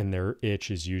itch, and their itch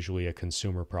is usually a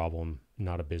consumer problem,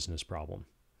 not a business problem.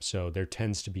 So there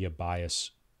tends to be a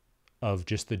bias of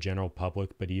just the general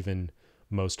public, but even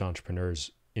most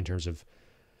entrepreneurs, in terms of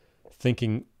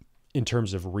thinking in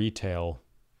terms of retail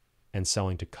and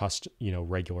selling to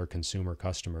regular consumer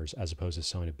customers, as opposed to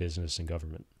selling to business and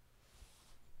government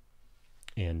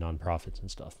and nonprofits and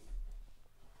stuff.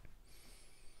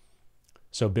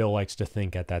 So Bill likes to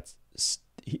think at that.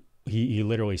 He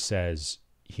literally says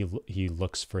he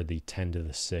looks for the 10 to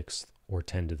the 6th or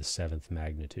 10 to the 7th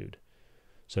magnitude.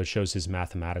 So it shows his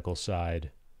mathematical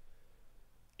side.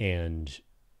 And,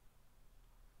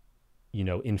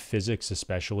 in physics,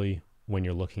 especially when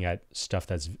you're looking at stuff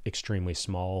that's extremely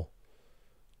small,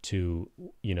 to,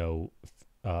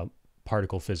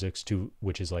 particle physics,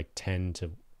 which is like 10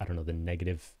 to, the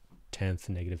negative 10th,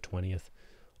 negative 20th,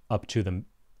 up to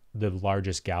the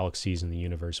largest galaxies in the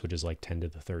universe, which is like 10 to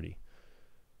the 30.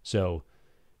 So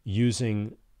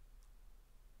using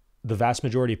the vast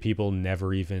majority of people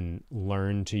never even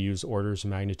learn to use orders of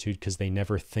magnitude because they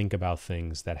never think about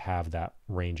things that have that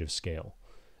range of scale.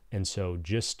 And so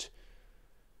just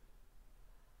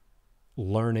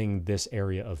learning this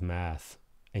area of math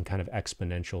and kind of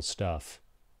exponential stuff.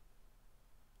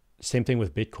 Same thing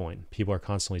with Bitcoin. People are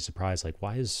constantly surprised, like,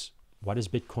 why does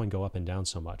Bitcoin go up and down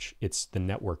so much? It's the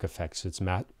network effects. It's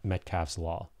Metcalfe's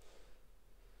law.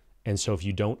 And so if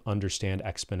you don't understand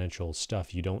exponential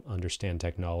stuff, you don't understand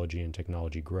technology and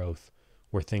technology growth,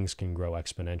 where things can grow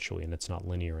exponentially and it's not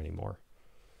linear anymore.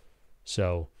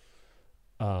 So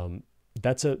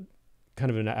that's a kind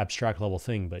of an abstract level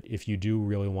thing, but if you do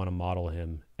really want to model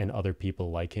him and other people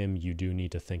like him, you do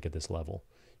need to think at this level.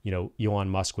 Elon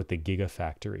Musk with the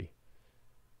Gigafactory,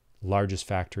 largest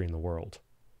factory in the world.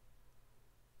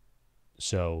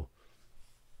 So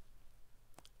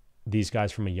these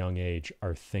guys from a young age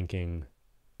are thinking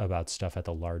about stuff at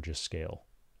the largest scale.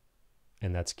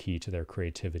 And that's key to their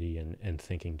creativity and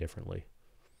thinking differently.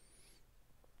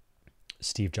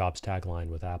 Steve Jobs' tagline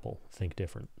with Apple, think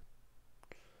different.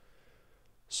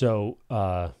 So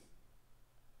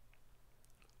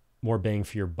more bang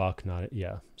for your buck,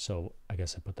 so I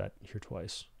guess I put that here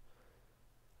twice.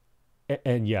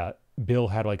 And yeah, Bill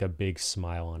had like a big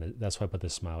smile on it. That's why I put the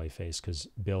smiley face, because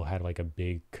Bill had like a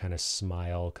big kind of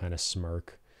smile, kind of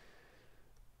smirk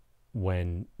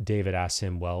when David asked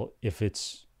him, well, if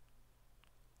it's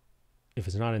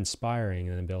not inspiring,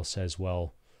 and then Bill says,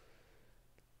 well,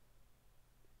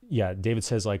 yeah, David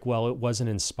says like, well, it wasn't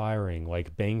inspiring.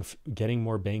 Like getting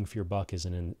more bang for your buck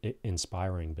isn't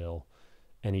inspiring, Bill.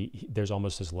 And there's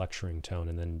almost this lecturing tone.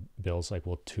 And then Bill's like,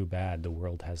 well, too bad, the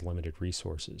world has limited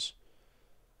resources.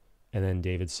 And then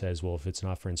David says, well, if it's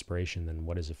not for inspiration, then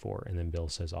what is it for? And then Bill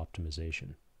says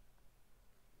optimization.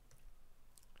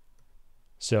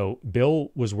 So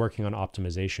Bill was working on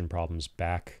optimization problems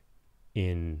back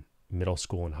in middle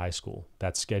school and high school.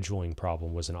 That scheduling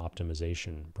problem was an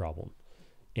optimization problem.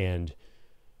 And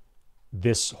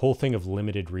this whole thing of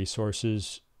limited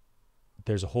resources,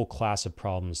 there's a whole class of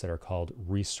problems that are called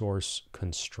resource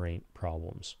constraint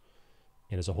problems.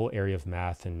 And there's a whole area of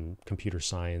math and computer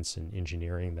science and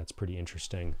engineering that's pretty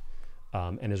interesting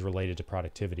and is related to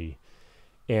productivity.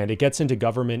 And it gets into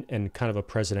government and kind of a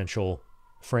presidential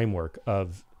framework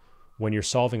of when you're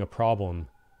solving a problem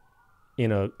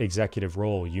in an executive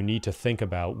role, you need to think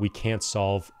about, we can't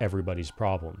solve everybody's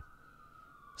problem.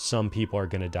 some people are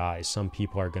going to die. Some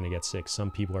people are going to get sick.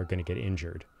 Some people are going to get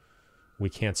injured. We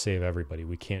can't save everybody.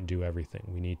 We can't do everything.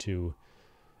 We need to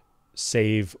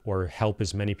save or help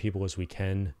as many people as we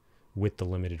can with the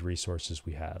limited resources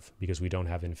we have, because we don't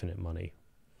have infinite money.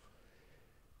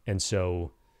 And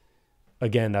so,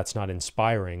 again, that's not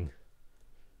inspiring,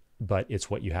 but it's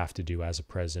what you have to do as a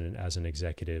president, as an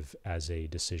executive, as a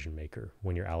decision maker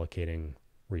when you're allocating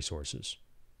resources.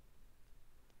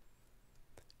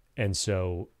 And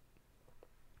so,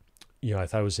 I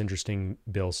thought it was interesting.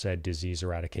 Bill said disease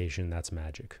eradication, that's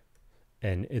magic.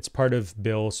 And it's part of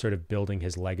Bill sort of building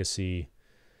his legacy.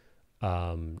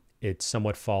 It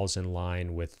somewhat falls in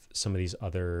line with some of these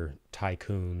other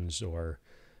tycoons or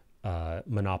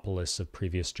monopolists of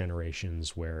previous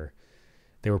generations, where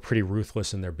they were pretty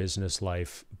ruthless in their business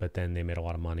life, but then they made a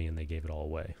lot of money and they gave it all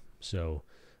away. So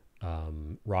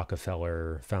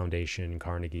Rockefeller Foundation,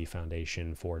 Carnegie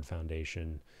Foundation, Ford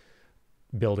Foundation,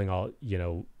 building all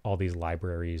these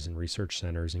libraries and research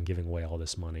centers and giving away all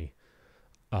this money.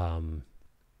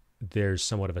 There's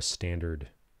somewhat of a standard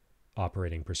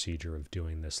operating procedure of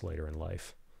doing this later in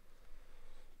life.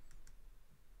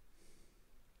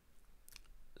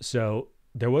 So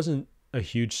there wasn't a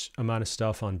huge amount of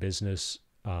stuff on business.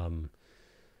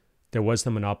 There was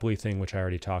the monopoly thing, which I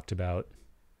already talked about.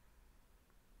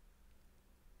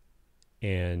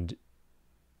 And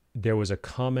there was a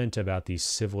comment about these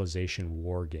Civilization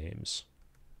war games.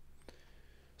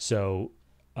 So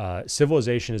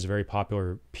Civilization is a very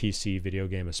popular PC video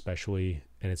game, especially,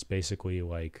 and it's basically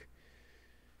like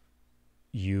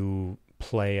you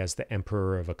play as the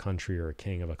emperor of a country or a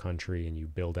king of a country, and you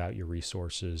build out your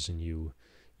resources, and you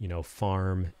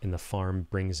farm, and the farm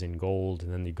brings in gold,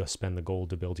 and then you go spend the gold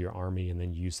to build your army, and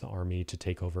then use the army to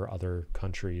take over other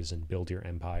countries and build your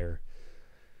empire.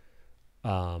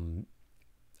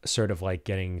 Sort of like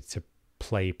getting to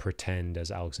play pretend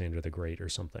as Alexander the Great or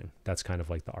something. That's kind of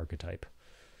like the archetype.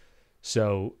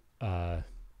 So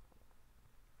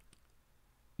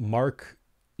Mark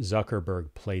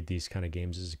Zuckerberg played these kind of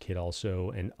games as a kid also,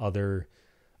 and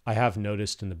I have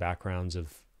noticed in the backgrounds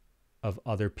of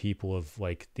other people, of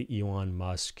like the Elon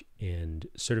Musk and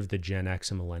sort of the Gen X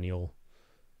and millennial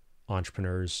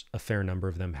entrepreneurs, a fair number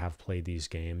of them have played these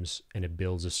games, and it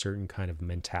builds a certain kind of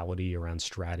mentality around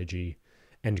strategy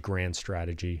and grand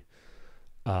strategy.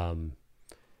 And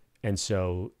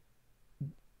so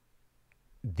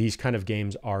these kind of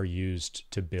games are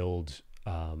used to build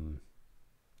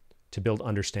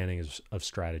understanding of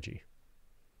strategy.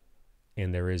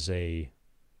 And there is a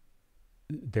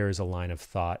line of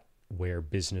thought where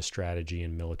business strategy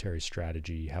and military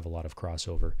strategy have a lot of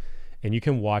crossover. And you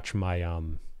can watch my,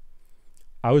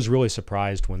 I was really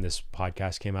surprised when this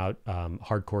podcast came out,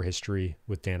 Hardcore History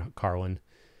with Dan Carlin.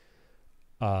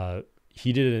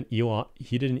 He did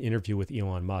an interview with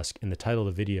Elon Musk, and the title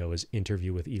of the video is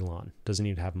Interview with Elon. Doesn't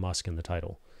even have Musk in the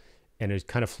title. And it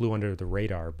kind of flew under the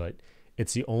radar, but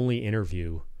it's the only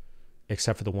interview,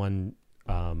 except for the one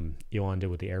Elon did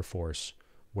with the Air Force,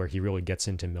 where he really gets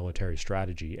into military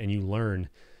strategy. And you learn.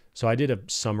 So I did a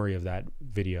summary of that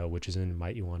video, which is in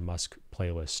my Elon Musk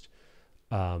playlist.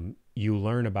 You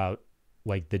learn about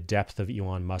like the depth of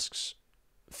Elon Musk's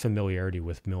familiarity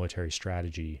with military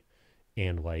strategy,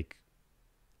 and like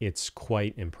it's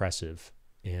quite impressive.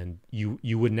 And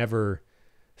you would never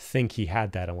think he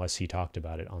had that unless he talked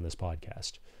about it on this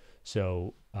podcast.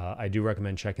 So I do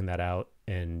recommend checking that out.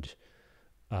 And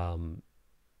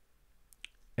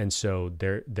so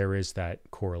there is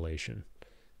that correlation.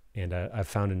 And I've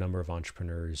found a number of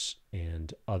entrepreneurs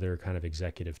and other kind of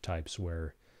executive types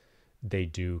where they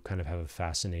do kind of have a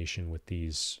fascination with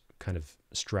these kind of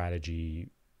strategy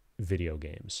video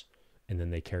games, and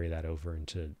then they carry that over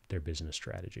into their business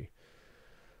strategy.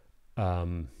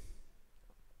 Bill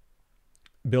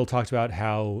talked about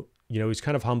how, he's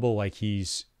kind of humble. Like he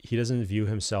doesn't view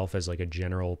himself as like a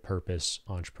general purpose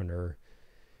entrepreneur.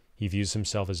 He views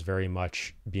himself as very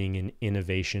much being in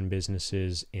innovation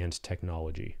businesses and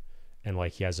technology. And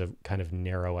like he has a kind of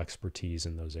narrow expertise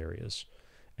in those areas.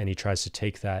 And he tries to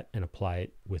take that and apply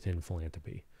it within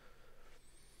philanthropy.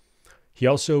 He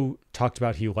also talked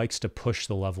about he likes to push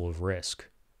the level of risk.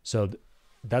 So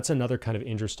that's another kind of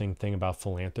interesting thing about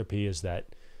philanthropy, is that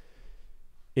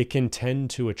it can tend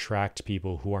to attract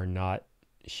people who are not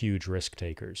huge risk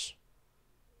takers.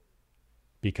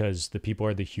 Because the people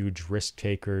are the huge risk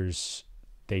takers,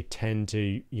 they tend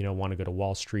to, want to go to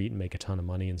Wall Street and make a ton of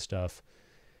money and stuff.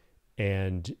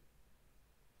 And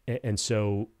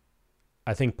so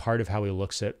I think part of how he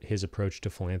looks at his approach to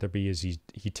philanthropy is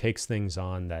he takes things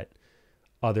on that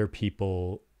other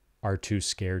people are too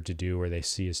scared to do, or they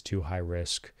see as too high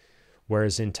risk,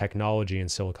 Whereas in technology in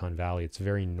Silicon Valley, it's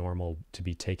very normal to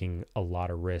be taking a lot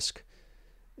of risk.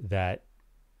 That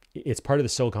it's part of the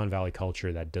Silicon Valley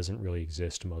culture that doesn't really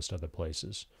exist most other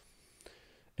places.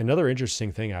 Another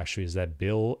interesting thing actually is that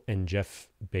Bill and Jeff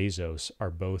Bezos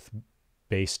are both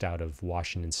based out of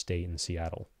Washington State and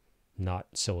Seattle, not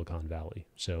Silicon Valley.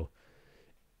 So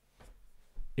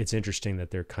it's interesting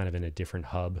that they're kind of in a different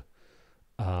hub.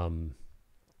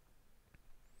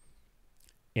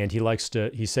 And he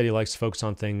said he likes to focus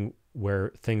on things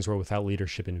where without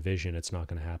leadership and vision, it's not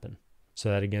going to happen. So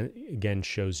that again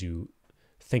shows you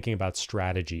thinking about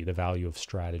strategy, the value of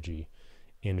strategy,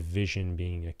 and vision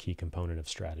being a key component of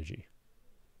strategy,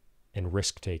 and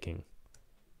risk-taking.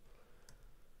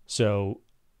 So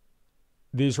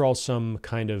these are all some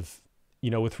kind of,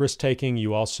 with risk-taking,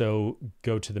 you also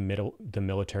go to the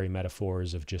military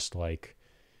metaphors of just like,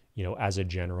 as a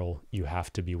general, you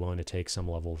have to be willing to take some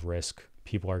level of risk.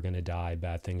 People are going to die.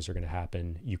 Bad things are going to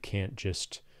happen. You can't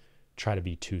just try to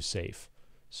be too safe.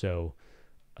 So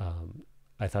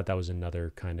I thought that was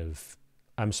another kind of,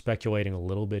 I'm speculating a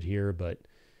little bit here, but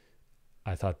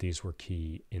I thought these were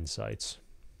key insights.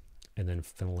 And then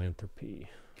philanthropy.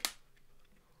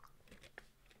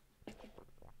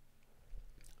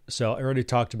 So I already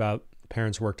talked about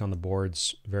parents worked on the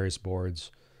boards, various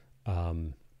boards.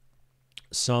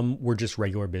 Some were just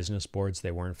regular business boards.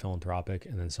 They weren't philanthropic,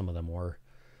 and then some of them were.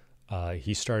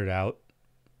 He started out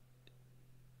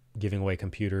giving away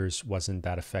computers, wasn't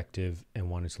that effective, and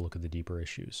wanted to look at the deeper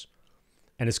issues.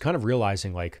 And it's kind of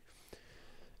realizing, like,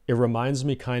 it reminds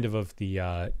me kind of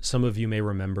the, some of you may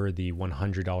remember the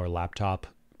 $100 laptop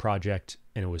project,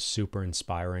 and it was super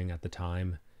inspiring at the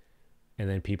time. And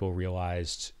then people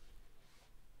realized,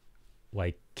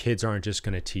 like, kids aren't just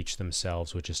going to teach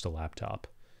themselves with just a laptop.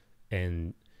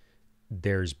 And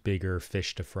there's bigger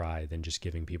fish to fry than just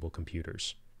giving people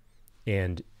computers.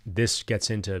 And this gets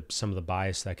into some of the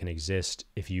bias that can exist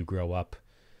if you grow up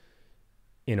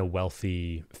in a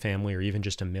wealthy family or even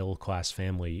just a middle-class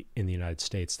family in the United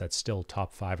States that's still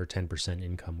top 5 or 10%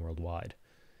 income worldwide.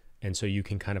 And so you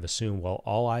can kind of assume, well,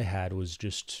 all I had was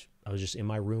I was just in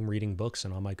my room reading books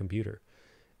and on my computer.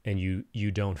 And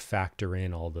you don't factor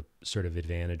in all the sort of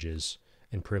advantages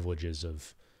and privileges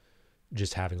of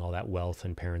just having all that wealth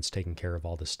and parents taking care of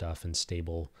all the stuff and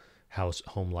stable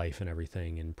home life and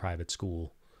everything in private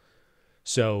school.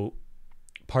 So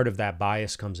part of that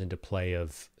bias comes into play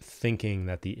of thinking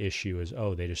that the issue is,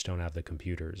 oh, they just don't have the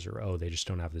computers, or, oh, they just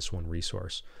don't have this one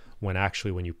resource. When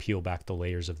actually, when you peel back the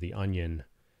layers of the onion,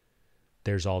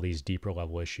 there's all these deeper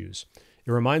level issues.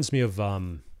 It reminds me of,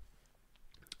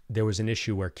 there was an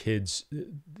issue where kids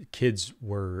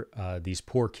were, these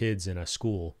poor kids in a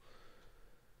school,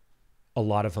 a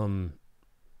lot of them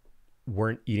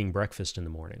weren't eating breakfast in the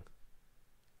morning.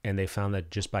 And they found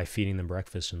that just by feeding them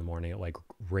breakfast in the morning, it like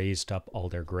raised up all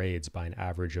their grades by an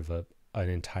average of an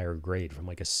entire grade from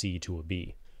like a C to a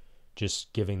B.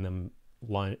 Just giving them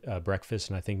breakfast,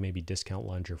 and I think maybe discount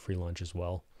lunch or free lunch as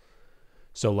well.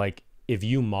 So like if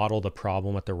you model the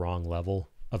problem at the wrong level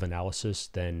of analysis,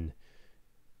 then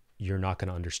you're not going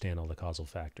to understand all the causal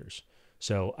factors.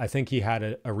 So I think he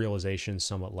had a realization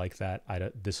somewhat like that.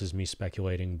 This is me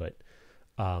speculating, but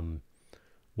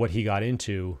what he got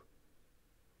into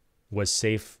was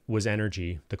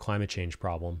energy, the climate change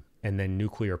problem, and then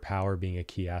nuclear power being a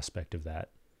key aspect of that.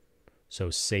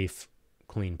 So safe,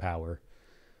 clean power,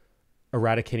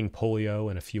 eradicating polio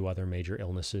and a few other major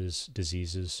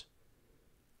diseases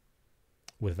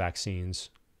with vaccines.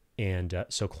 And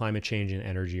so climate change and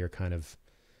energy are kind of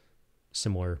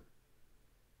similar.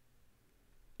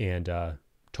 And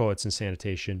toilets and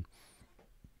sanitation,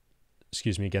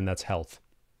 again, that's health.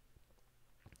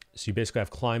 So you basically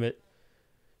have climate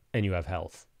and you have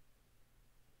health.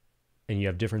 And you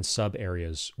have different sub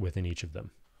areas within each of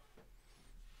them.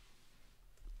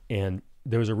 And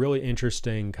there was a really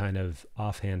interesting kind of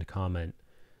offhand comment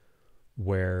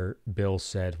where Bill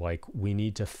said, like, we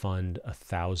need to fund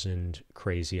 1,000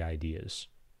 crazy ideas.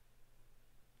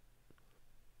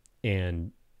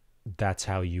 And that's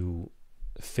how you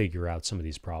figure out some of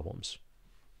these problems.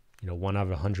 One out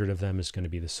of 100 of them is going to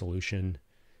be the solution.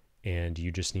 And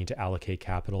you just need to allocate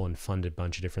capital and fund a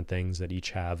bunch of different things that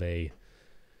each have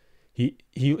he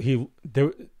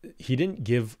didn't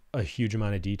give a huge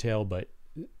amount of detail, but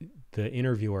the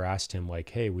interviewer asked him, like,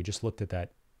 hey, we just looked at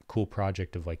that cool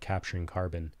project of like capturing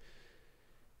carbon.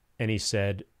 And he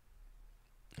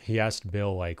asked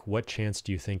Bill, like, what chance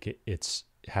do you think it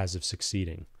has of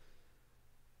succeeding?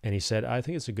 And he said, I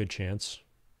think it's a good chance.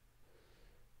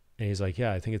 And he's like,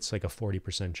 yeah, I think it's like a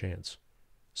 40% chance.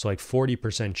 So like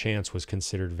 40% chance was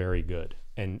considered very good.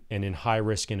 And in high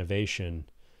risk innovation,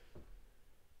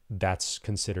 that's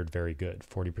considered very good.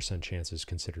 40% chance is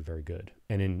considered very good.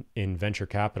 And in venture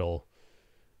capital,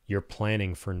 you're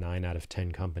planning for 9 out of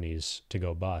 10 companies to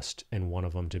go bust and one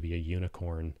of them to be a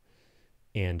unicorn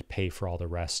and pay for all the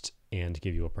rest and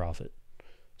give you a profit.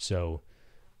 So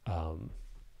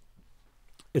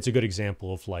it's a good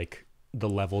example of like the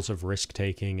levels of risk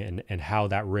taking and how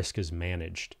that risk is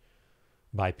managed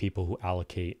by people who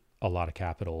allocate a lot of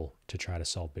capital to try to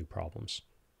solve big problems.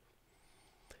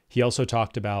 He also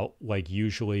talked about like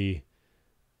usually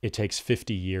it takes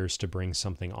 50 years to bring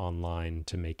something online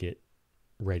to make it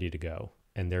ready to go.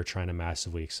 And they're trying to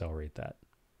massively accelerate that.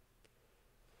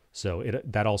 So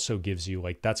that also gives you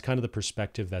like, that's kind of the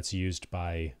perspective that's used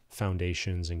by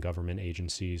foundations and government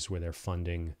agencies where they're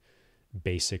funding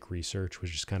basic research,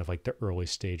 which is kind of like the early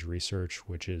stage research,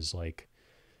 which is like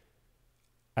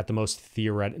at the most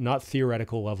not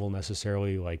theoretical level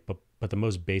necessarily, like, but the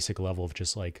most basic level of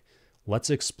just like, let's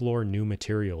explore new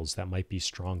materials that might be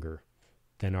stronger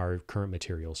than our current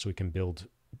materials so we can build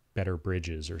better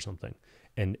bridges or something.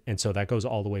 And so that goes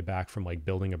all the way back from like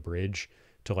building a bridge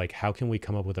to like, how can we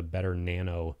come up with a better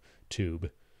nano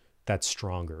tube that's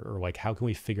stronger? Or like, how can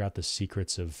we figure out the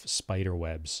secrets of spider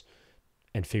webs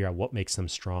and figure out what makes them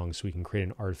strong so we can create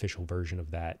an artificial version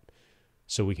of that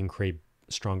so we can create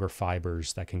stronger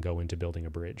fibers that can go into building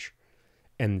a bridge.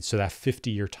 And so that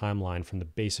 50-year timeline from the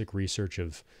basic research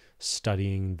of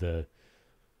studying the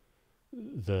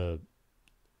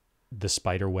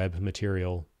spider web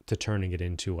material to turning it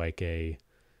into like a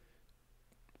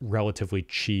relatively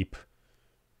cheap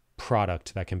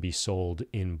product that can be sold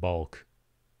in bulk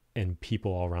and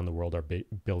people all around the world are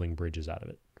building bridges out of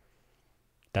it.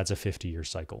 That's a 50-year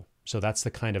cycle. So that's the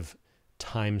kind of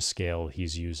time scale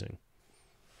he's using.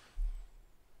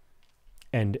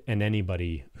 And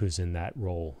anybody who's in that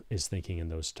role is thinking in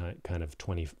those kind of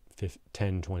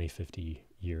 10, 20, 50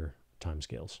 year time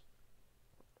scales.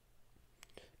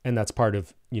 And that's part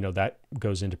of, that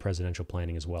goes into presidential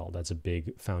planning as well. That's a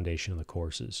big foundation of the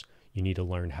courses. You need to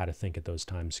learn how to think at those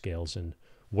time scales and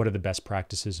what are the best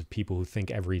practices of people who think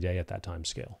every day at that time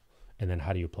scale. And then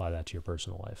how do you apply that to your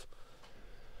personal life?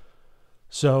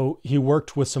 So he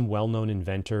worked with some well-known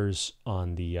inventors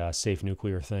on the safe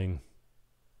nuclear thing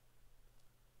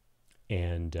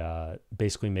and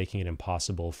basically making it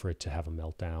impossible for it to have a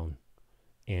meltdown.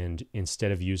 And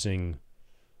instead of using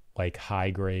like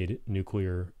high-grade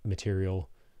nuclear material,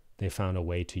 they found a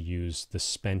way to use the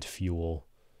spent fuel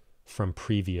from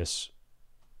previous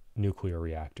nuclear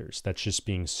reactors that's just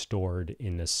being stored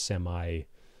in a semi,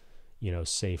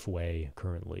 safe way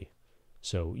currently.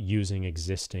 So using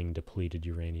existing depleted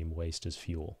uranium waste as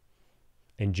fuel.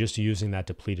 And just using that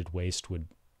depleted waste would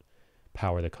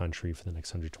power the country for the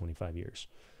next 125 years.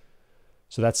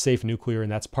 So that's safe nuclear, and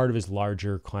that's part of his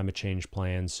larger climate change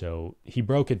plan. So he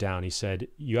broke it down. He said,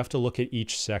 you have to look at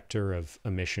each sector of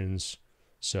emissions.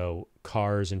 So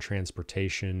cars and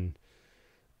transportation,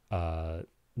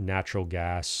 natural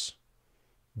gas,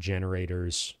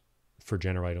 generators for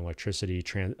generating electricity,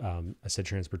 I said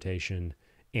transportation,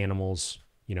 animals,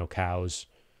 cows,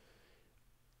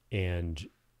 and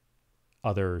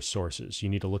other sources. You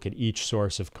need to look at each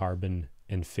source of carbon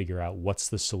and figure out what's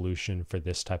the solution for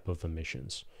this type of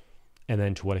emissions. And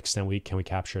then to what extent can we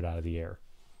capture it out of the air?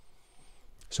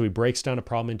 So he breaks down a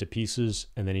problem into pieces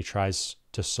and then he tries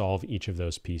to solve each of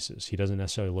those pieces. He doesn't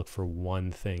necessarily look for one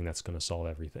thing that's going to solve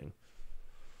everything.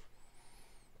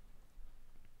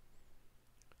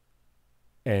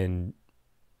 And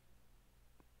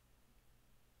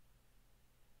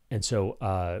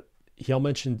so he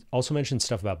also mentioned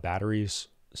stuff about batteries.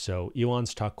 So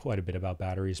Elon's talked quite a bit about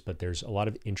batteries, but there's a lot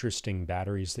of interesting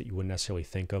batteries that you wouldn't necessarily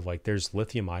think of. Like there's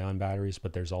lithium ion batteries,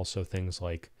 but there's also things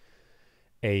like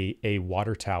a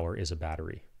water tower is a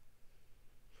battery.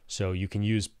 So you can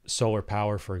use solar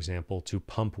power, for example, to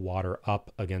pump water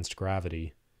up against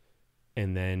gravity.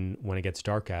 And then when it gets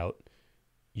dark out,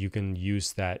 you can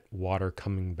use that water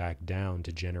coming back down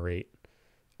to generate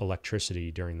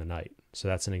electricity during the night. So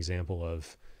that's an example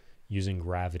of using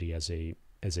gravity as a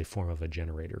form of a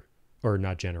generator, or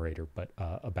not generator, but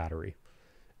a battery.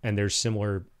 And there's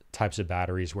similar types of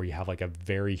batteries where you have like a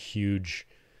very huge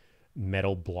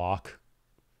metal block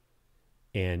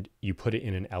and you put it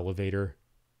in an elevator.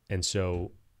 And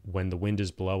so when the wind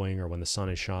is blowing or when the sun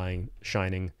is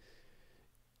shining,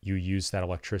 you use that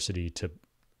electricity to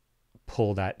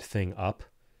pull that thing up.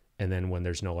 And then when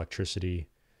there's no electricity,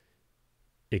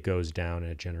 it goes down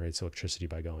and it generates electricity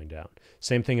by going down.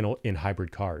 Same thing in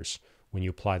hybrid cars. When you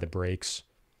apply the brakes,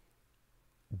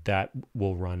 that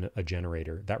will run a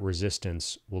generator. That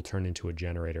resistance will turn into a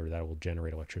generator that will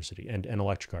generate electricity, and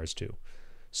electric cars too.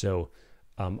 So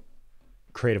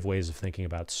creative ways of thinking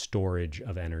about storage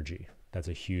of energy. That's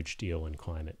a huge deal in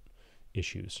climate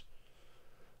issues.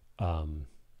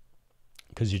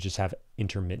 Because you just have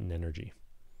intermittent energy.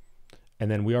 And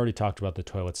then we already talked about the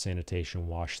toilet sanitation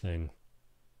wash thing.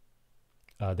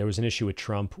 There was an issue with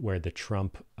Trump where the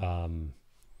Trump,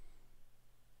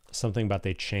 something about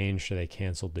they changed or they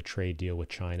canceled the trade deal with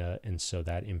China. And so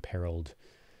that imperiled.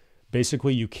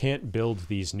 Basically, you can't build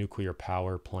these nuclear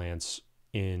power plants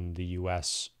in the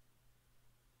US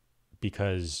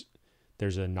because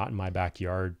there's a not in my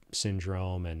backyard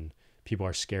syndrome and people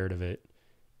are scared of it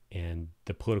and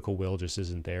the political will just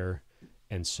isn't there.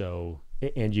 And so,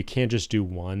 and you can't just do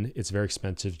one. It's very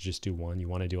expensive to just do one. You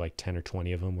want to do like 10 or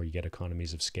 20 of them where you get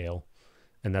economies of scale.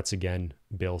 And that's, again,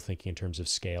 Bill thinking in terms of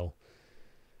scale.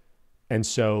 And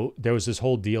so there was this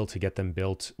whole deal to get them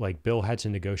built. Like Bill had to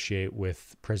negotiate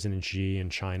with President Xi in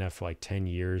China for like 10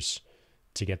 years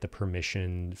to get the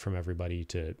permission from everybody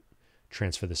to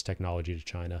transfer this technology to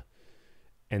China.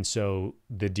 And so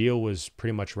the deal was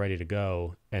pretty much ready to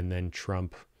go. And then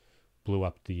Trump blew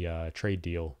up the trade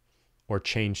deal or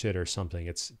changed it or something.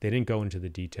 They didn't go into the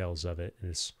details of it.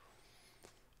 And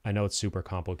I know it's super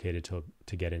complicated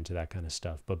to get into that kind of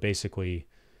stuff, but basically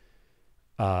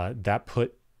that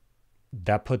put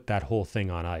that whole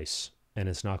thing on ice, and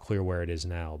it's not clear where it is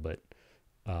now, but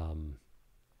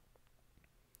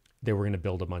they were going to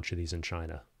build a bunch of these in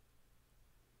China.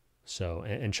 So,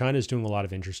 and China's doing a lot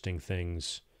of interesting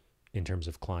things in terms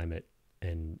of climate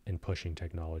and pushing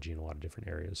technology in a lot of different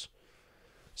areas.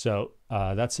 So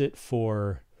that's it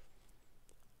for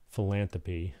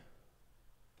philanthropy.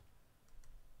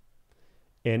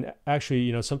 And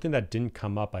actually, something that didn't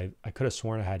come up, I could have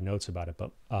sworn I had notes about it,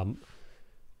 but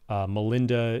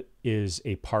Melinda is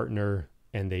a partner,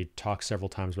 and they talk several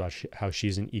times about how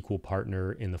she's an equal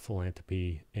partner in the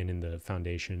philanthropy and in the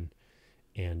foundation.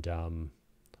 And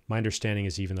my understanding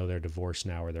is even though they're divorced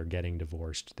now or they're getting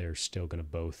divorced, they're still going to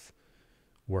both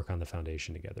work on the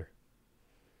foundation together.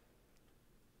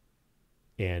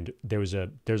 And there's a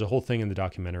whole thing in the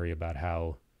documentary about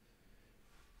how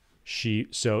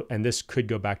and this could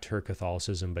go back to her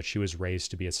Catholicism, but she was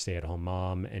raised to be a stay-at-home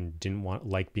mom and didn't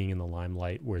like being in the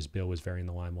limelight, whereas Bill was very in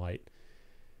the limelight.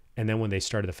 And then when they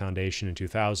started the foundation in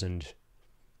 2000,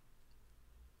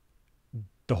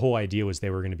 the whole idea was they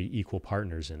were going to be equal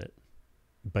partners in it.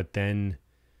 But then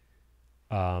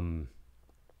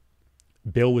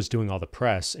Bill was doing all the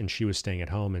press and she was staying at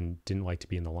home and didn't like to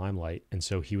be in the limelight. And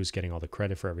so he was getting all the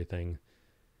credit for everything.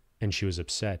 And she was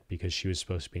upset because she was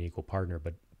supposed to be an equal partner,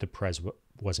 but the press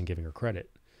wasn't giving her credit.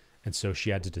 And so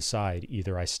she had to decide,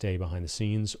 either I stay behind the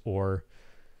scenes or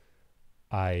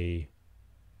I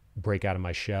break out of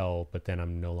my shell, but then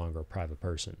I'm no longer a private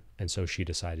person. And so she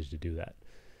decided to do that.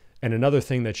 And another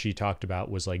thing that she talked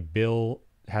about was like Bill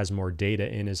has more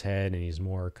data in his head and he's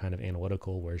more kind of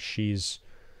analytical, where she's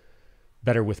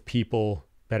better with people,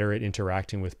 better at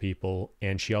interacting with people.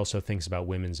 And she also thinks about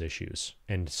women's issues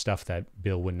and stuff that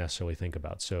Bill wouldn't necessarily think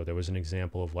about. So there was an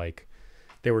example of like,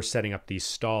 they were setting up these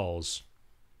stalls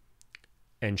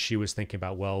and she was thinking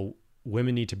about, well,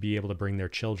 women need to be able to bring their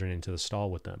children into the stall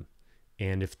with them.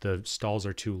 And if the stalls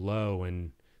are too low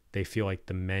and they feel like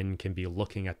the men can be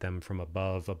looking at them from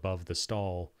above the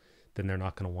stall, then they're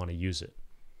not going to want to use it.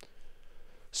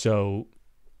 So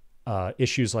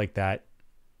issues like that,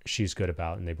 she's good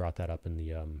about, and they brought that up in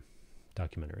the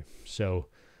documentary. So,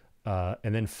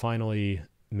 and then finally,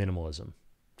 minimalism.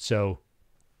 So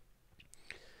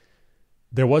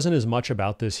there wasn't as much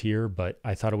about this here, but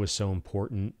I thought it was so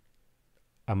important,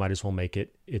 I might as well make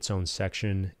it its own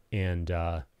section. And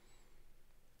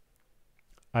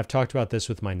I've talked about this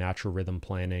with my natural rhythm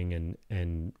planning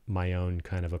and my own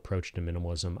kind of approach to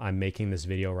minimalism. I'm making this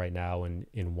video right now in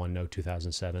OneNote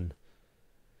 2007.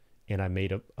 And I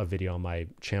made a video on my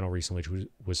channel recently, which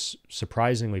was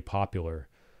surprisingly popular,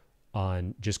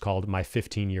 on just called My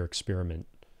 15-Year Experiment,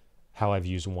 how I've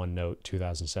used OneNote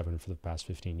 2007 for the past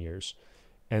 15 years.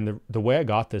 And the way I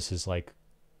got this is like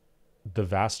the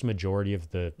vast majority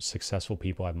of the successful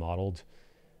people I've modeled,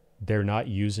 they're not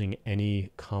using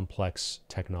any complex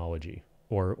technology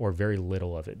or very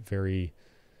little of it, very,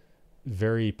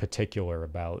 very particular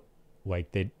about,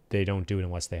 like they don't do it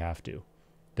unless they have to.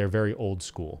 They're very old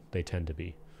school, they tend to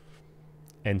be.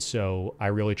 And so I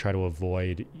really try to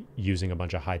avoid using a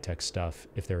bunch of high-tech stuff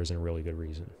if there isn't a really good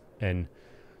reason. And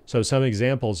so some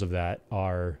examples of that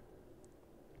are,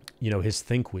 his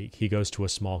Think Week. He goes to a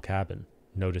small cabin,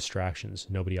 no distractions,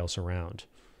 nobody else around.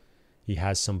 He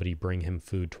has somebody bring him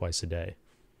food twice a day.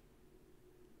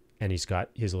 And he's got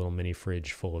his little mini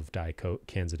fridge full of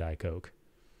cans of Diet Coke.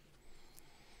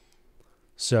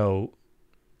 So,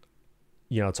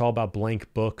 it's all about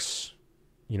blank books,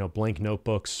 blank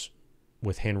notebooks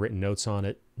with handwritten notes on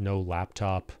it, no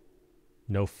laptop,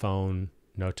 no phone,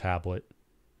 no tablet.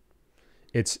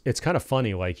 It's kind of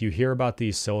funny. Like, you hear about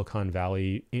these Silicon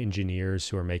Valley engineers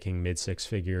who are making mid six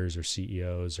figures, or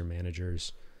CEOs or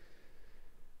managers.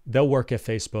 They'll work at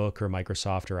Facebook or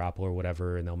Microsoft or Apple or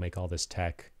whatever, and they'll make all this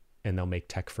tech, and they'll make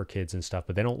tech for kids and stuff,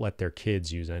 but they don't let their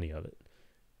kids use any of it,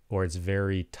 or it's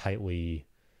very tightly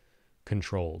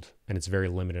controlled, and it's very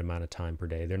limited amount of time per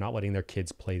day. They're not letting their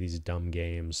kids play these dumb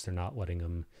games. They're not letting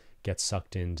them get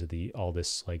sucked into all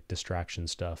this like distraction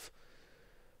stuff.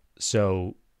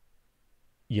 So,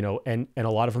 and a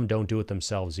lot of them don't do it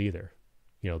themselves either.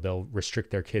 They'll restrict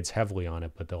their kids heavily on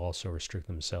it, but they'll also restrict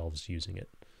themselves using it.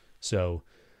 So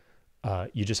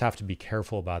you just have to be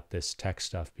careful about this tech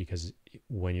stuff, because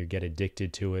when you get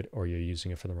addicted to it, or you're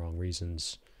using it for the wrong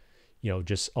reasons,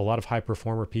 just a lot of high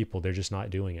performer people, they're just not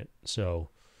doing it. So,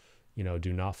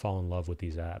 do not fall in love with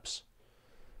these apps.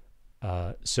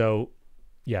 So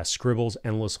yeah, scribbles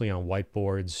endlessly on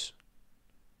whiteboards.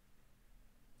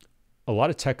 A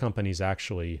lot of tech companies,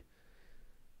 actually,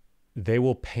 they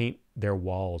will paint their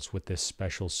walls with this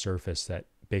special surface that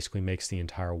basically makes the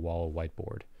entire wall a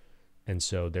whiteboard. And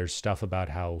so there's stuff about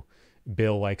how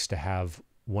Bill likes to have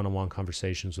one-on-one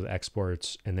conversations with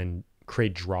experts and then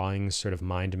create drawings, sort of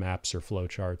mind maps or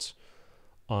flowcharts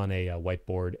on a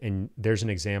whiteboard. And there's an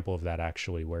example of that,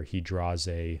 actually, where he draws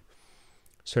a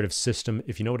sort of system.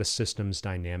 If you know what a systems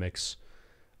dynamics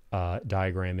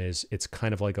diagram is, it's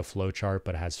kind of like a flowchart,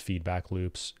 but it has feedback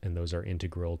loops, and those are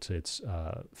integral to its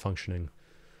functioning.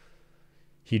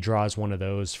 He draws one of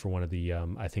those for one of the,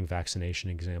 I think, vaccination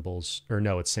examples. Or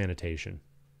no, it's sanitation.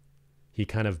 He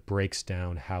kind of breaks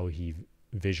down how he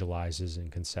visualizes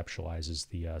and conceptualizes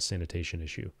the sanitation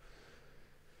issue,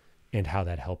 and how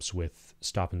that helps with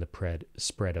stopping the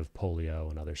spread of polio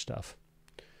and other stuff.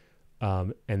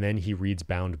 And then he reads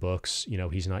bound books.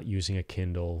 He's not using a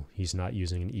Kindle. He's not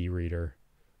using an e-reader.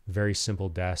 Very simple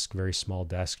desk, very small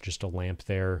desk, just a lamp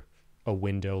there, a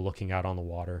window looking out on the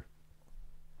water.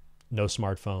 No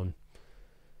smartphone.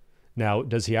 Now,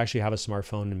 does he actually have a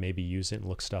smartphone and maybe use it and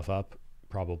look stuff up?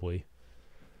 Probably.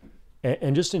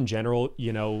 And just in general,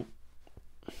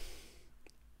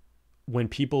 when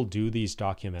people do these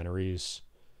documentaries,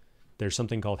 there's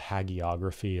something called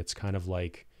hagiography. It's kind of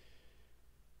like,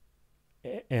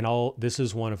 this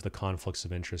is one of the conflicts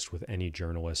of interest with any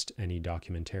journalist, any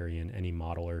documentarian, any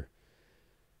modeler.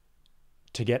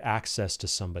 To get access to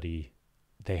somebody,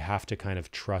 they have to kind of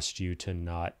trust you to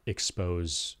not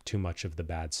expose too much of the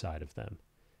bad side of them.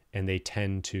 And they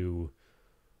tend to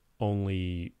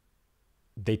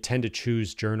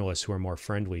choose journalists who are more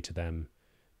friendly to them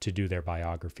to do their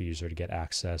biographies, or to get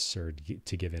access, or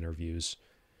to give interviews.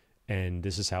 And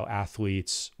this is how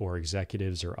athletes or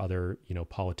executives or other,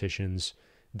 politicians,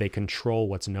 they control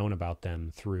what's known about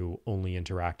them through only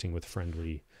interacting with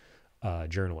friendly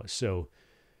journalists. So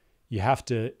you have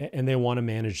to, and they want to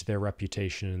manage their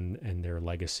reputation and their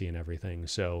legacy and everything.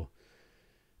 So,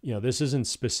 this isn't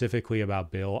specifically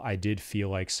about Bill. I did feel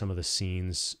like some of the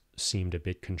scenes seemed a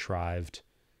bit contrived,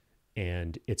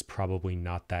 and it's probably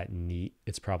not that neat.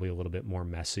 It's probably a little bit more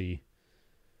messy.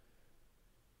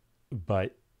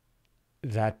 But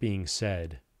that being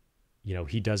said,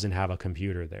 he doesn't have a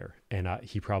computer there, and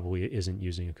he probably isn't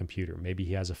using a computer. Maybe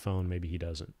he has a phone, maybe he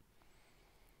doesn't.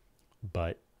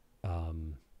 But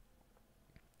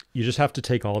you just have to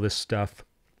take all this stuff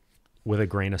with a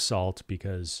grain of salt,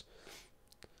 because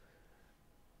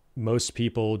most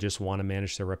people just want to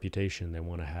manage their reputation. They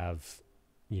want to have,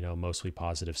 mostly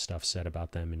positive stuff said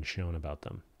about them and shown about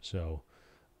them. So,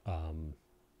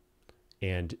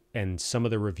 and some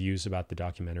of the reviews about the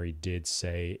documentary did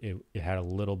say it had a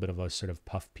little bit of a sort of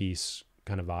puff piece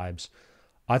kind of vibes.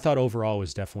 I thought overall it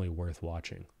was definitely worth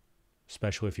watching,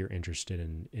 especially if you're interested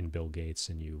in Bill Gates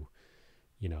and you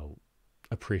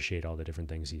appreciate all the different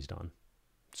things he's done.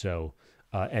 So,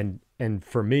 and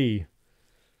for me,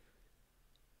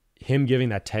 him giving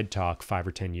that TED Talk 5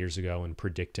 or 10 years ago and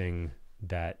predicting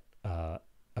that a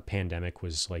pandemic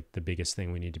was like the biggest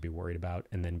thing we need to be worried about,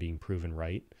 and then being proven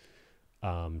right,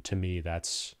 to me,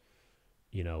 that's,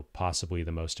 possibly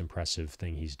the most impressive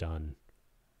thing he's done,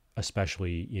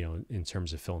 especially, in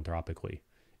terms of philanthropically.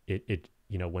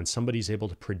 When somebody's able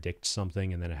to predict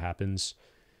something and then it happens,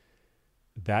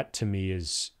 that to me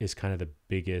is kind of the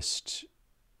biggest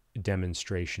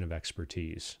demonstration of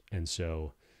expertise. And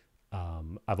so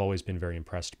I've always been very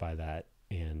impressed by that.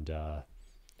 And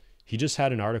he just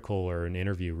had an article or an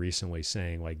interview recently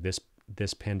saying like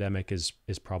this pandemic is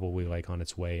probably like on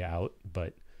its way out,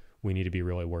 but we need to be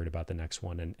really worried about the next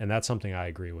one. And that's something I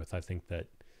agree with. I think that,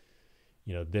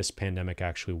 this pandemic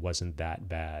actually wasn't that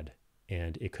bad.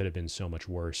 and it could have been so much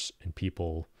worse. And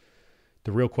people,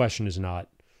 the real question is not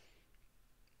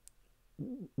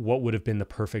what would have been the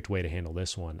perfect way to handle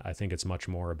this one. I think it's much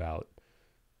more about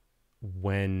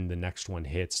when the next one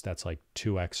hits that's like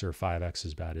 2x or 5x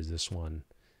as bad as this one,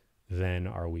 then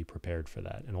are we prepared for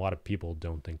that? And a lot of people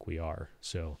don't think we are.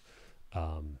 So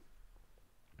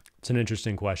it's an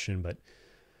interesting question, but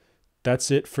that's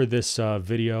it for this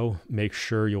video. Make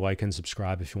sure you like and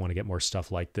subscribe if you want to get more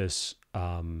stuff like this.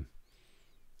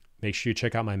 Make sure you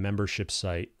check out my membership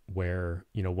site where,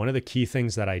 you know, one of the key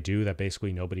things that I do that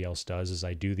basically nobody else does is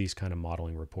I do these kind of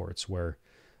modeling reports where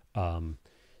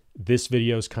this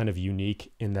video is kind of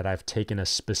unique in that I've taken a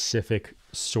specific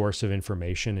source of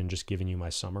information and just given you my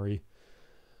summary.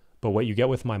 But what you get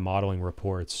with my modeling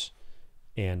reports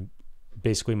and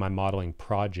basically my modeling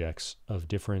projects of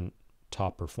different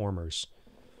top performers,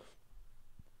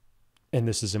 and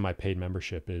this is in my paid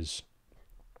membership, is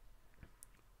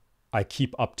I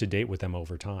keep up to date with them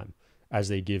over time as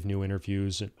they give new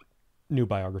interviews and new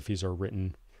biographies are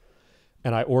written.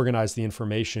 And I organize the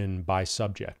information by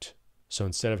subject. So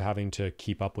instead of having to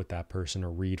keep up with that person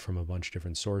or read from a bunch of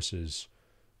different sources,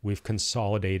 we've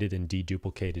consolidated and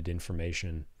deduplicated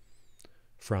information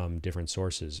from different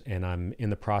sources. And I'm in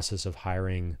the process of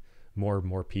hiring more and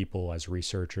more people as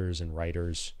researchers and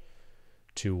writers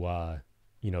to,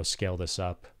 you know, scale this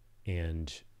up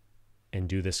and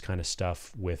do this kind of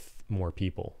stuff with more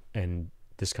people. And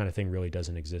this kind of thing really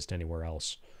doesn't exist anywhere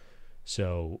else.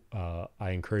 So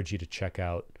I encourage you to check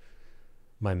out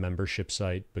my membership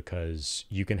site because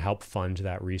you can help fund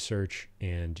that research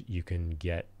and you can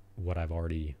get what I've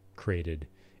already created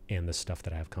and the stuff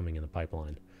that I have coming in the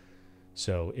pipeline.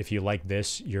 So if you like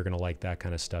this, you're going to like that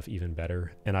kind of stuff even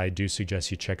better. And I do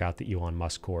suggest you check out the Elon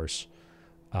Musk course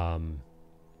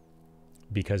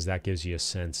because that gives you a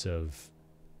sense of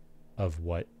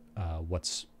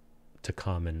what's to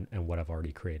come and what I've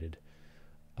already created,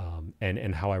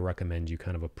 and how I recommend you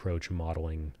kind of approach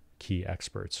modeling key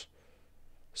experts.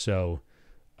 So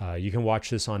you can watch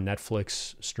this on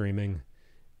Netflix streaming,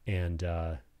 and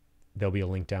there'll be a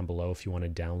link down below if you want to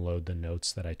download the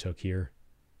notes that I took here,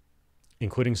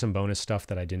 including some bonus stuff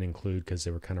that I didn't include because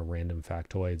they were kind of random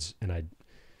factoids. And I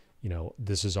knew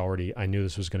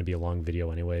this was going to be a long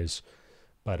video anyways,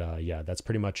 but yeah, that's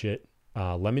pretty much it.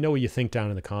 Let me know what you think down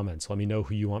in the comments. Let me know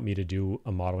who you want me to do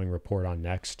a modeling report on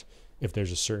next. If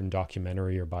there's a certain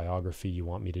documentary or biography you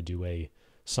want me to do a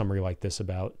summary like this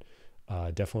about,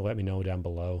 definitely let me know down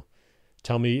below.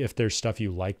 Tell me if there's stuff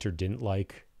you liked or didn't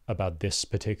like about this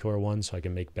particular one so I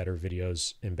can make better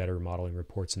videos and better modeling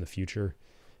reports in the future.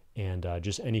 And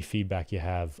just any feedback you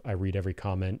have, I read every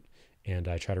comment and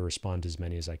I try to respond to as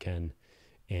many as I can.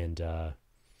 And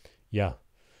yeah.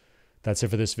 That's it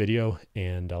for this video,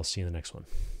 and I'll see you in the next one.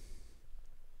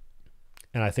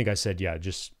 And I think I said, yeah,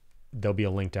 there'll be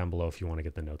a link down below if you want to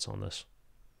get the notes on this.